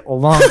lied a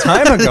long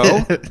time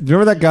ago. Do you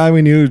remember that guy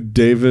we knew,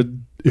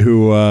 David,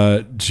 who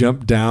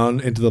jumped down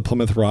into the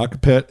Plymouth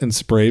Rock pit and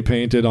spray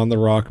painted on the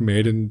rock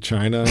 "Made in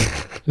China"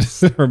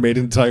 or "Made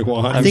in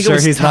Taiwan"? I'm think it sure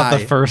was he's not the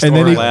Thai. first And or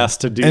then he- last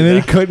to do and that.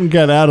 then he couldn't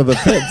get out of the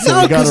pit, so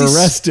he got 'cause he's-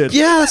 arrested.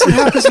 Yeah, that's what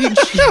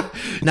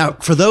happens. Now,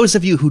 for those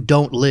of you who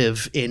don't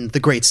live in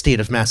the great state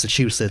of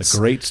Massachusetts,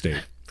 Great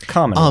state.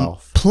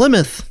 Commonwealth.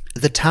 Plymouth,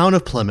 the town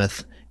of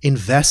Plymouth,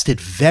 invested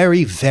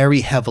very, very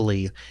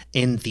heavily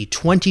in the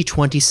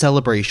 2020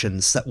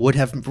 celebrations that would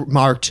have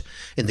marked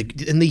in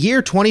the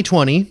year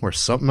 2020, where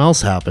something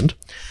else happened.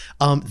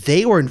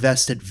 They were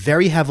invested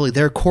very heavily.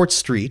 Their Court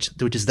Street,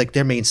 which is like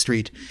their main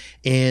street,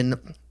 in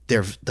they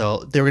were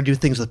going to do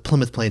things with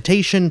Plymouth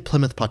Plantation,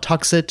 Plymouth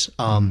Pawtuxet.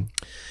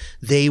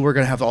 They were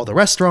going to have all the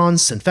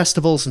restaurants and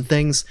festivals and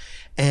things.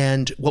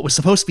 And what was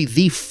supposed to be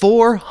the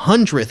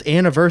 400th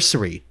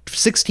anniversary,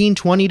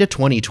 1620 to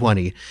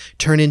 2020,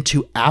 turned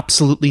into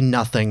absolutely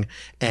nothing.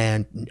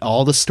 And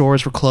all the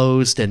stores were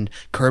closed and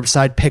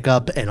curbside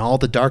pickup and all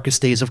the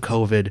darkest days of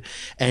COVID.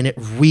 And it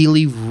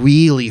really,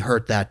 really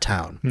hurt that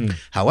town.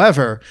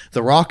 However,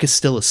 The Rock is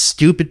still a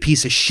stupid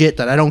piece of shit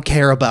that I don't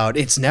care about.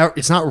 It's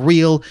not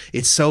real.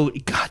 It's so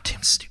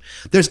goddamn stupid.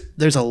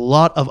 There's a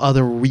lot of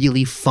other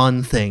really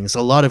fun things,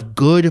 a lot of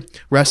good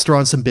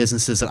restaurants and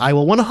businesses that I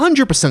will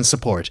 100%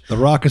 support. The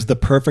Rock is the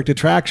perfect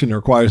attraction. It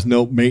requires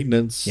no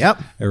maintenance. Yep.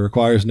 It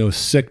requires no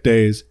sick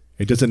days.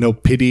 It doesn't know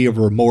pity or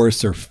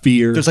remorse or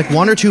fear. There's like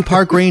one or two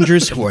park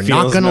rangers who are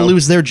not going to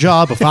lose their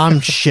job if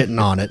I'm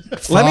shitting on it.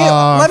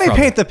 Let me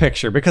paint the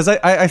picture, because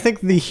I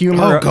think the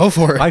humor. Oh, go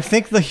for it. I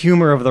think the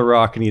humor of The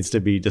Rock needs to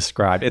be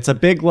described. It's a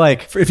big,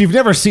 like, If you've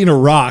never seen a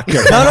Rock,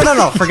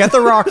 no. Forget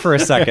The Rock for a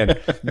second.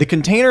 The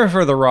container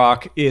for The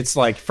Rock, it's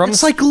like from.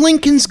 It's like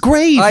Lincoln's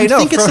grave. I You know,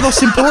 think it's from- the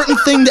most important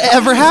thing to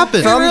ever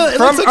happen. it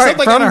looks like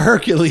something out of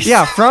Hercules.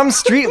 Yeah, from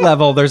street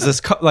level, there's this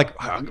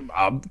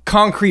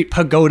concrete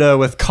pagoda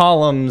with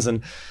columns and.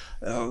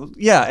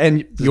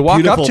 And you walk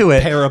up beautiful to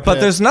it, parapet. but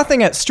there's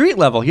nothing at street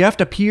level. You have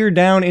to peer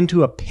down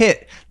into a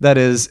pit that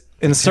is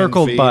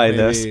encircled 10 feet, by maybe.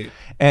 this,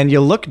 and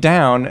you look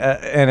down,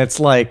 and it's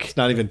like It's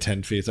not even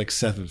 10 feet. It's like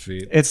 7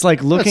 feet. it's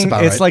like looking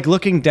about it's right. like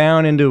looking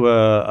down into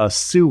a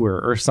sewer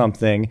or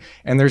something,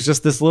 and there's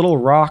just this little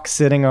rock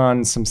sitting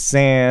on some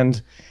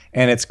sand,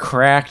 and it's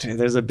cracked.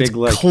 There's a big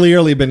like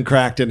Clearly been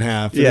cracked in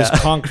half. Yeah. There's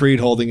concrete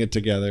holding it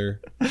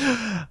together.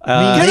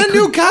 Get a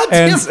new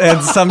goddamn and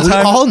We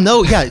sometimes all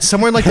know,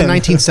 somewhere in like the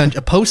 19th century,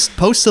 post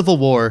Civil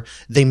War,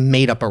 they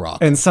made up a rock.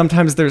 and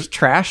sometimes there's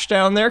trash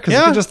down there because you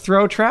Yeah. can just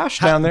throw trash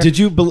down there. Did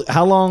you?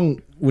 How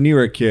long when you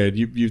were a kid?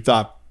 You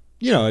thought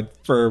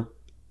for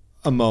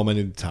a moment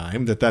in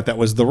time that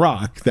was the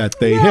Rock that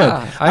they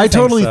Yeah, hit. I I think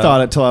totally so.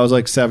 thought it till I was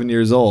like 7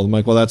 years old. I'm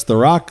like, well, that's the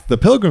Rock. The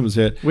Pilgrims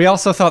hit. We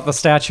also thought the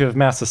statue of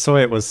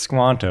Massasoit was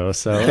Squanto,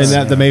 so And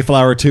that the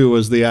Mayflower 2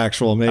 was the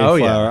actual Mayflower. Oh,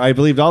 yeah. I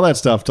believed all that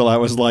stuff till I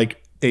was like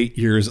 8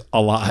 years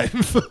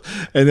alive.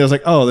 And it was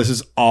like, oh, this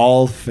is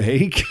all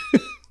fake.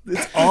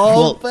 It's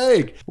all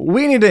fake.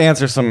 we need to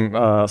answer some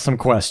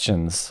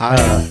questions.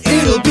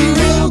 It'll be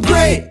real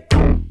great.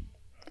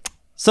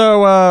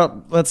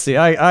 So let's see.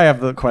 I have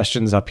the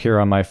questions up here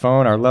on my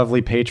phone. Our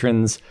lovely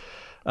patrons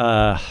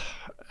have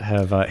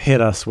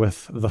hit us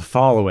with the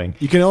following.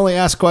 You can only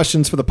ask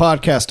questions for the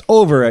podcast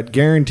over at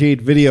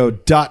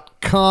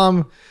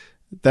guaranteedvideo.com.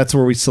 That's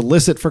where we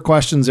solicit for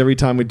questions every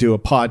time we do a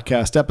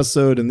podcast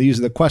episode. And these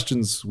are the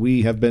questions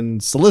we have been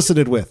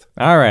solicited with.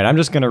 All right, I'm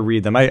just going to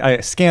read them.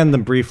 I scanned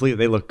them briefly.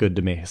 They look good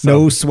to me. So.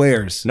 No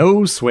swears.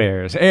 No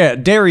swears.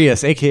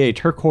 Darius, a.k.a.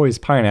 Turquoise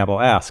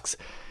Pineapple, asks,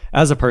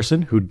 as a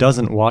person who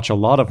doesn't watch a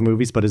lot of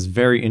movies but is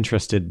very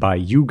interested by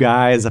you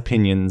guys'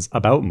 opinions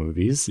about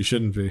movies, You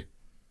shouldn't be.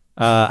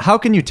 how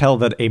can you tell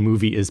that a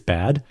movie is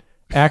bad?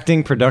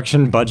 Acting,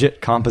 production,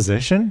 budget,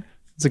 composition?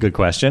 It's a good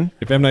question.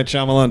 If M. Night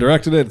Shyamalan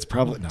directed it, it's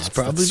probably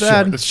probably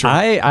bad. It's short.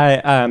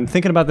 I'm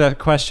thinking about that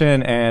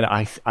question, and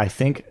I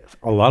think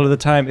a lot of the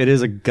time it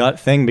is a gut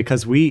thing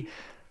because we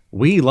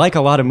like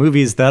a lot of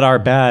movies that are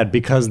bad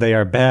because they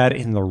are bad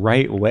in the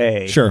right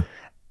way. Sure.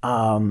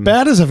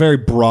 Bad is a very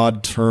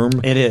broad term.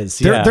 It is.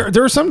 There Yeah.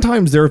 are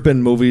sometimes there have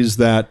been movies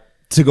that,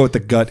 to go with the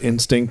gut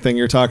instinct thing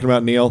you're talking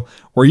about, Neil,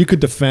 where you could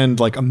defend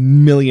like a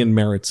million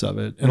merits of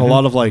it. And a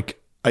lot of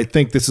I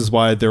think this is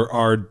why there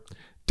are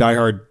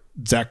diehard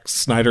Zack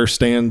Snyder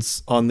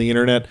stands on the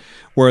internet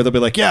where they'll be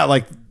like, yeah,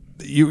 like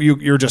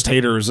you're just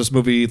haters. This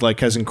movie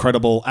has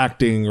incredible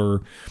acting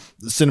or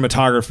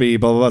cinematography,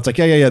 blah, blah, blah. It's like,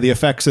 yeah. The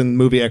effects in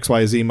movie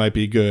XYZ might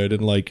be good.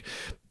 And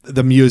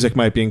the music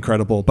might be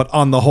incredible, but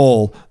on the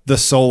whole, the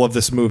soul of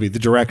this movie, the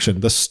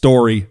direction, the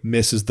story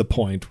misses the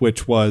point,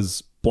 which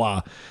was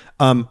blah.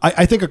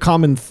 I think a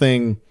common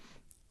thing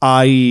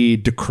I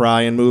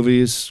decry in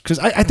movies, because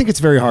I think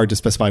it's very hard to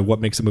specify what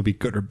makes a movie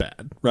good or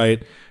bad,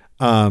 right?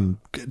 To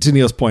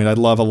Neil's point, I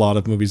love a lot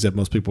of movies that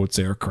most people would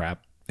say are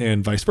crap,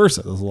 and vice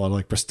versa. There's a lot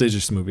of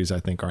prestigious movies I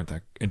think aren't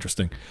that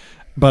interesting.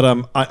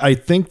 But I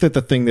think that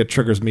the thing that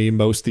triggers me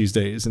most these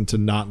days into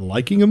not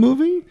liking a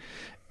movie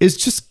is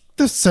just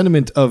the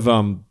sentiment of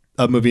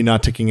a movie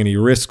not taking any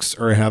risks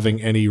or having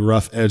any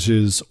rough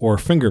edges or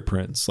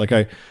fingerprints.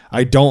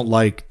 I don't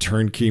like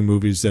turnkey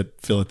movies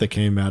that feel like they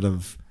came out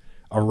of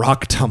a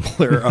rock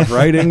tumbler of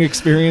writing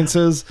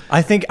experiences.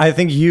 I think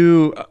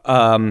you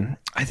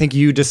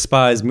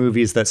despise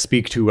movies that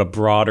speak to a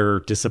broader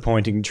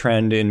disappointing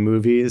trend in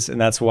movies,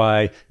 and that's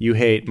why you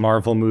hate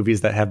Marvel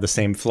movies that have the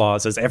same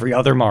flaws as every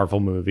other Marvel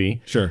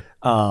movie. Sure.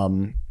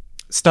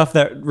 Stuff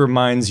that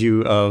reminds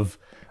you of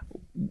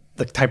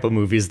the type of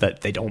movies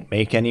that they don't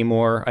make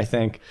anymore, I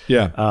think.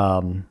 Yeah.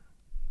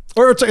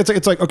 Or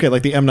it's like, okay,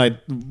 like the M. Night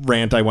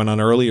rant I went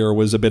on earlier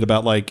was a bit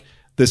about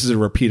this is a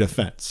repeat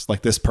offense.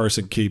 This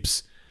person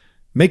keeps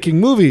making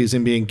movies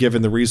and being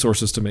given the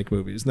resources to make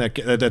movies, and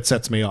that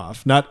sets me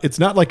off. It's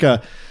not like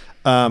a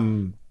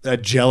a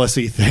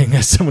jealousy thing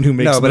as someone who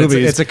makes No, but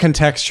movies. it's a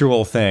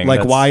contextual thing.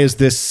 Like, why is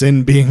this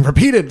sin being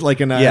repeated? Like,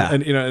 and Yeah.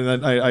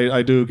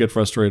 I do get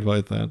frustrated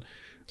by that.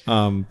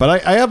 But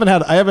I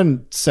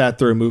haven't sat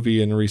through a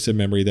movie in recent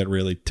memory that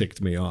really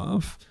ticked me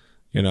off.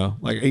 You know,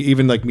 like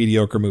even like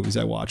mediocre movies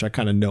I watch, I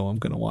kind of know I'm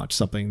going to watch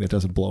something that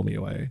doesn't blow me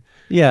away.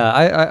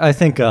 Yeah, I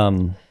think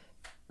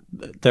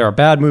there are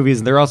bad movies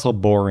and there are also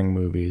boring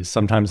movies.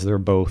 Sometimes they're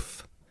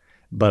both.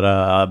 But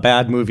a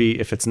bad movie,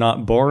 if it's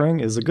not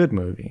boring, is a good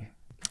movie.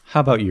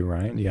 How about you,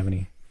 Ryan? Do you have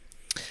any?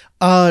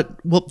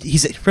 Well,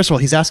 first of all,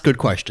 he's asked good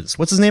questions.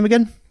 What's his name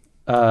again?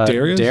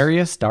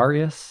 Darius?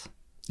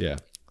 Yeah.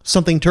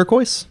 Something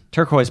turquoise?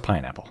 Turquoise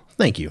pineapple.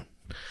 Thank you.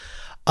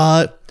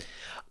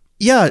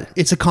 Yeah,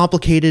 it's a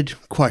complicated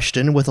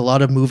question with a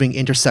lot of moving,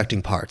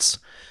 intersecting parts.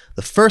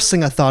 The first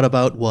thing I thought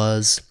about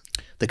was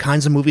the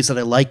kinds of movies that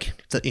I like,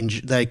 that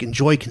I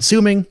enjoy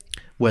consuming,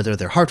 whether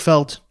they're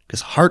heartfelt,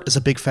 because heart is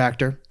a big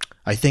factor.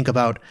 I think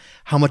about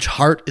how much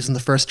heart is in the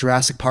first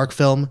Jurassic Park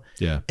film.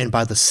 Yeah. And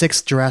by the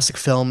sixth Jurassic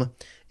film,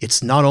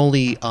 it's not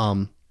only,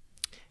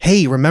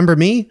 hey, remember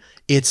me?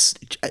 It's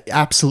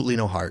absolutely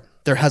no heart.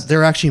 There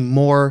are actually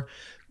more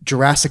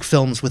Jurassic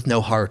films with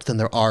no heart than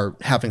there are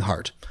having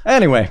heart.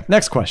 Anyway,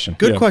 next question.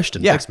 Good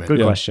question. Yeah, Thanks, man.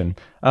 good question.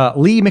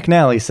 Lee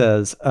McNally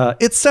says,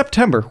 it's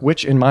September,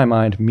 which in my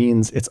mind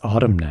means it's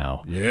autumn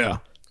now. Yeah.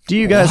 Do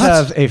you guys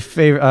have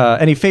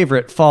any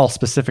favorite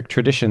fall-specific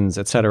traditions,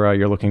 etc.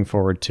 you're looking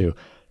forward to?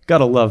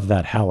 Gotta love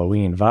that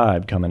Halloween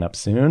vibe coming up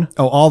soon.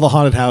 Oh, all the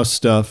haunted house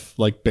stuff,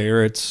 like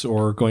Barrett's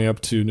or going up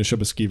to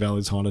Neshoba Ski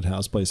Valley's haunted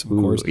house place, of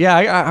course. Yeah,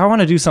 I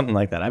want to do something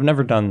like that. I've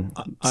never done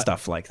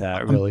stuff like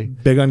that, really.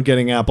 Big on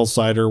getting apple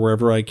cider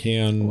wherever I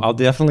can. I'll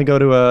definitely go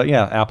to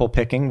apple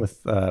picking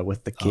with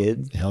the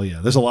kids. Hell yeah.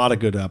 There's a lot of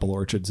good apple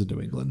orchards in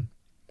New England.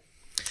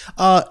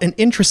 An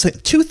interesting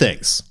two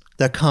things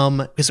that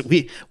come because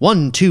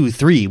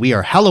we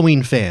are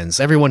Halloween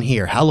fans. Everyone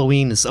here,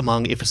 Halloween is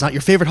among, if it's not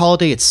your favorite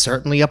holiday, it's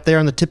certainly up there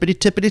on the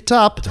tippity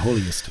top. The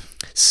holiest.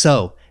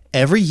 So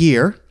every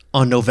year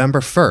on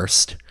November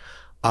 1st,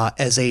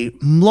 as a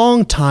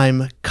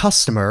longtime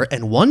customer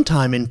and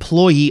one-time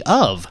employee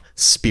of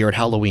Spirit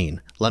Halloween,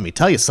 let me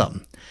tell you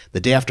something. The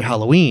day after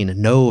Halloween,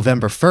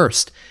 November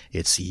 1st,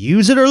 it's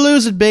use it or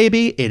lose it,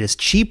 baby. It is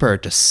cheaper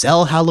to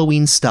sell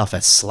Halloween stuff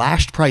at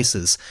slashed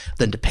prices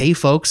than to pay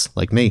folks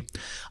like me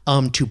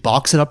to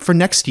box it up for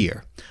next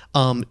year.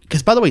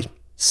 Because, by the way,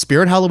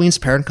 Spirit Halloween's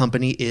parent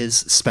company is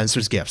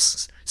Spencer's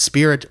Gifts.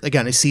 Spirit,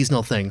 again, a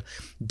seasonal thing,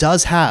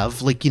 does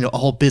have a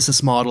whole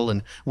business model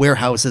and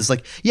warehouses.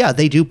 Like, yeah,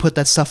 they do put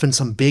that stuff in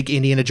some big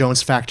Indiana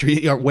Jones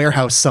factory or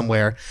warehouse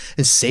somewhere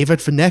and save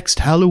it for next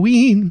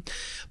Halloween.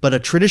 But a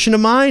tradition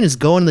of mine is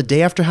going the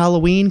day after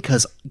Halloween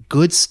because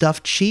good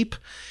stuff cheap.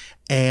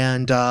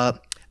 And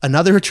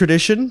another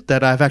tradition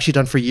that I've actually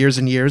done for years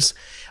and years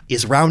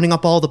is rounding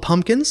up all the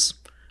pumpkins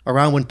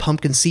around when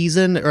pumpkin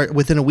season, or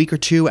within a week or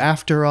two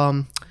after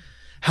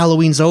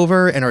Halloween's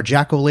over, and our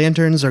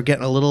jack-o'-lanterns are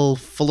getting a little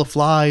full of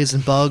flies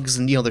and bugs,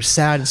 and they're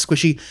sad and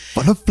squishy.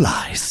 Full of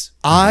flies.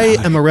 I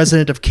am a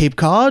resident of Cape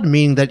Cod,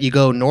 meaning that you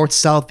go north,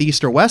 south,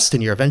 east, or west,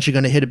 and you're eventually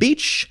going to hit a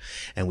beach.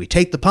 And we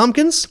take the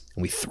pumpkins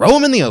and we throw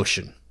them in the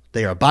ocean.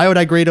 They are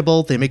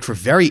biodegradable. They make for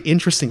very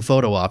interesting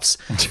photo ops.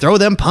 Throw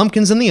them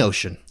pumpkins in the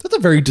ocean. That's a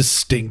very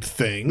distinct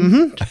thing.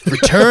 Mm-hmm.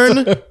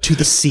 Return to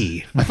the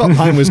sea. I thought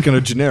mine was kind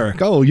of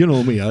generic. Oh, you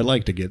know me. I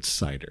like to get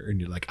cider. And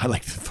you're like, I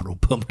like to throw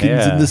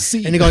pumpkins in the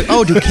sea. And you're going,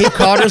 oh, do Cape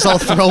Codders all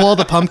throw all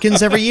the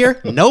pumpkins every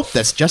year? Nope,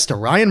 that's just a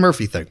Ryan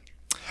Murphy thing.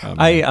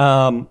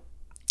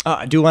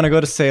 I do want to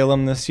go to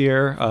Salem this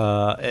year.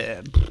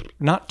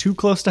 Not too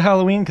close to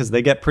Halloween because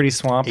they get pretty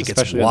swamped, It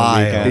gets especially on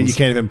wild. the weekends. You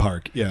can't even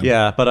park. Yeah.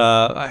 Yeah,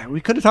 but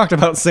we could have talked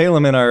about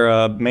Salem in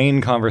our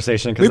main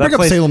conversation. We bring that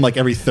up Salem like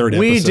every third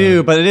episode. We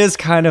do, but it is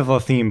kind of a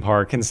theme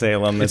park in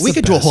Salem. We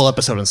could do a whole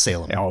episode on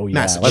Salem. Oh, yeah.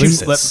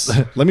 Massachusetts.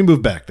 Let me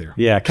move back there.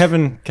 Yeah,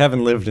 Kevin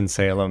lived in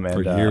Salem and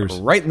For years.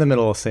 right in the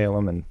middle of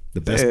Salem, and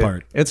The best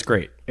part. It's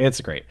great.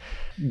 It's great.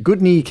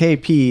 Goodney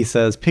KP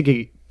says,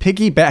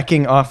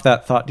 piggybacking off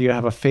that thought, do you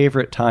have a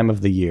favorite time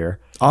of the year?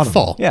 Autumn.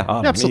 Fall. Yeah,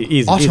 autumn. Absolutely.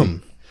 Easy,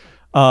 Autumn.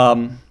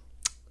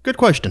 Good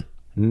question.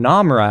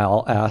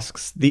 Namral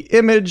asks, the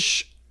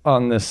image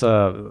on this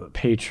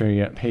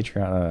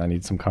Patreon, I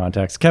need some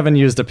context. Kevin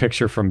used a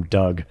picture from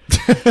Doug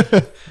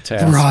to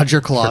ask Roger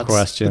for Klotz.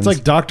 questions. It's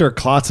like Dr.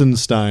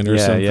 Klotzenstein or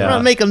something. yeah. We're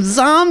gonna make them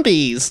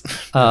zombies.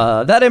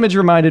 That image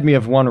reminded me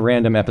of one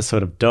random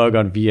episode of Doug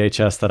on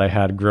VHS that I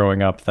had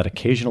growing up that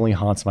occasionally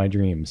haunts my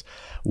dreams.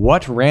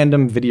 What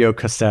random video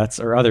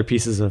cassettes or other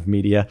pieces of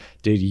media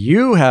did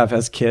you have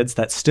as kids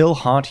that still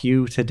haunt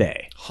you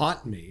today?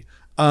 Haunt me.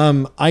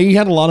 I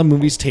had a lot of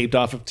movies taped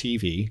off of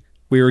TV.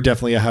 We were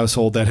definitely a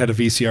household that had a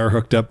VCR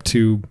hooked up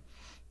to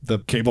the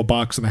cable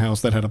box in the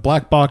house that had a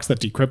black box that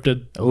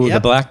decrypted. Oh, Yep. the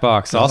black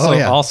box. Also,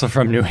 yeah. also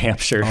from New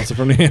Hampshire. Also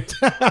from New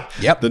Hampshire.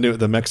 Yep.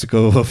 The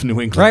Mexico of New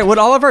England. Right? Would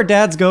all of our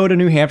dads go to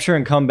New Hampshire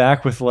and come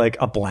back with like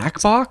a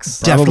black box?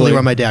 Definitely Probably.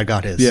 where my dad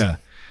got his. Yeah.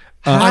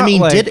 I mean,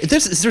 like-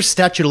 is there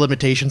statute of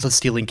limitations on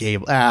stealing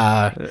cable?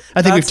 I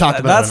think we've talked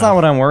about That's it not enough.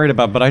 what I'm worried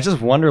about, but I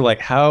just wonder like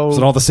how. Is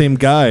it all the same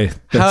guy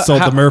that How- sold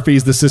how- the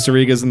Murphys, the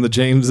Cicerigas, and the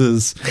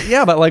Jameses?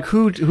 Yeah, but like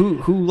who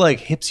like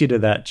hips you to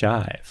that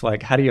jive?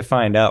 Like how do you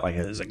find out? Like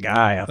there's a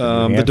guy up in New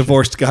The Hampshire.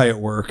 divorced guy at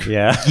work.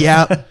 Yeah.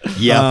 Yeah.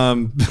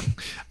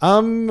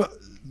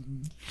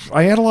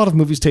 I had a lot of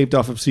movies taped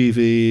off of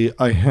CV.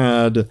 I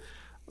had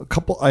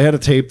a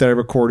tape that I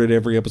recorded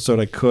every episode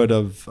I could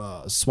of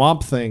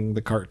Swamp Thing,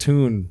 the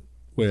cartoon.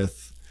 I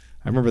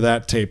remember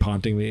that tape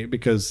haunting me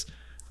because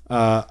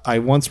I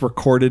once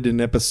recorded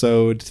an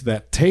episode to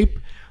that tape,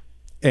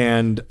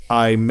 and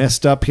I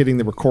messed up hitting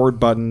the record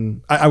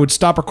button. I would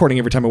stop recording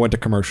every time I went to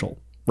commercial,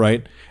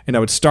 right? And I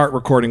would start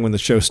recording when the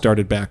show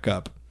started back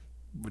up,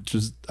 which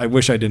is I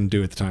wish I didn't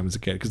do at the time as a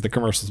kid because the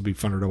commercials would be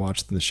funner to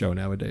watch than the show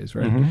nowadays,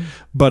 right?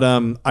 But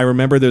I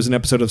remember there's an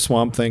episode of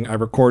Swamp Thing I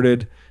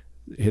recorded,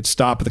 hit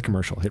stop at the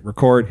commercial, hit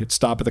record, hit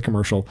stop at the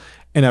commercial,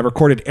 and I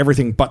recorded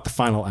everything but the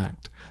final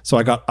act. So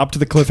I got up to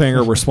the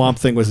cliffhanger where Swamp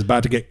Thing was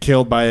about to get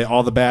killed by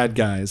all the bad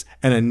guys,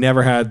 and I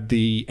never had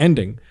the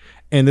ending.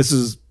 And this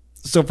is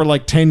so for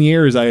like 10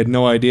 years, I had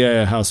no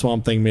idea how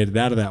Swamp Thing made it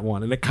out of that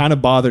one. And it kind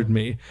of bothered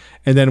me.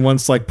 And then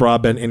once like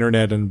broadband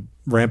internet and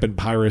rampant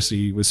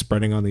piracy was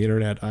spreading on the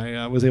internet,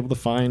 I was able to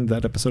find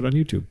that episode on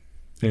YouTube.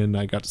 And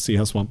I got to see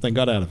how Swamp Thing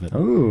got out of it.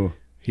 Ooh.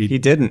 He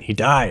didn't. He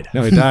died.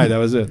 No, he died. That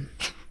was it.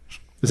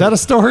 Is that a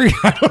story?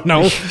 I don't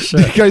know.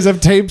 Do you guys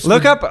have tapes?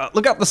 Look up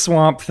the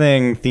Swamp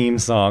Thing theme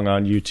song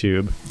on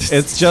YouTube.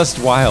 It's just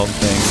Wild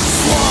Thing.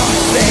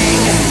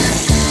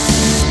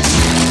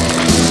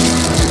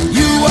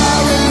 You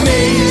are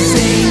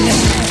amazing.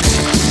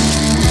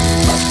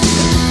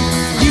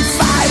 You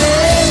fight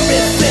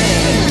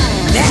everything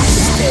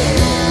nasty.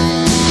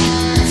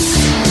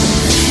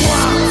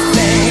 Swamp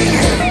Thing.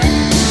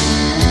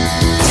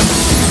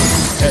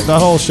 The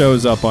whole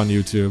show's up on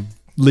YouTube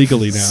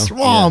legally now.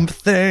 Swamp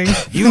Thing.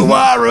 You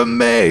are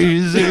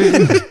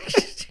amazing.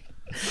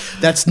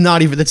 That's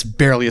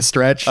barely a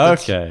stretch.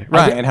 Okay.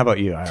 Ryan, how about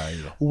you? How are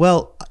you?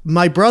 Well,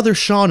 my brother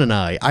Sean and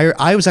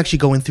I was actually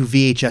going through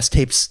VHS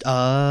tapes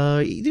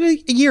a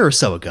year or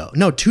so ago.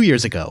 No, 2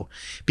 years ago,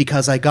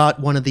 because I got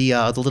one of the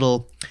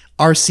little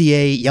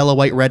RCA yellow,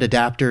 white, red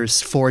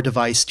adapters for a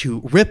device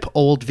to rip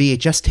old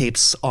VHS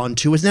tapes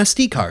onto an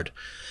SD card,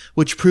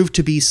 which proved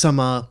to be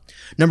some.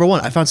 Number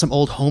one, I found some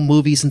old home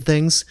movies and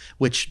videos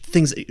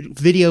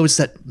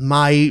that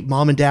my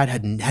mom and dad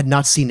had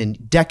not seen in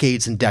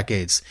decades and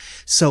decades.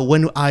 So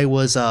when I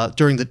was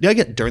during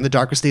the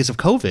darkest days of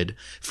COVID,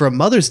 for a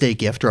Mother's Day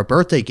gift or a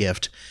birthday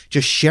gift,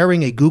 just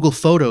sharing a Google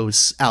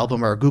Photos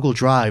album or a Google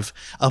Drive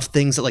of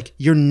things that like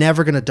you're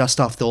never gonna dust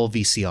off the old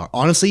VCR.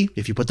 Honestly,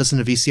 if you put this in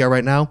a VCR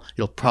right now,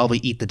 you'll probably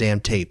eat the damn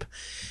tape.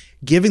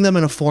 Giving them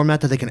in a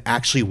format that they can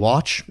actually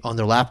watch on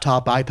their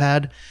laptop,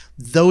 iPad,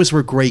 those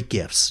were great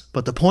gifts.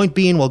 But the point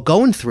being, while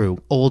going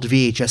through old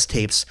VHS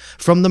tapes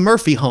from the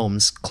Murphy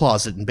home's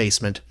closet and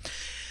basement,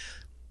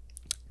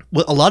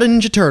 well, a lot of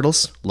Ninja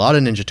Turtles,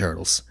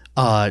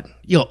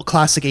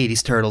 classic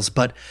 80s Turtles,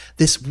 but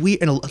this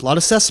weird, and a lot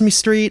of Sesame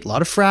Street, a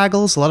lot of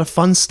Fraggles, a lot of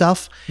fun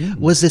stuff,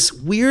 was this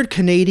weird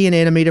Canadian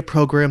animated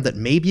program that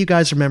maybe you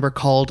guys remember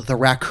called The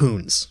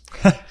Raccoons.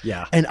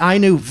 Yeah. And I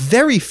knew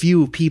very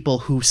few people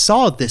who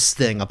saw this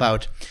thing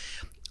about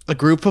a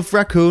group of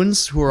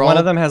raccoons who are One all...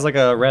 of them has like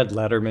a red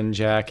Letterman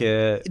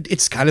jacket.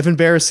 It's kind of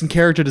embarrassing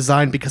character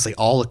design because they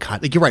all look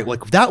kind of... You're right,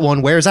 like that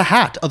one wears a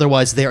hat.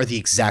 Otherwise, they are the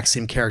exact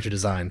same character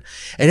design.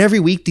 And every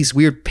week, these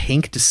weird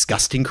pink,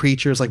 disgusting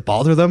creatures like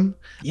bother them.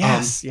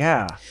 Yes,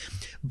 yeah.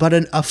 But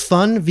a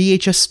fun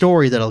VHS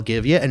story that I'll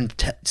give you, and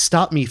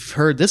stop me if you've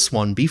heard this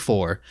one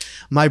before.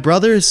 My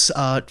brother's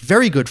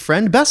very good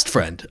friend, best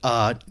friend,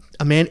 a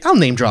man, I'll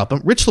name drop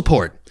him, Rich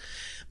Laporte.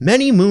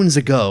 Many moons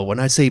ago, when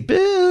I say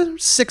 6th,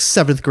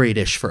 7th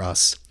grade-ish for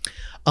us,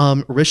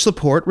 Rich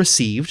Laporte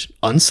received,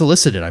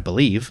 unsolicited I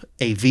believe,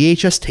 a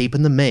VHS tape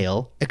in the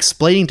mail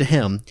explaining to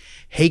him,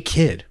 hey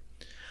kid,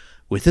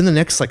 within the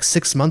next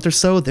 6 months or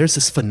so, there's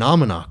this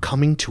phenomena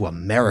coming to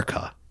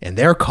America, and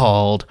they're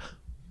called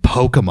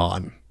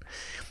Pokemon.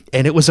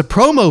 And it was a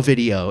promo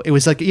video. It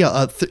was like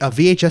a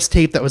VHS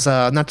tape that was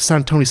not to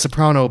sound Tony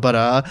Soprano, but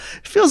it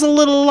feels a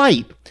little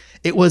light.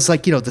 It was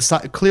like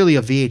clearly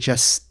a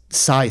VHS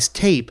size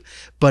tape,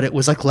 but it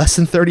was like less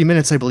than 30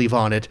 minutes, I believe,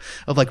 on it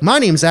of like, my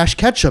name's Ash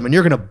Ketchum, and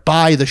you're gonna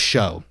buy the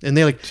show. And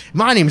they're like,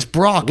 my name's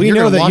Brock. We and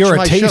know gonna that watch you're a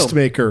my show."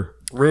 tastemaker,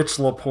 Rich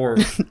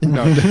Laporte.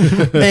 No.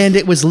 And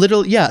it was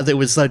literally, there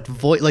was like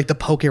like the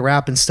poke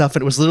rap and stuff,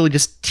 and it was literally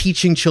just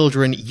teaching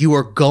children, you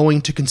are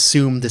going to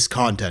consume this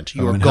content.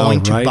 You are and how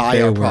going to right buy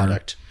they our were.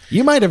 product.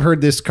 You might have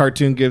heard this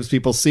cartoon gives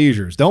people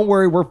seizures. Don't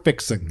worry, we're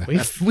fixing that. We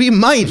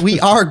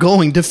are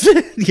going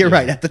to you're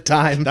right, at the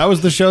time. That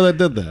was the show that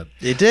did that.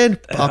 It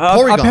did.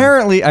 Porygon.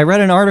 Apparently, I read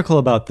an article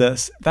about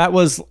this. That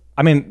was,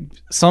 I mean,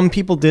 some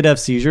people did have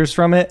seizures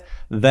from it.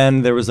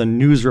 Then there was a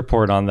news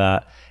report on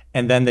that.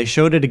 And then they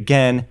showed it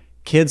again.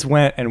 Kids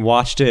went and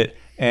watched it.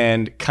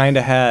 and kind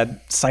of had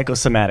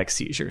psychosomatic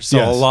seizures. So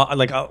Yes. a lot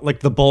like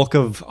the bulk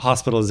of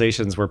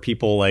hospitalizations were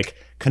people like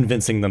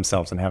convincing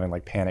themselves and having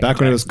like panic Back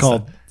when it was attacks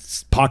and called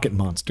Pocket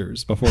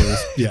Monsters. Before it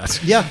was,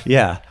 yes. Yeah. stuff.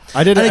 Yeah.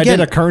 I did And I again-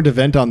 did a current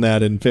event on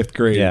that in 5th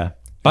grade. Yeah.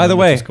 By the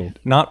which way, is cool.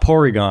 not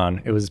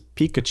Porygon. It was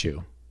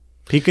Pikachu.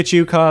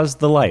 Pikachu caused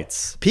the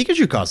lights.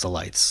 Pikachu caused the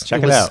lights.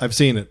 Check it was- out. I've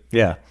seen it.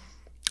 Yeah.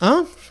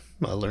 Oh,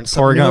 I learned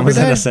something new Porygon every was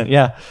day. innocent.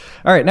 Yeah.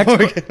 All right.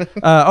 Next.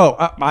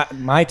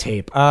 My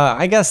tape.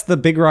 I guess the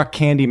Big Rock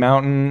Candy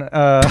Mountain.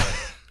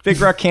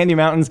 Big Rock Candy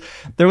Mountains.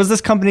 There was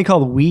this company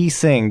called We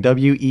Sing.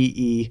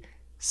 WEE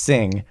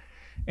Sing,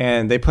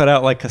 and they put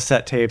out like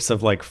cassette tapes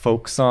of like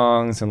folk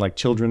songs and like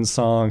children's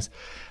songs,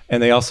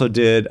 and they also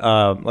did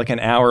like an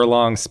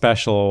hour-long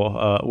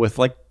special with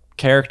like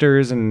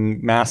characters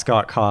and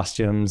mascot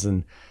costumes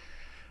and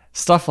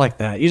stuff like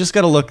that. You just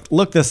got to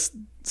look this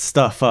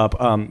stuff up.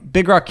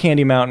 Big Rock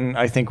Candy Mountain,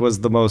 I think,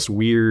 was the most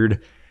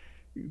weird,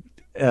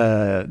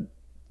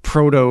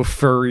 proto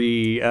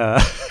furry,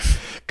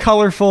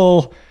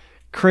 colorful,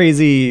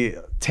 crazy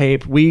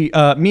tape. Me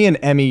and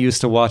Emmy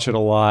used to watch it a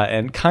lot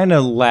and kind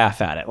of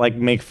laugh at it, like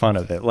make fun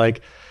of it,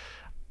 like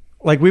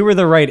we were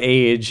the right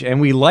age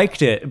and we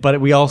liked it, but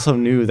we also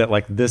knew that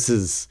like this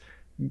is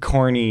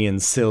corny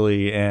and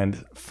silly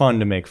and fun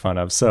to make fun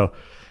of. So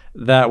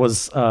that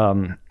was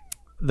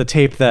the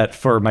tape that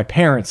for my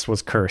parents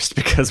was cursed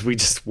because we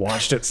just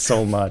watched it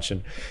so much.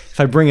 And if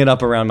I bring it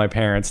up around my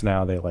parents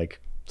now, they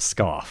like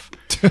scoff.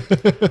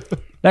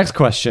 Next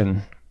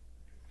question.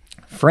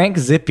 Frank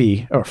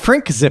Zippy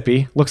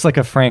looks like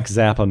a Frank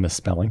Zappa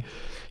misspelling.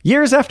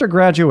 Years after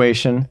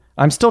graduation,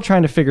 I'm still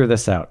trying to figure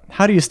this out.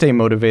 How do you stay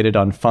motivated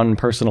on fun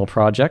personal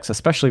projects,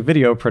 especially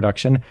video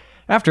production,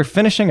 after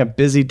finishing a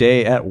busy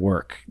day at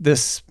work?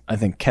 This, I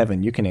think,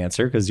 Kevin, you can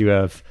answer because you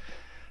have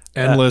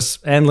Endless.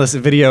 endless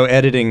video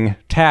editing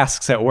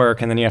tasks at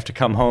work, and then you have to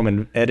come home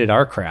and edit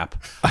our crap.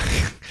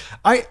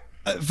 I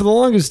for the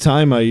longest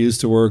time I used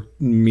to work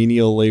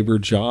menial labor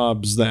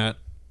jobs that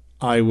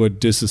I would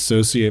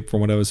disassociate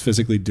from what I was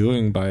physically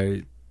doing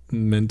by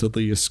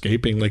mentally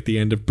escaping, like the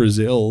end of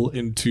Brazil,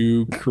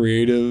 into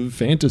creative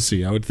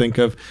fantasy. I would think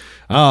of,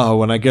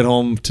 when I get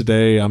home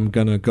today, I'm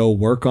gonna go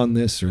work on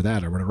this or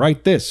that, or I'm gonna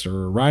write this,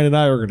 or Ryan and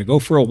I are gonna go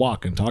for a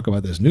walk and talk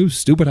about this new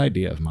stupid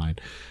idea of mine.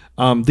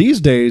 These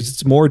days,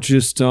 it's more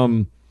just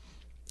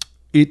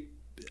it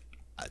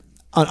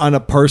on a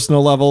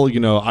personal level. You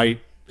know,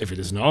 if it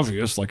isn't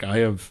obvious, like I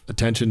have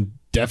attention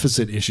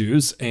deficit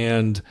issues,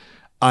 and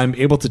I'm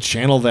able to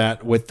channel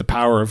that with the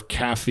power of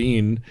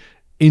caffeine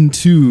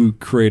into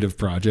creative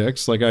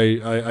projects. Like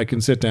I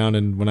can sit down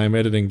and when I'm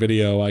editing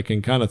video, I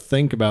can kind of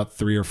think about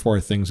 3 or 4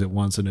 things at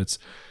once, and it's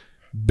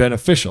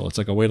beneficial. It's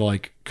like a way to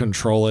like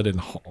control it and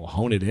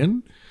hone it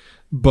in.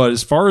 But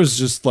as far as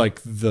just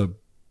like the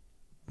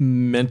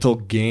mental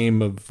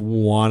game of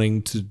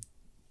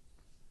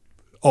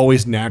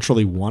always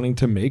naturally wanting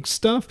to make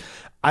stuff,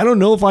 I don't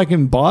know if I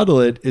can bottle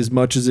it as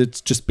much as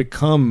it's just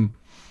become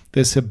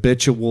this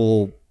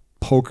habitual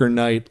poker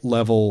night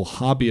level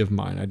hobby of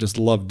mine. I just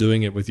love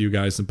doing it with you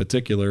guys in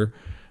particular.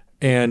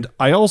 And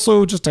I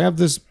also just have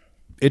this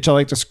itch I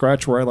like to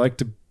scratch where I like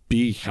to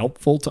be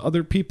helpful to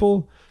other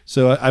people.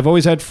 So I've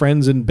always had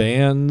friends in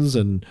bands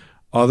and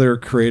other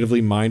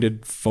creatively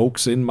minded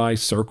folks in my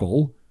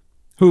circle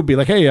who would be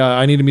like, hey,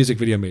 I need a music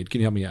video made. Can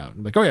you help me out?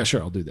 I'm like, oh yeah,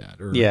 sure, I'll do that.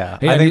 Or, Yeah,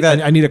 hey, I think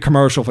I need a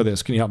commercial for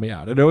this. Can you help me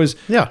out? It always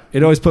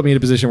put me in a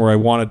position where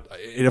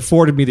it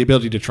afforded me the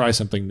ability to try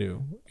something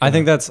new. I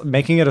think that's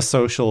making it a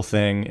social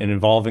thing and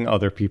involving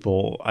other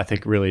people, I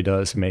think really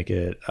does make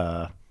it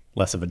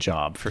less of a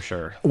job for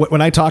sure.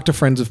 When I talk to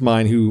friends of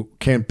mine who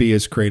can't be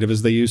as creative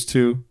as they used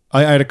to,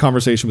 I had a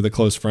conversation with a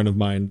close friend of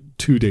mine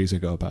 2 days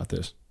ago about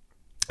this.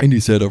 And he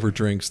said over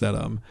drinks that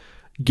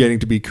getting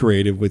to be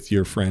creative with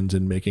your friends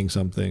and making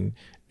something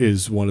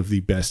is one of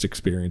the best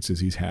experiences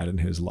he's had in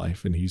his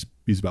life. And he's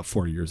about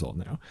 40 years old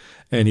now.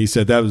 And he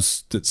said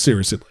that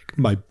seriously, like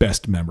my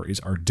best memories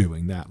are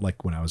doing that.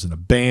 Like when I was in a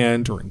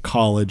band or in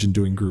college and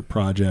doing group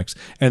projects,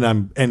 and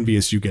I'm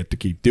envious you get to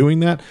keep doing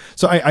that.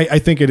 So I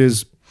think it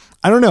is,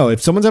 I don't know, if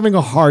someone's having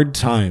a hard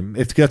time,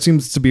 that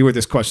seems to be where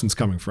this question's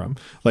coming from.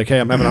 Like, hey,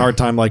 I'm having a hard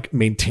time like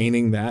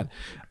maintaining that.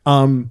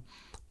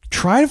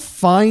 Try to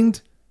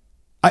find,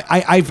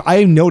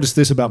 I noticed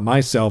this about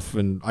myself,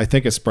 and I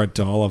think it spread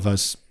to all of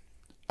us.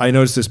 I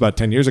noticed this about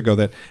 10 years ago,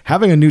 that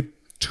having a new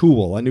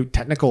tool, a new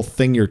technical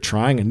thing you're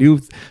trying,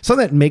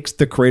 something that makes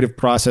the creative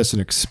process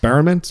an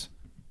experiment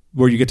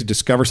where you get to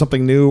discover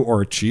something new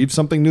or achieve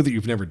something new that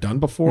you've never done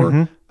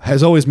before,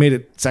 has always made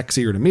it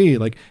sexier to me.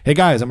 Like, hey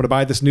guys, I'm going to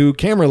buy this new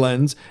camera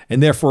lens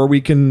and therefore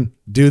we can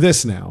do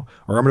this now.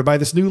 Or I'm going to buy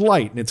this new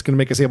light and it's going to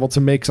make us able to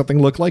make something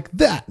look like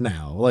that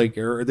now. Like,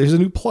 or there's a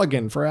new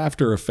plugin for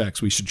After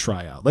Effects we should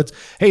try out.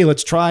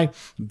 Let's try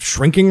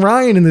shrinking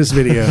Ryan in this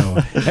video.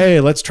 Hey,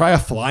 let's try a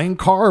flying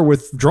car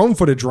with drone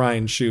footage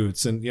Ryan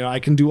shoots. And, I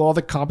can do all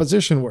the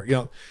composition work,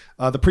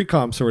 the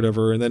pre-comps or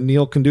whatever. And then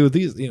Neil can do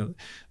these,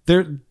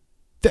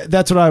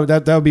 That's what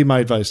that would be my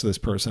advice to this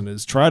person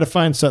is try to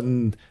find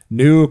something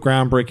new,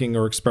 groundbreaking,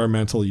 or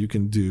experimental you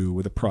can do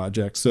with a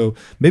project. So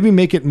maybe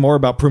make it more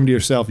about proving to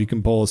yourself you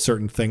can pull a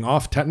certain thing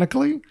off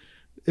technically,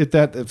 if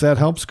that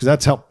helps, because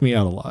that's helped me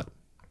out a lot.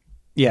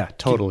 Yeah,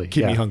 totally.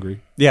 Keep me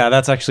hungry. Yeah,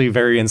 that's actually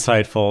very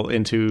insightful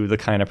into the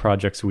kind of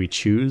projects we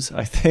choose,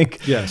 I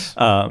think. Yes.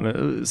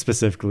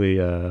 Specifically,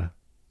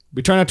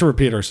 We try not to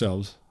repeat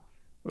ourselves.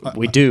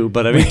 we do,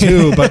 but I mean,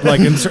 Do, but like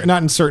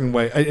not in certain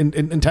way.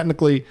 In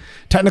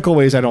technical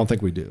ways, I don't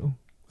think we do.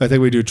 I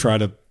think we do try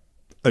to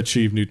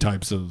achieve new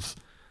types of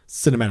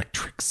cinematic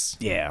tricks.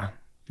 yeah.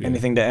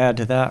 Anything to add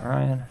to that,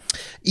 Ryan?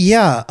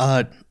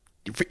 Yeah.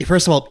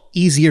 First of all,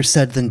 easier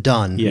said than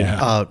done.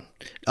 Yeah.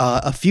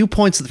 A few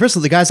points. First of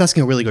all, the guy's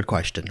asking a really good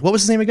question. What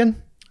was his name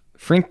again?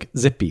 Frank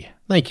Zippy.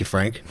 Thank you,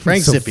 Frank.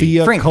 Frank Zippy.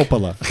 Sophia Frank.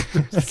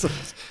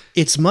 Coppola.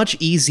 It's much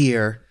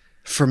easier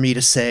for me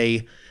to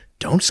say,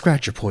 don't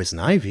scratch your poison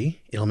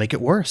ivy. It'll make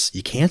it worse.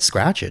 You can't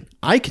scratch it.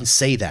 I can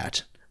say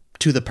that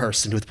to the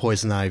person with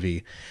poison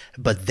ivy,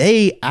 but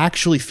they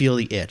actually feel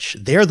the itch.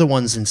 They're the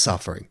ones in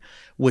suffering.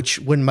 Which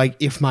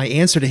if my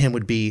answer to him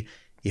would be,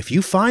 if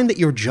you find that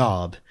your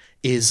job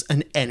is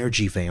an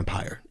energy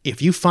vampire,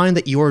 if you find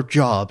that your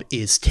job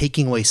is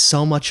taking away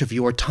so much of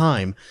your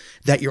time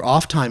that your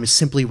off time is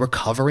simply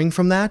recovering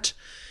from that,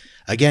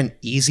 again,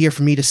 easier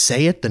for me to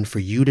say it than for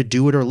you to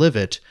do it or live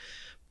it.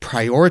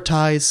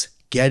 Prioritize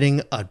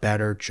getting a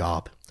better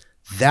job.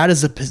 That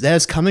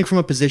is coming from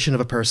a position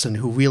of a person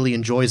who really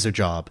enjoys their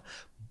job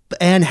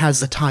and has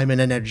the time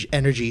and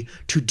energy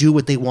to do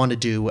what they want to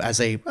do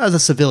as a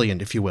civilian,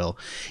 if you will.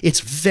 It's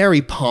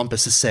very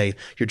pompous to say,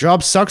 your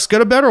job sucks,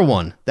 get a better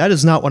one. That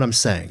is not what I'm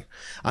saying.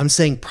 I'm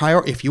saying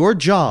if your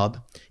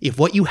job, if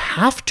what you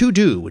have to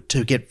do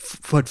to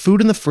put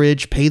food in the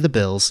fridge, pay the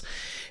bills,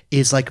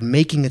 is like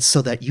making it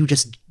so that you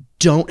just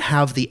don't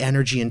have the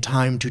energy and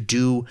time to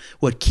do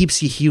what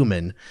keeps you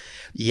human.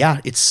 Yeah,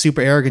 it's super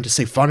arrogant to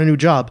say, find a new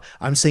job.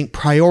 I'm saying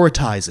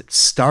prioritize it.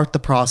 Start the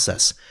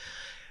process.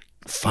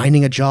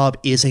 Finding a job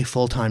is a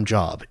full-time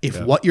job.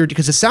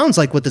 Because it sounds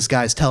like what this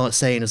guy's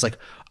saying is like,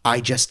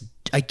 I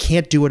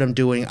can't do what I'm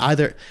doing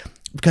either,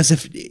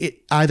 because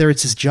either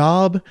it's his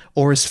job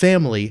or his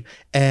family.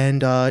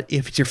 And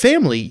if it's your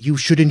family, you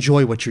should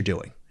enjoy what you're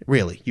doing.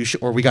 Really, you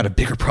should, or we got a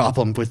bigger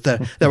problem with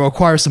that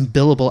requires some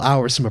billable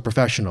hours from a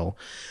professional.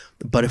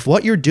 But if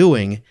what you're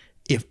doing,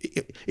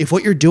 if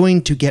what you're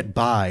doing to get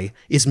by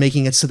is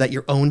making it so that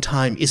your own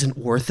time isn't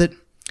worth it,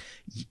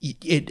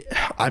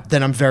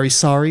 then I'm very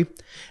sorry,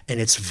 and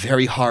it's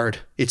very hard.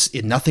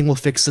 Nothing will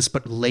fix this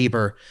but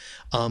labor.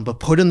 But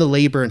put in the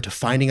labor into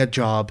finding a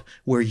job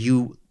where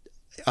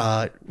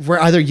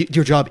either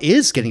your job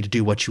is getting to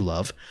do what you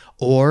love,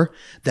 or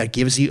that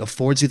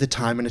affords you the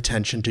time and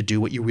attention to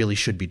do what you really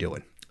should be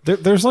doing.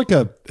 There's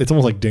it's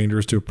almost like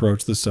dangerous to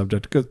approach this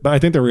subject, but I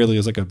think there really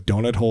is like a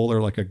donut hole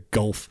or like a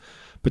gulf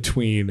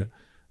between,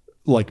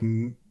 like,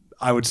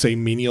 I would say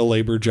menial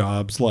labor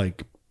jobs,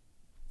 like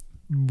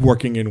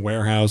working in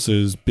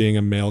warehouses, being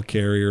a mail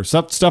carrier,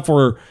 stuff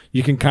where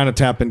you can kind of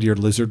tap into your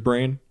lizard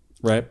brain,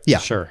 right? Yeah,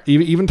 Sure.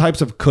 Even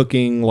types of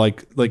cooking,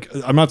 like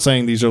I'm not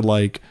saying these are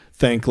like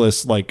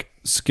thankless, like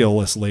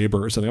skillless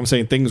labor or something. I'm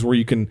saying things where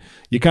you kind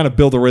of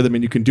build a rhythm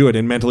and you can do it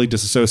and mentally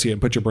disassociate and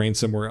put your brain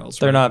somewhere else.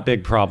 They're right? not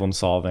big problem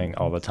solving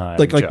all the time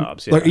like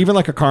jobs. like even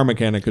like a car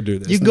mechanic could do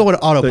this. you can go into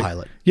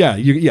autopilot.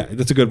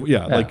 That's a good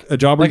like a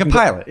job where like you a can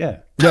pilot, yeah.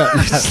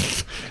 yeah,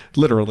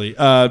 literally.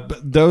 But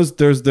there's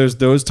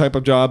those type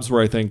of jobs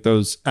where I think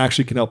those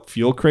actually can help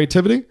fuel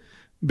creativity,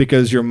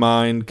 because your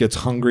mind gets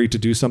hungry to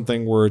do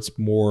something where it's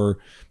more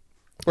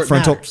Where it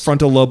frontal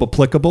matters. lobe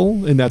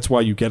applicable, and that's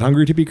why you get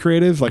hungry to be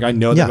creative. Like I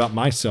know that Yeah. about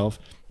myself.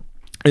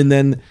 And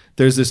then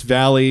there's this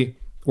valley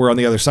where on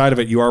the other side of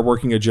it, you are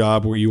working a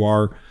job where you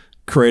are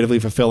creatively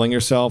fulfilling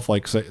yourself.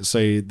 Like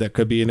say that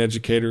could be an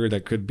educator,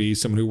 that could be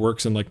someone who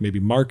works in like maybe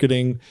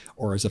marketing,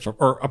 or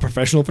or a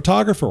professional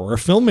photographer or a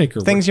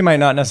filmmaker. Things you might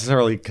not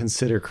necessarily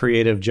consider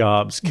creative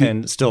jobs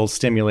can still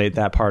stimulate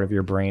that part of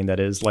your brain that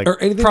is like Or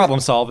anything problem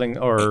solving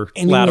or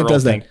anyone that lateral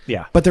does thing. that.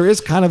 Yeah. But there is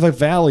kind of a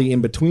valley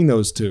in between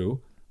those two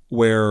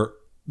where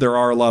there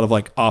are a lot of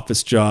like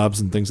office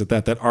jobs and things like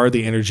that are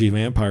the energy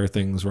vampire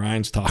things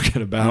Ryan's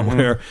talking about,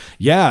 where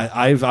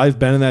I've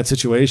been in that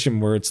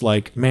situation where it's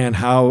like, man,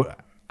 how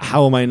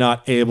am I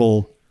not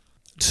able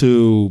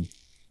to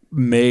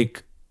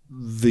make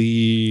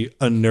the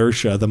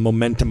inertia, the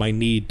momentum I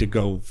need to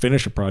go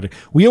finish a project?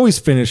 We always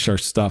finish our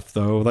stuff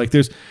though. Like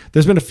there's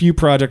been a few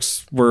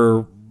projects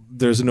where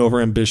there's an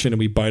over ambition and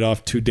we bite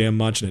off too damn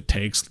much and it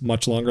takes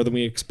much longer than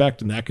we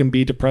expect, and that can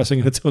be depressing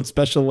in its own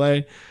special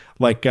way.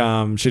 Like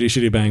Shitty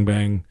Shitty Bang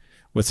Bang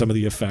with some of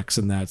the effects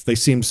in that. They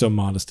seemed so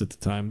modest at the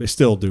time. They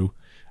still do.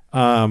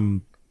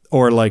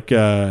 Or like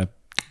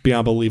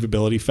Beyond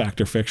Believability,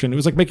 Fact or Fiction. It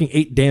was like making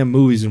 8 damn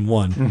movies in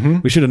one. Mm-hmm.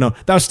 We should have known.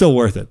 That was still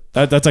worth it.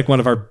 That's like one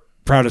of our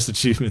proudest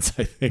achievements,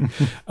 I think.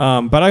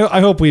 But I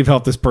hope we've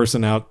helped this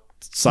person out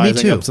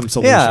sizing too. up some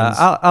solutions.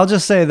 Yeah, I'll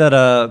just say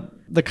that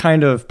the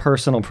kind of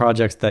personal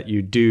projects that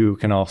you do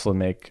can also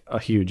make a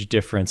huge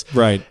difference.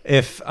 Right.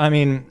 If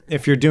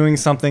you're doing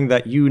something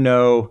that you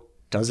know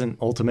doesn't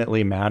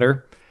ultimately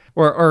matter.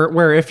 Or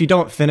where if you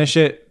don't finish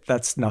it,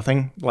 that's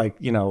nothing. Like,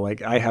 you know,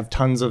 like I have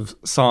tons of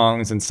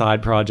songs and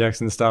side projects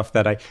and stuff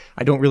that I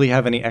don't really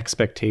have any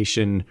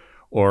expectation,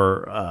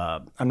 or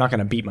I'm not going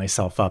to beat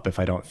myself up if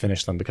I don't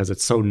finish them, because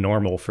it's so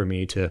normal for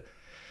me to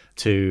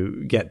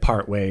get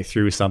partway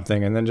through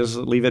something and then just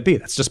leave it be.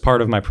 That's just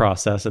part of my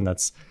process, and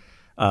that's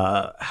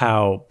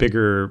how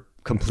bigger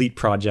complete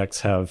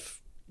projects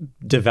have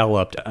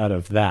developed out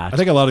of that. I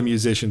think a lot of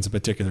musicians in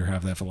particular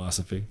have that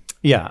philosophy.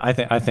 Yeah, I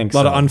think A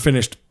lot so. of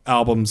unfinished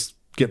albums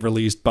get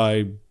released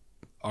by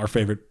our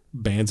favorite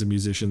bands and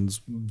musicians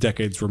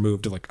decades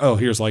removed. To like, oh,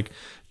 here's like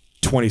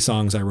 20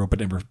 songs I wrote but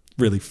never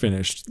really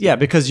finished. Yeah,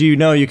 because you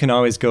know you can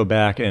always go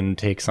back and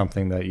take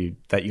something that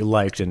you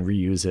liked and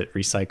reuse it,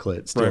 recycle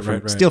it,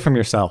 steal from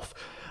yourself.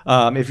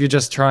 If you're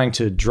just trying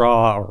to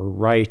draw or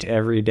write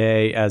every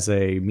day as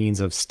a means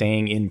of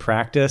staying in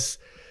practice,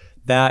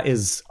 that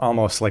is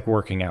almost like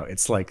working out.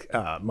 It's like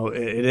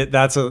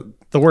the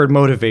word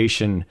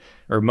motivation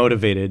or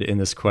motivated in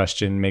this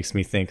question makes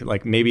me think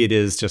like maybe it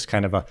is just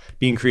kind of a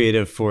being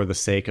creative for the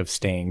sake of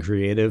staying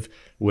creative,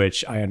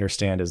 which I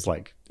understand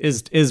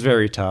is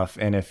very tough.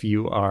 And if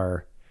you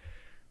are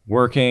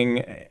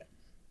working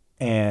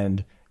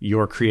and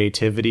your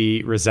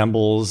creativity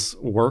resembles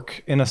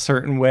work in a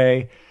certain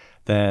way,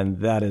 then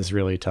that is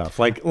really tough.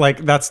 Like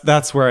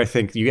that's where I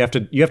think you have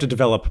to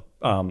develop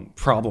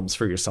problems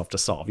for yourself to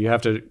solve. You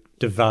have to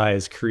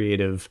devise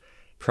creative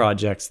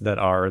projects that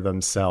are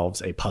themselves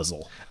a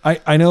puzzle.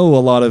 I know a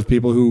lot of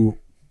people,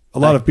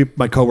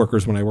 my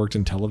coworkers when I worked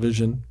in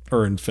television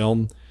or in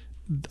film,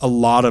 a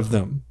lot of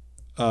them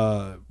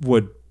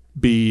would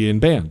be in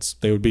bands.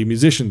 They would be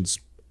musicians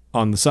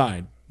on the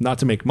side, not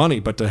to make money,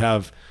 but to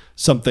have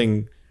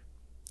something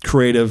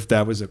creative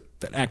that was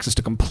that access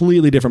to a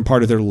completely different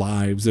part of their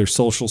lives, their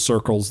social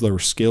circles, their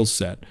skill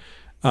set.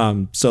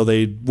 So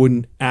they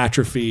wouldn't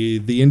atrophy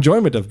the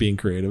enjoyment of being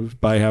creative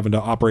by having to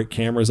operate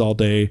cameras all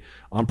day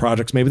on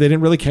projects maybe they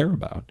didn't really care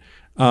about.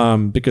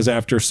 Because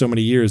after so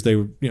many years,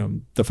 the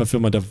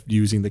fulfillment of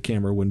using the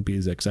camera wouldn't be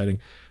as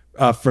exciting.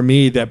 For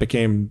me, that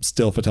became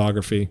still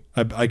photography.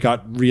 I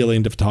got really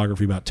into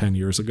photography about 10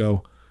 years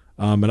ago.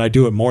 And I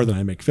do it more than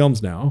I make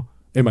films now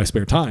in my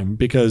spare time,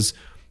 because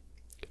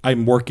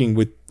I'm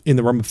working in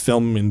the realm of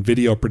film and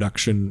video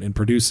production and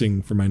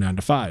producing for my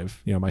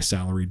 9-to-5, my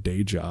salaried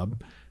day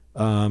job.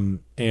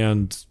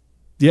 And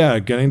yeah,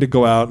 getting to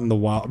go out in the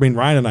wild. I mean,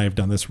 Ryan and I have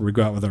done this where we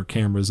go out with our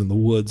cameras in the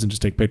woods and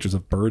just take pictures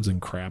of birds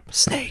and crap.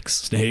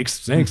 Snakes. We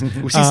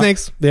see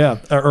snakes. Yeah.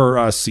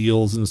 Or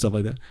seals and stuff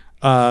like that.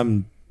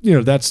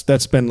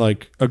 That's been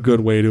like a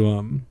good way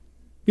to,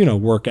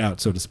 work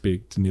out, so to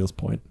speak, to Neil's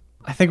point.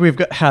 I think we've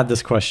had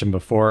this question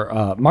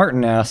before.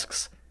 Martin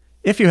asks,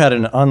 if you had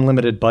an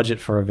unlimited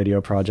budget for a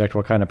video project,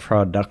 what kind of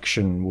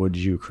production would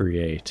you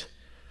create?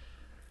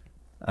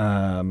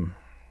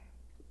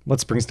 What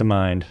springs to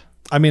mind?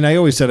 I mean, I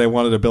always said I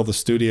wanted to build a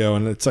studio,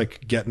 and it's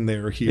like getting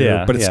there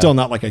here, but it's still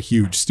not like a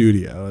huge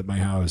studio at my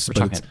house. We're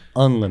talking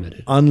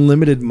unlimited.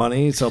 Unlimited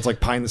money, so it's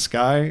like pie in the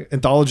sky,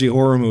 anthology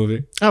horror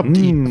movie. Oh,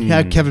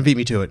 yeah, Kevin beat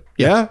me to it.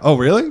 Yeah? Oh,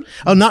 really?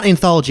 Oh, not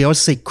anthology. I was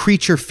to say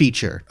creature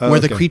feature, where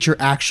the creature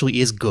actually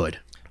is good.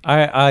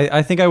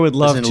 I think I would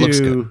love As in it looks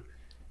to,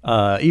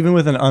 even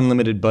with an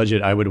unlimited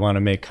budget, I would want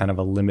to make kind of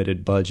a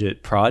limited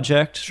budget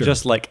project,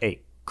 just like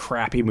a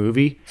crappy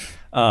movie,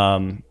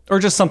 or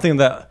just something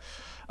that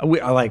I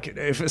like.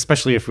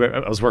 Especially if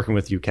I was working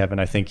with you, Kevin,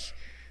 I think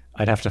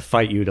I'd have to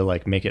fight you to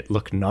like make it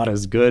look not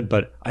as good.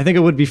 But I think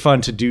it would be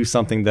fun to do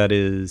something that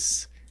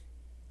is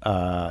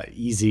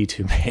easy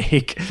to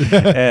make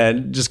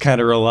and just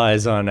kind of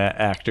relies on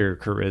actor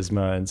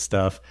charisma and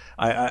stuff.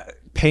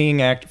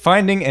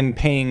 Finding and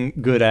paying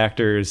good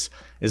actors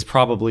is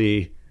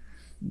probably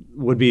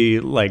would be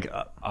like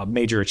a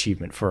major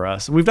achievement for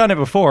us. We've done it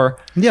before,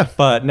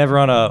 but never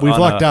on a. We've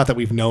lucked out that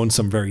we've known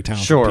some very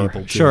talented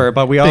people. Sure,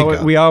 but we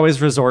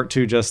always resort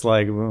to just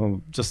like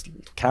just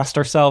cast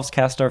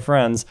our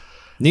friends.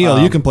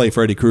 Neil, you can play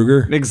Freddy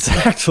Krueger.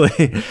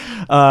 Exactly.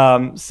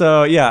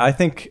 So yeah, I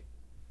think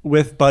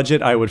with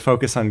budget, I would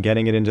focus on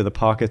getting it into the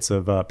pockets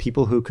of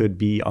people who could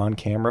be on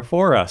camera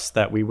for us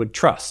that we would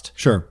trust.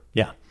 Sure.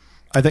 Yeah.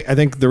 I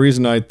think the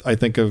reason I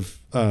think of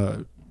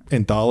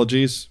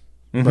anthologies,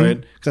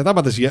 right? Because I thought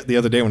about this the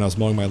other day when I was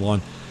mowing my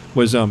lawn,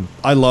 was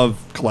I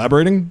love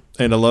collaborating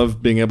and I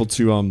love being able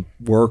to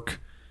work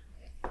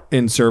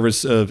in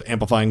service of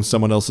amplifying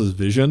someone else's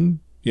vision.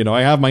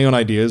 I have my own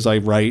ideas. I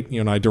write.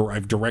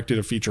 I've directed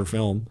a feature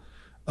film,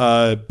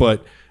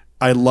 but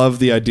I love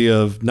the idea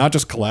of not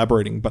just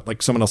collaborating, but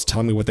like someone else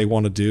telling me what they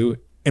want to do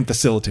and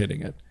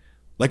facilitating it.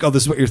 Like, oh,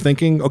 this is what you're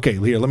thinking? Okay,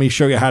 here, let me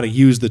show you how to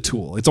use the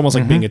tool. It's almost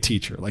like being a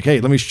teacher. Like,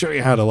 hey, let me show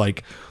you how to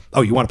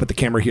you want to put the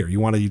camera here. You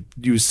want to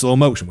use slow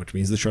motion, which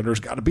means the shutter's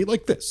got to be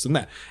like this and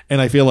that.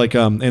 And I feel like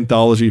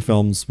anthology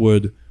films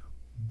would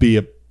be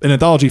an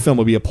anthology film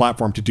would be a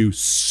platform to do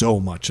so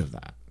much of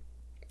that.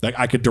 Like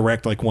I could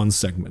direct like one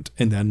segment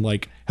and then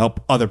like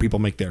help other people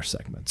make their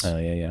segments. Oh,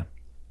 yeah.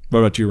 What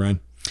about you, Ryan?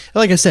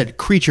 Like I said,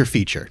 creature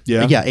feature.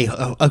 Yeah.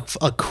 Yeah,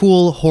 a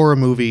cool horror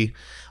movie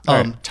All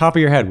right, top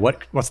of your head,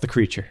 what's the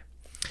creature?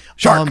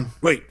 Shark.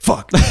 Wait,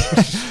 fuck.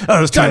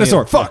 Oh, it's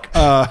Dinosaur. Fuck.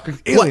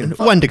 Alien.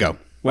 Wendigo.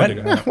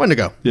 Wendigo.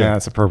 Wendigo. Yeah,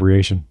 it's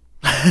appropriation.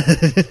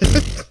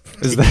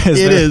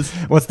 It is.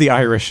 What's the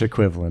Irish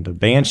equivalent? A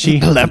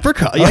banshee?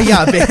 Leprechaun.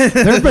 Yeah.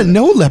 There have been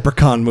no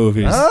Leprechaun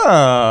movies.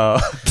 Oh.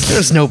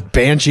 There's no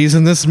banshees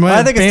in this.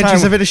 I think it's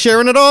banshees time- of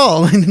Inisherin at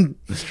all.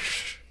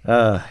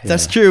 Yeah.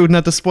 That's true.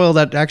 Not to spoil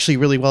that actually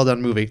really well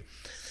done movie.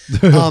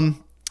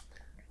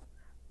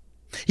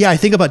 Yeah, I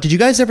think about. Did you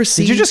guys ever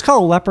see? Did you just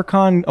call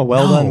Leprechaun a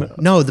well done?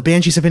 No, the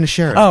Banshees of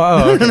Inisherin.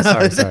 Oh, okay.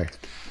 Sorry.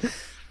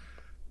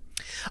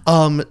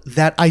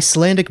 That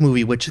Icelandic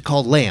movie, which is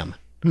called Lamb,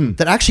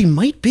 that actually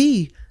might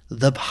be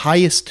the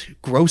highest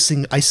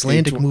grossing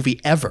Icelandic movie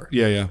ever.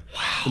 Yeah.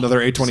 Wow. Another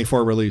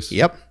A24 release.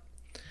 Yep.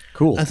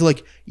 Cool. I feel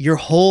like your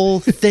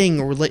whole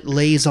thing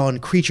lays on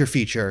creature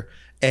feature,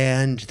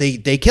 and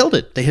they killed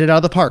it. They hit it out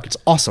of the park. It's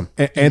awesome.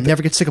 You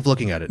never get sick of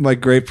looking at it. My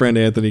great friend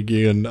Anthony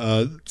Guillen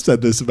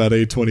said this about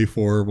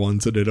A24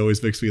 once, and it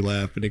always makes me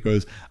laugh. And he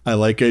goes, "I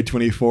like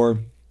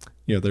A24.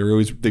 You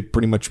know, they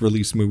pretty much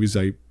release movies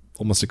I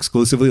almost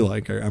exclusively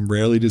like. I'm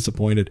rarely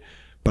disappointed,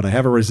 but I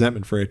have a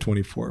resentment for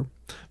A24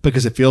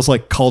 because it feels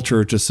like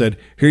culture just said,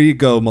 here you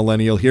go,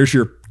 millennial. Here's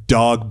your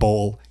dog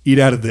bowl. Eat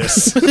out of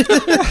this.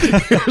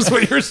 Here's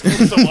what you're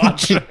supposed to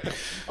watch.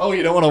 Oh,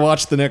 you don't want to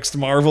watch the next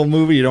Marvel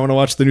movie? You don't want to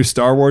watch the new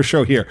Star Wars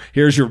show?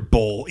 Here's your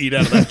bowl. Eat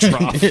out of that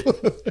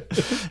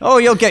trough." Oh,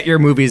 you'll get your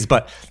movies,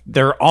 but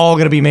they're all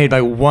going to be made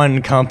by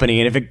one company,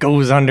 and if it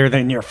goes under,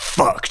 then you're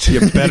fucked.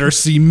 You better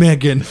see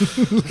Megan.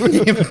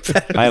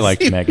 I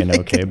liked Megan,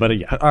 okay, but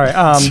yeah. All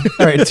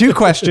right, 2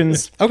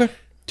 questions. Okay.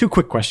 2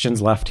 quick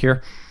questions left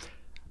here.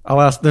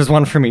 I'll ask. There's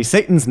one for me.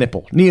 Satan's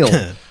nipple. Neil,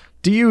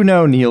 do you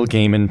know Neil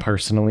Gaiman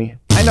personally?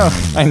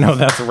 I know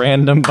that's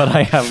random, but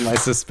I have my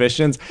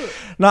suspicions.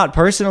 Not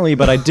personally,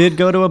 but I did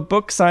go to a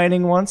book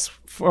signing once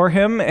for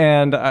him,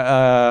 and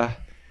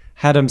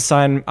had him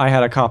sign. I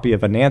had a copy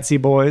of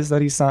Anansi Boys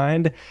that he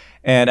signed,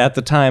 and at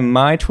the time,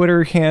 my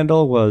Twitter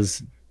handle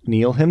was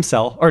Neil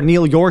himself or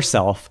Neil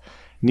yourself.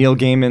 Neil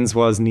Gaiman's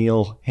was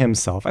Neil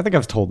himself. I think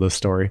I've told this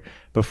story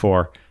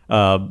before.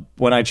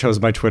 When I chose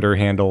my Twitter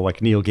handle,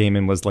 like Neil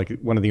Gaiman was like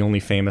one of the only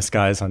famous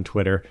guys on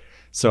Twitter.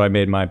 So I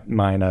made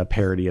mine a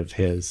parody of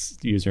his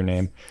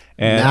username.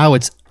 And Now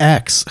it's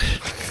X.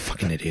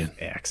 Fucking idiot.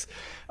 X.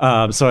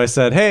 So I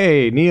said,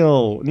 "Hey,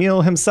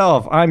 Neil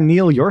himself. I'm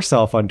Neil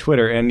yourself on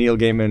Twitter." And Neil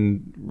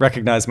Gaiman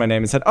recognized my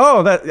name and said,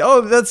 "Oh,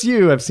 that's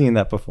you. I've seen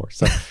that before."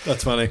 So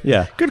That's funny.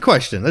 yeah. Good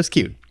question. That's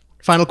cute.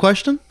 Final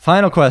question?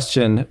 Final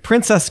question.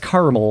 Princess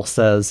Caramel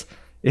says,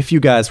 if you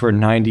guys were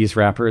 90s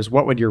rappers,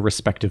 what would your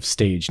respective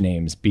stage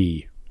names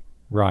be?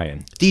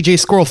 Ryan. DJ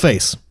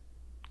Squirrelface.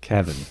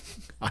 Kevin.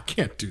 I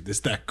can't do this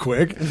that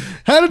quick.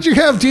 How did you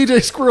have DJ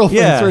Squirrelface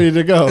Yeah. ready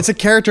to go? It's a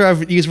character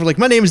I've used for like,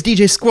 my name is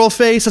DJ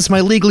Squirrelface. That's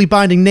my legally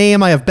binding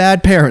name. I have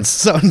bad parents.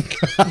 So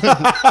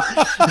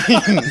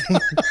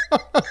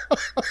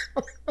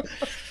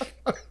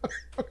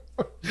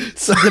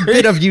it's a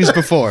bit I've used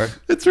before.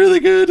 It's really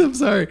good. I'm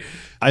sorry.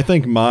 I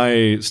think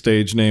my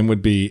stage name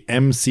would be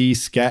MC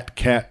Scat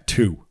Cat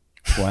 2.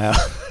 Wow.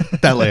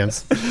 That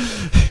lands.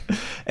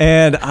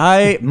 And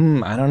I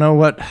don't know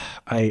what,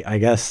 I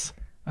guess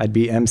I'd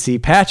be MC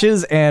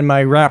Patches, and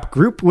my rap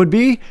group would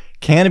be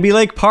Canopy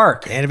Lake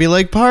Park. Canopy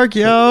Lake Park,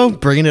 yo.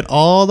 Bringing it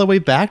all the way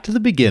back to the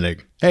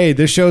beginning. Hey,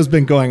 this show's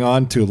been going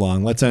on too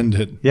long. Let's end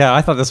it. Yeah,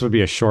 I thought this would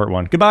be a short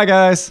one. Goodbye,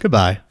 guys.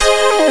 Goodbye.